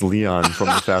time. It's Leon from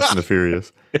the Fast and the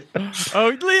Furious.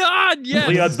 Oh, Leon! Yes,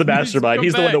 Leon's the mastermind.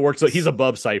 He's the one that works. He's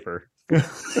above Cypher.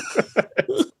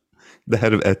 The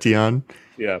head of Etienne.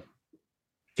 Yeah,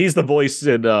 he's the voice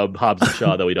in Hobbs and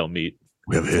Shaw that we don't meet.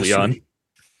 We have Leon.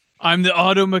 I'm the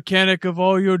auto mechanic of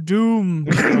all your doom,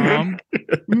 Tom.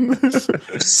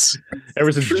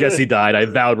 Ever since Jesse died, I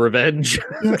vowed revenge.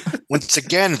 Once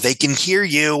again, they can hear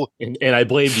you, and I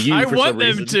blamed you. I for want some them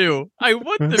reason. to. I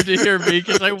want them to hear me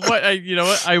because you know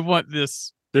what? I want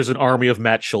this. There's an army of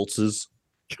Matt Schultzes.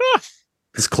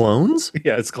 His clones?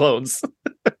 Yeah, it's clones.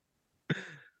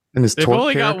 And his They've Torque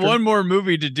only character? got one more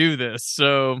movie to do this,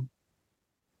 so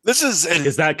this is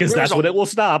because that's when it will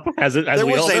stop. As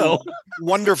we all know.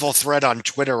 Wonderful thread on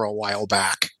Twitter a while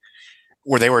back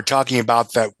where they were talking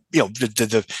about that,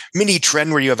 the mini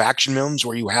trend where you have action films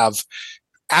where you have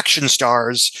action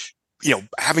stars,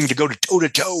 having to go toe to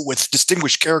toe with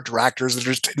distinguished character actors that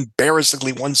are just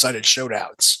embarrassingly one-sided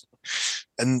showdowns.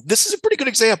 And this is a pretty good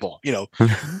example,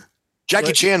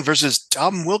 Jackie Chan versus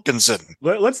Tom Wilkinson.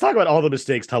 Let's talk about all the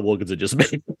mistakes Tom Wilkinson just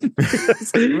made.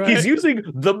 He's using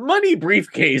the money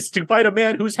briefcase to fight a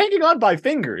man who's hanging on by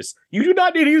fingers. You do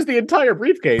not need to use the entire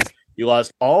briefcase. You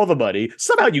lost all the money.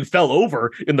 Somehow you fell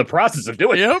over in the process of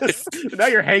doing this. Now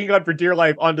you're hanging on for dear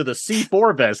life onto the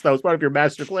C4 vest. That was part of your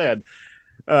master plan.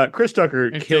 Chris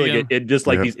Tucker killing it in just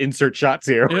like these insert shots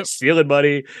here. Stealing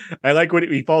money. I like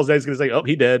when he falls down, he's going to say, oh,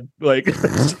 he dead. Like,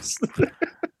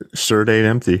 Shirt ain't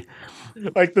empty.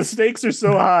 Like the stakes are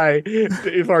so high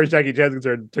as far as Jackie Chan's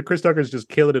concerned. Chris Tucker's just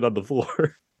killing it on the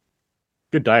floor.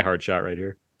 Good Die Hard shot right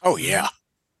here. Oh yeah.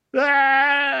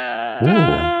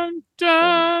 Dun,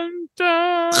 dun,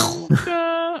 dun,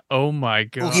 dun. Oh my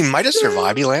god. Well, he might have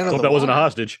survived. He landed. Hope that wasn't a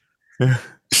hostage.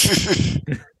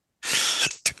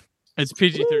 It's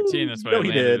PG-13. That's why. No,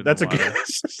 he did. That's a good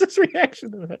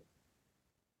reaction to that.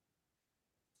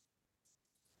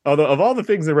 Although, of all the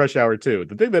things in Rush Hour 2,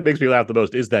 the thing that makes me laugh the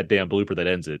most is that damn blooper that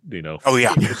ends it, Oh,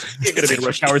 yeah. It's going to be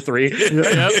Rush Hour 3.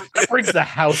 It brings the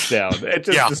house down. It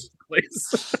just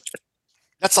displays.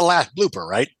 That's the last blooper,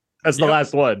 right? That's the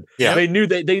last one. Yeah. They knew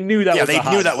that was they knew that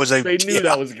was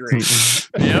that was great.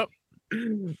 Yep.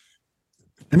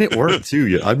 And it worked,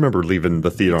 too. I remember leaving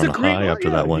the theater on a high after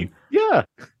that one. Yeah.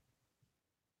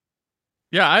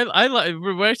 Yeah, I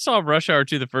when I saw Rush Hour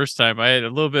 2 the first time, I had a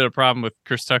little bit of problem with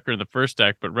Chris Tucker in the first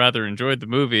act, but rather enjoyed the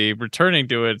movie. Returning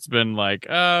to it, it's been like,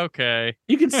 oh, okay.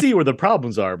 You can see where the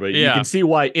problems are, but you can see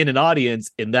why in an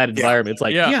audience in that environment, it's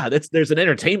like, there's an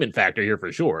entertainment factor here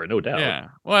for sure, no doubt. Yeah.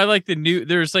 Well, I like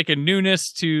there's like a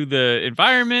newness to the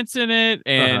environments in it,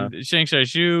 and Shang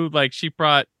Shai-Zhu, like she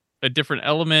brought a different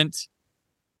element.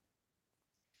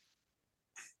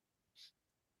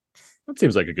 That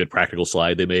seems like a good practical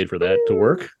slide they made for that to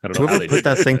work. I don't know how Whoever they put did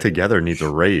that thing together needs a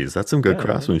raise. That's some good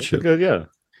craftsmanship. Good, yeah.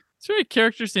 Is there any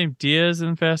characters named Diaz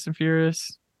in Fast and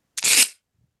Furious?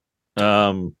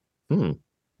 Maybe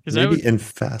in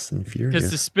Fast and Furious.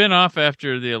 Because the spin-off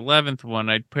after the 11th one,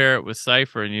 I'd pair it with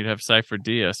Cypher, and you'd have Cypher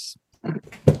Diaz.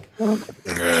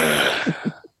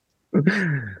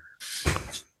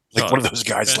 Like one of those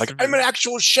guys, like, I'm an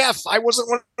actual chef. I wasn't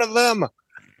one of them.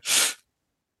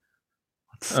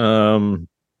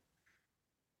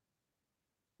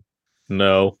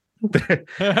 No.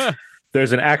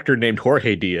 There's an actor named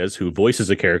Jorge Diaz who voices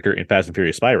a character in Fast and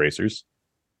Furious Spy Racers.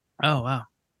 Oh, wow.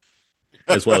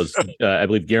 As well as, I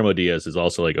believe Guillermo Diaz is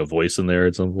also like a voice in there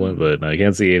at some point, but I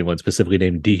can't see anyone specifically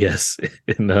named Diaz.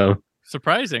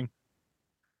 Surprising.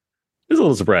 It's a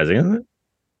little surprising, isn't it?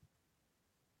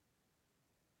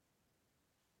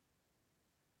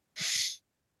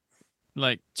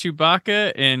 Like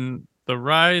Chewbacca in The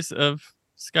Rise of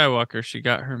Skywalker, she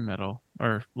got her medal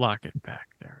or locket back.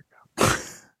 There we go.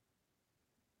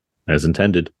 As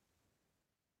intended.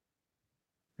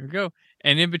 Here we go.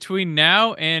 And in between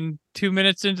now and 2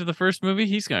 minutes into the first movie,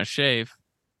 he's going to shave.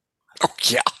 Oh,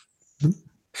 yeah.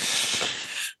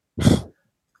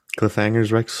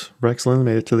 Cliffhangers, Rexland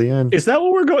made it to the end. Is that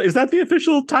what we're going? Is that the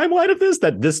official timeline of this?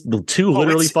 That this two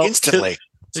literally fall instantly.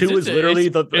 Two is literally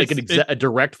a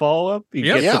direct follow up. He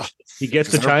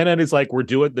gets to China and it's like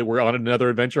we're on another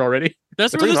adventure already.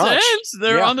 That's where this ends.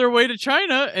 They're on their way to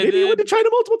China. And maybe he went to China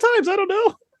multiple times. I don't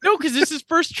know. No, because this is his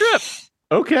first trip.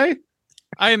 Okay.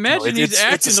 I imagine he's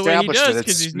acting the way he does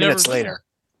because he's never minutes later.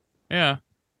 Yeah.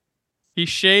 He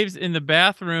shaves in the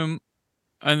bathroom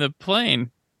on the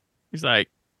plane. He's like,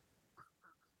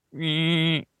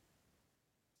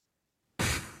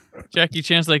 Jackie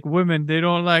Chan's like, women, they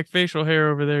don't like facial hair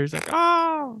over there. He's like,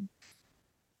 oh.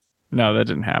 No, that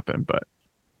didn't happen, but.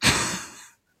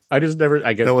 I guess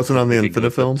that wasn't on the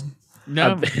Infinite film?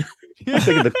 No. I'm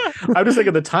just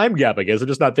thinking the time gap, I guess. I'm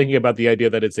just not thinking about the idea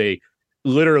that it's a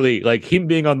literally like him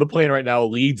being on the plane right now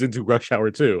leads into Rush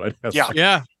Hour 2.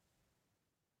 Yeah.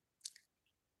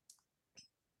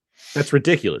 That's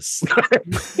ridiculous.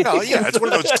 No, yeah, it's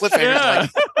one of those cliffhangers. Yeah.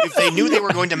 Like, if they knew they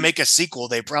were going to make a sequel,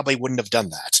 they probably wouldn't have done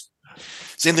that.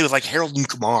 Same thing with like Harold and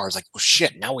Kumar. It's like, well,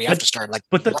 shit, now we have to start like.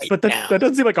 But that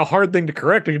doesn't seem like a hard thing to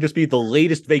correct. It could just be the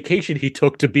latest vacation he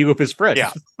took to be with his friend.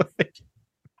 Yeah.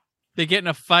 They get in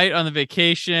a fight on the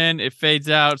vacation. It fades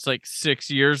out. It's like 6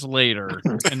 years later,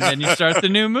 and then you start the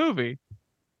new movie.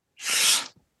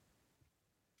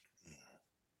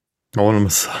 I want a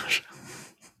massage.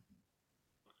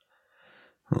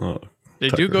 Oh, they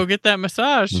do go get that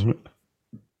massage. Mm-hmm.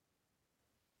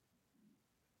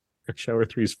 Rush Hour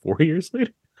 3 is 4 years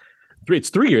later. It's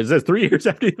 3 years. That's 3 years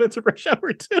after the events of Rush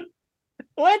Hour 2.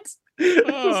 What?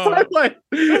 Oh.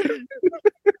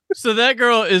 So that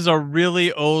girl is a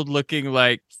really old looking,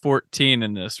 like 14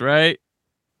 in this, right?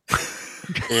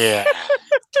 Yeah.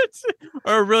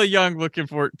 Or a really young looking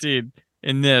 14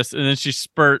 in this, and then she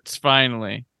spurts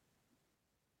finally.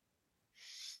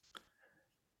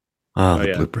 Oh, the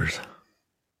bloopers.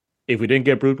 If we didn't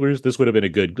get bloopers, this would have been a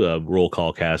good roll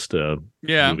call cast movie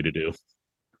to do.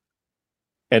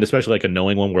 And especially like a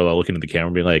knowing one where they're looking at the camera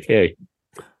and being like, hey.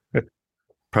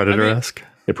 Predator-esque?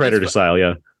 The Predator style,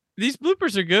 yeah. These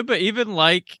bloopers are good, but even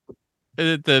like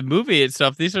the movie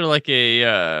itself, these are like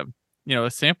a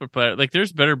sampler player. Like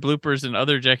there's better bloopers in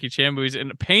other Jackie Chan movies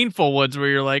and painful ones where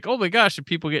you're like, oh my gosh, are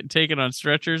people getting taken on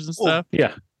stretchers and stuff?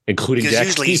 Yeah. Including because Jackie.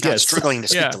 Usually he's not struggling to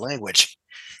speak the language.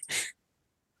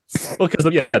 Well, because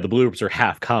the bloopers are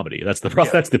half comedy. That's the problem.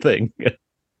 Yeah. That's the thing.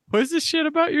 What is this shit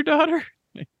about your daughter?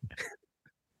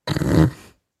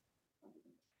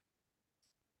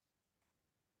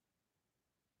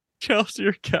 Chelsea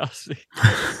or Kelsey?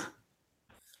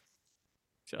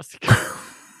 Chelsea.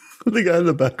 The guy in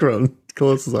the background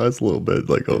closes his eyes a little bit,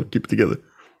 like, oh, keep it together.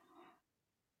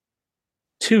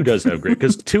 2 does have great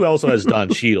because 2 also has Don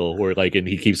Cheadle, where like, and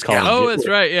he keeps calling. Oh, that's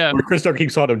right, yeah. Where Chris Tucker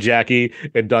keeps calling him Jackie,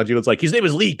 and Don Cheadle's like, his name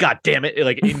is Lee. God damn it!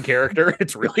 Like in character,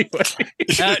 it's really funny.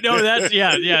 No, that's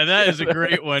that is a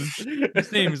great one.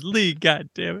 His name is Lee. God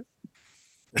damn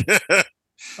it.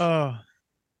 Oh,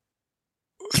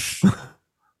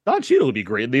 Don Cheadle would be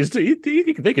great in these two.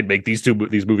 They could make these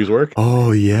movies work.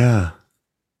 Oh yeah,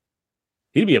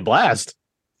 he'd be a blast.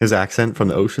 His accent from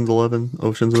the Ocean's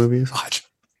movies. God.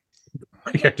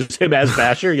 Yeah, just him as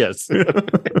Basher, yes.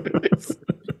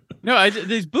 No,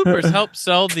 these bloopers help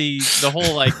sell the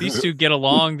whole like these two get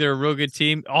along. They're a real good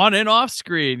team on and off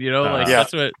screen. You know, like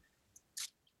that's what.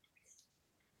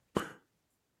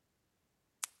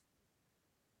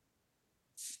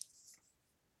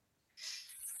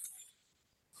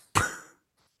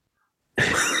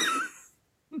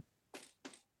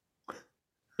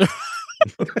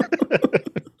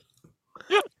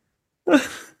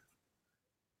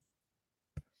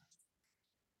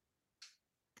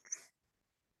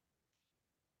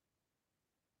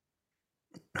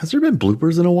 Has there been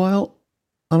bloopers in a while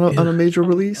on a major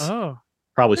release? Oh,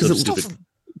 probably. Stuff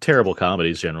terrible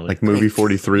comedies generally. Like movie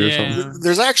 43 or Yeah. something.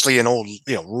 There's actually an old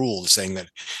rule saying that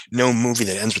no movie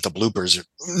that ends with the bloopers,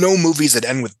 no movies that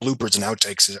end with bloopers and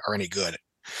outtakes are any good.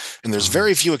 And there's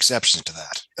very few exceptions to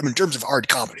that. I mean, in terms of hard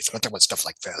comedies, I'm not talking about stuff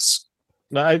like this.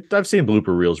 No, I've seen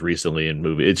blooper reels recently in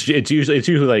movies. It's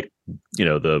usually like, you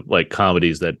know, the like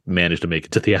comedies that manage to make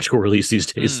it to theatrical release these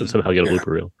days and somehow get a blooper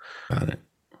reel. Got it.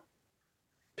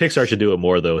 Pixar should do it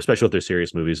more though, especially with their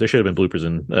serious movies. There should have been bloopers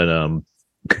in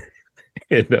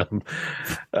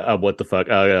what the fuck,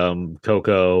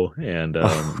 Coco and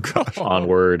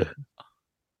Onward.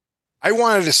 I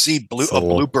wanted to see a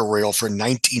blooper reel for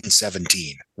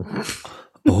 1917.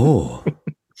 Oh.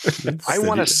 I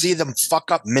want to see them fuck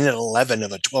up minute 11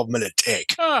 of a 12-minute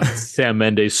take. Sam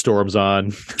Mendes storms on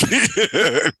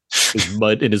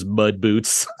his mud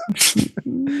boots.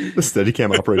 The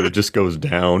Steadicam operator just goes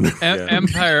down.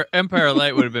 Empire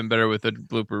Light would have been better with a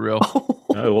blooper reel.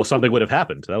 Well, something would have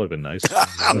happened. That would have been nice.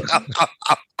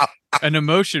 An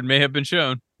emotion may have been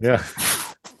shown. Yeah.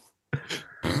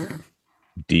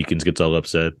 Deakins gets all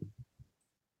upset.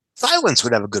 Silence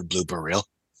would have a good blooper reel.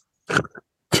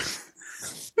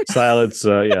 Silence,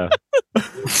 yeah. How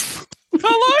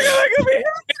long am I gonna be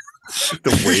here?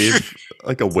 The wave,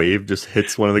 like a wave, just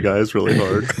hits one of the guys really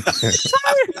hard.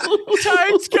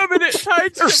 Tide's coming in.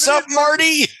 What's up,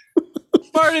 Marty?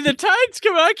 Marty, the tide's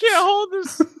coming. I can't hold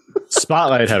this.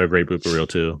 Spotlight had a great blooper reel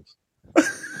too.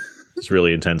 It's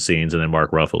really intense scenes, and then Mark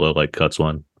Ruffalo like cuts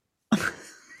one.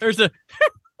 There's a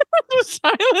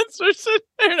silence. We're sitting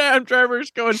there, and Adam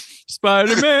Driver's going,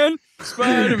 Spider-Man,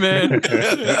 Spider-Man.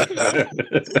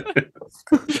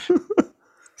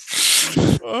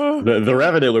 The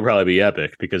Revenant would probably be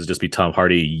epic because it'd just be Tom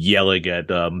Hardy yelling at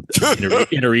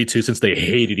Inarritu since they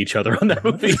hated each other on that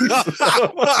movie.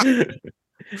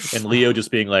 And Leo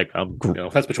just being like,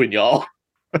 that's between y'all.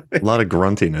 A lot of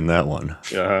grunting in that one.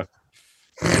 Yeah.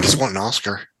 I just want an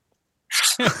Oscar.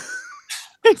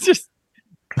 It's just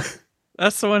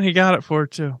that's the one he got it for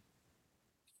too.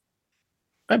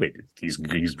 I mean, he's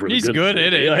really good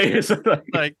at it. Yeah,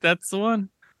 Like that's the one.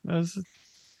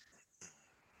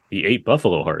 He ate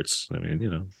buffalo hearts. I mean,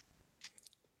 you know.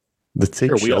 The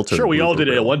Take Shelter. Sure, we all did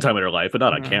it at one time in our life, but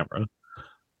not on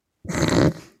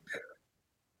camera.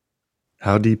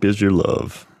 How deep is your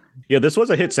love? Yeah, this was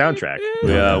a hit soundtrack.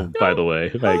 Yeah, by the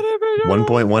way, like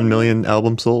 1.1 million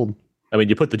albums sold. I mean,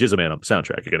 you put the Jizzman on the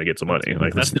soundtrack, you're gonna get some money.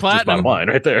 Like That's that's platinum. bottom line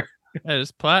right there. That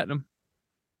is platinum.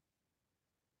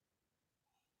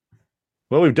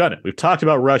 Well, we've done it. We've talked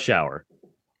about Rush Hour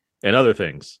and other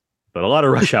things, but a lot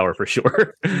of Rush Hour for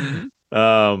sure.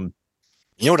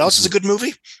 You know what else is a good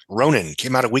movie? Ronin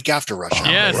came out a week after Rush Hour.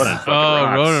 Yes. Ronin fucking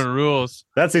rocks. Ronin rules.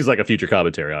 That seems like a future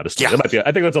commentary, honestly. Yeah. That might be. I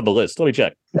think that's on the list. Let me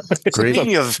check. Great.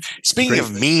 Speaking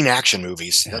of mean action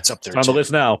movies, that's up there It's on the too.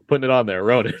 list now. Putting it on there.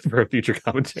 Ronin for a future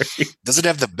commentary. Does it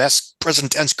have the best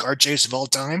present tense car chase of all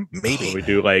time? Maybe. When we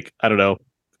do like, I don't know,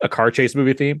 a car chase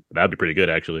movie theme. That'd be pretty good,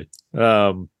 actually.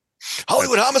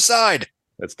 Hollywood Homicide.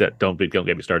 That's dead. Don't get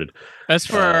me started. As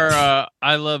for our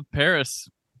I Love Paris.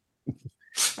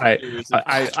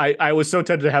 I was so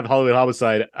tempted to have Hollywood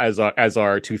Homicide as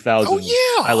our 2000. Oh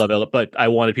yeah. I love it, but I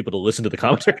wanted people to listen to the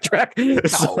commentary track.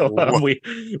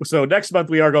 So next month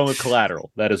we are going with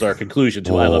Collateral. That is our conclusion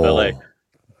to I Love LA.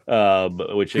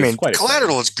 Which is quite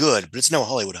Collateral is good, but it's no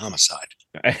Hollywood Homicide.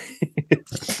 I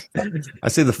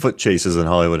say the foot chases in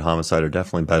Hollywood Homicide are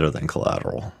definitely better than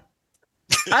Collateral.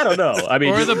 I don't know. I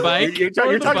mean, Or the bike. You're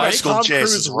talking about bicycle Tom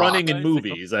chases Cruise running rock. in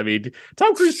movies. I mean,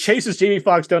 Tom Cruise chases Jamie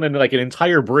Foxx down in like an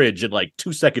entire bridge in like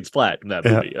 2 seconds flat in that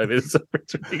movie. I mean, it's a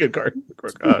pretty good car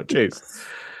chase.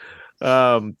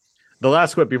 The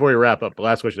last question before we wrap up, the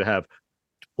last question to have: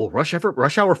 will Rush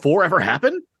Hour 4 ever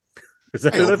happen? Is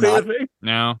that I hope not. thing?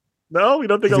 No. No, we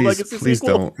don't think a legacy Please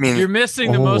sequel. don't. I mean, You're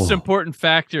missing the most important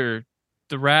factor,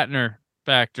 the Ratner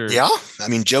factor. yeah. I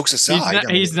mean, jokes aside,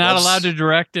 He's not allowed to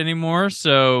direct anymore,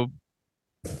 so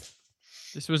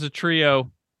this was a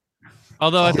trio.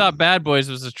 Although I thought Bad Boys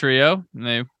was a trio. And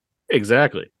they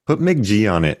Exactly. Put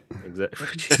McG on it.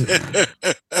 Exactly.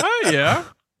 Oh yeah.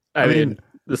 I mean,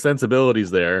 the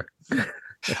sensibilities there.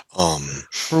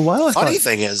 For a while, I Funny thought,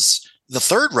 thing is, the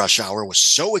third Rush Hour was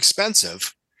so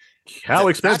expensive. How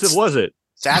expensive was it?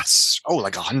 That's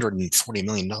like $140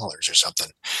 million or something.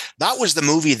 That was the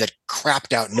movie that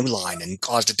crapped out New Line and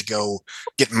caused it to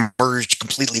get merged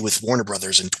completely with Warner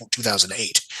Brothers in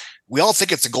 2008. We all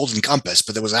think it's the Golden Compass,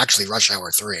 but it was actually Rush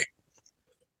Hour 3.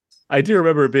 I do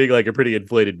remember it being like a pretty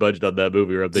inflated budget on that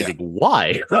movie where I'm thinking,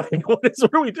 why? What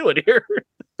are we doing here?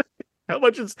 How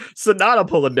much is Sonata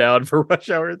pulling down for Rush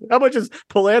Hour? How much is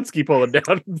Polanski pulling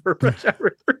down for Rush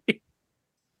Hour 3?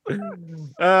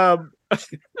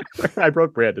 I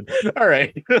broke Brandon. All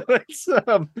right.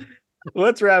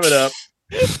 Let's wrap it up.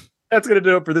 That's going to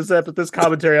do it for this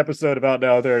commentary episode about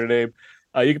Now with Aaron and Abe.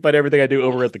 You can find everything I do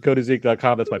over at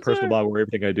thecodeofzeke.com. That's my personal blog where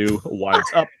everything I do winds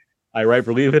up. I write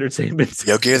for Leave Entertainment.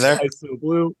 You okay there? So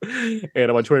Blue. And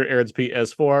I'm on Twitter, Aaron's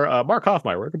PS4. Mark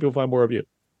Hofmeyer, where can people find more of you?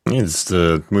 It's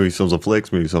Movie Films and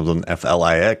Flicks, Movie Films on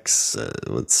FLIX.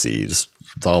 Let's see, it's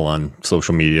all on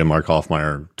social media. Mark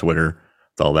Hofmeyer, Twitter,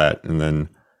 it's all that. And then,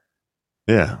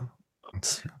 yeah.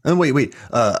 And wait.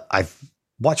 I've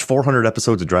watched 400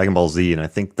 episodes of Dragon Ball Z, and I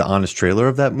think the honest trailer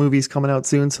of that movie is coming out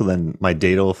soon. So then my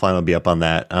data will finally be up on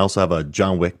that. I also have a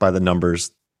John Wick by the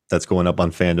Numbers that's going up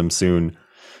on Fandom soon.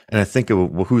 And I think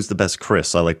of Who's the Best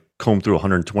Chris. I combed through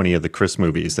 120 of the Chris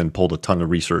movies and pulled a ton of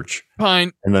research.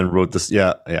 Fine. And then wrote this.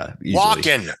 Yeah. Easily.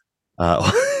 Walken.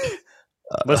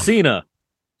 Messina.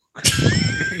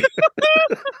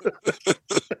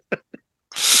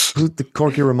 Who's the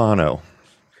Corky Romano?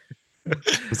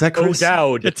 Was that Chris?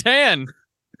 O'Dowd. Catan.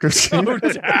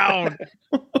 O'Dowd.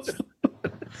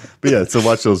 But yeah, so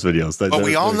watch those videos. But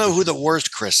we all know who the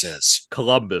worst Chris is.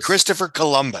 Columbus. Christopher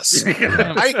Columbus.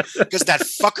 Right? Because that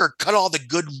fucker cut all the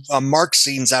good Mark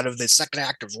scenes out of the second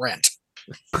act of Rent.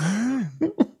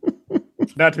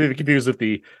 Not to be confused with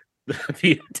the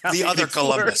other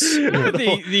Columbus.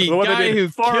 the guy who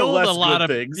killed a lot of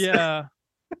things. Yeah.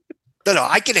 No,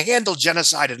 I can handle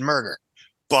genocide and murder.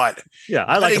 But yeah,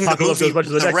 I like Apocalypto as much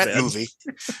as the next Rent man. movie.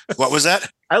 What was that?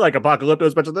 I like Apocalypto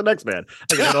as much as the next man.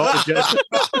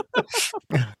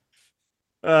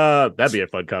 That'd be a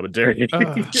fun commentary.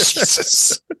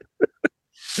 Jesus.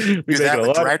 We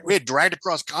had Dragged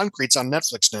Across Concretes on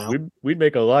Netflix now. We'd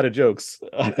make a lot of jokes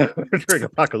during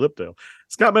Apocalypto.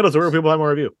 Scott Mendelson, where people have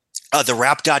more of you?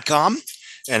 TheWrap.com,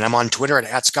 and I'm on Twitter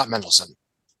at Scott Mendelson.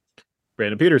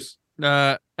 Brandon Peters.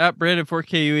 At Brandon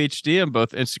 4KUHD on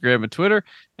both Instagram and Twitter,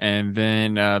 and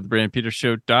then the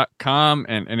BrandonPetersShow.com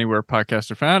and anywhere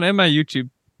podcasts are found, and my YouTube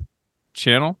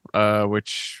channel,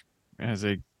 which has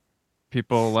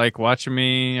people like watching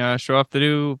me show off the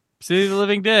new City of the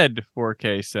Living Dead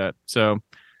 4K set. So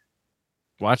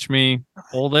watch me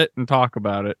hold it and talk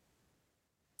about it.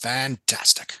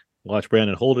 Fantastic. Watch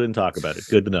Brandon hold it and talk about it.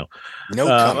 Good to know. No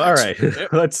comments. All right.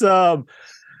 Let's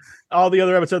all the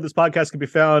other episodes of this podcast can be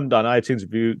found on iTunes,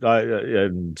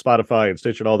 and Spotify and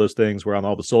Stitcher and all those things. We're on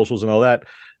all the socials and all that.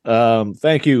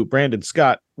 Thank you, Brandon,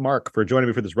 Scott, Mark, for joining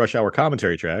me for this Rush Hour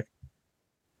commentary track.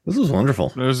 This was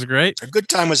wonderful. It was great. A good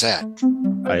time was had.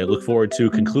 I look forward to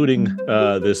concluding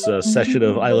this session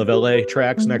of I Love LA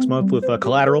tracks next month with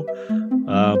Collateral.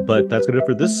 But that's going to do it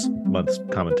for this month's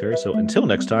commentary. So until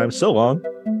next time, so long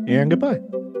and goodbye.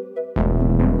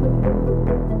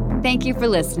 Thank you for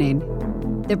listening.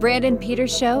 The Brandon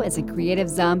Peters Show is a Creative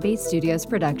Zombie Studios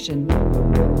production.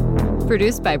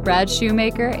 Produced by Brad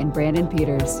Shoemaker and Brandon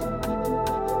Peters.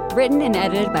 Written and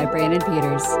edited by Brandon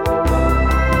Peters.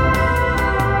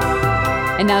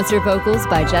 Announcer vocals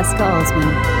by Jessica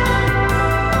Alsman.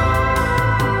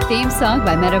 Theme song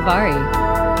by Metavari.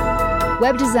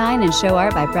 Web design and show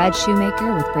art by Brad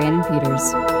Shoemaker with Brandon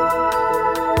Peters.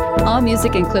 All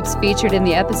music and clips featured in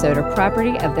the episode are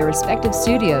property of their respective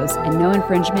studios, and no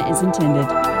infringement is intended.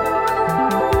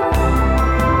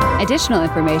 Additional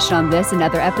information on this and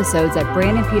other episodes at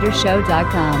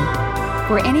BrandonPetersShow.com.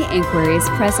 For any inquiries,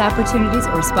 press opportunities,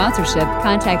 or sponsorship,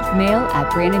 contact mail at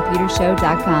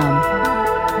BrandonPetersShow.com.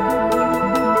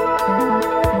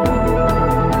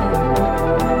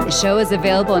 The show is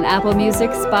available on Apple Music,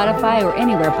 Spotify, or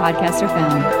anywhere podcasts are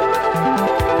found.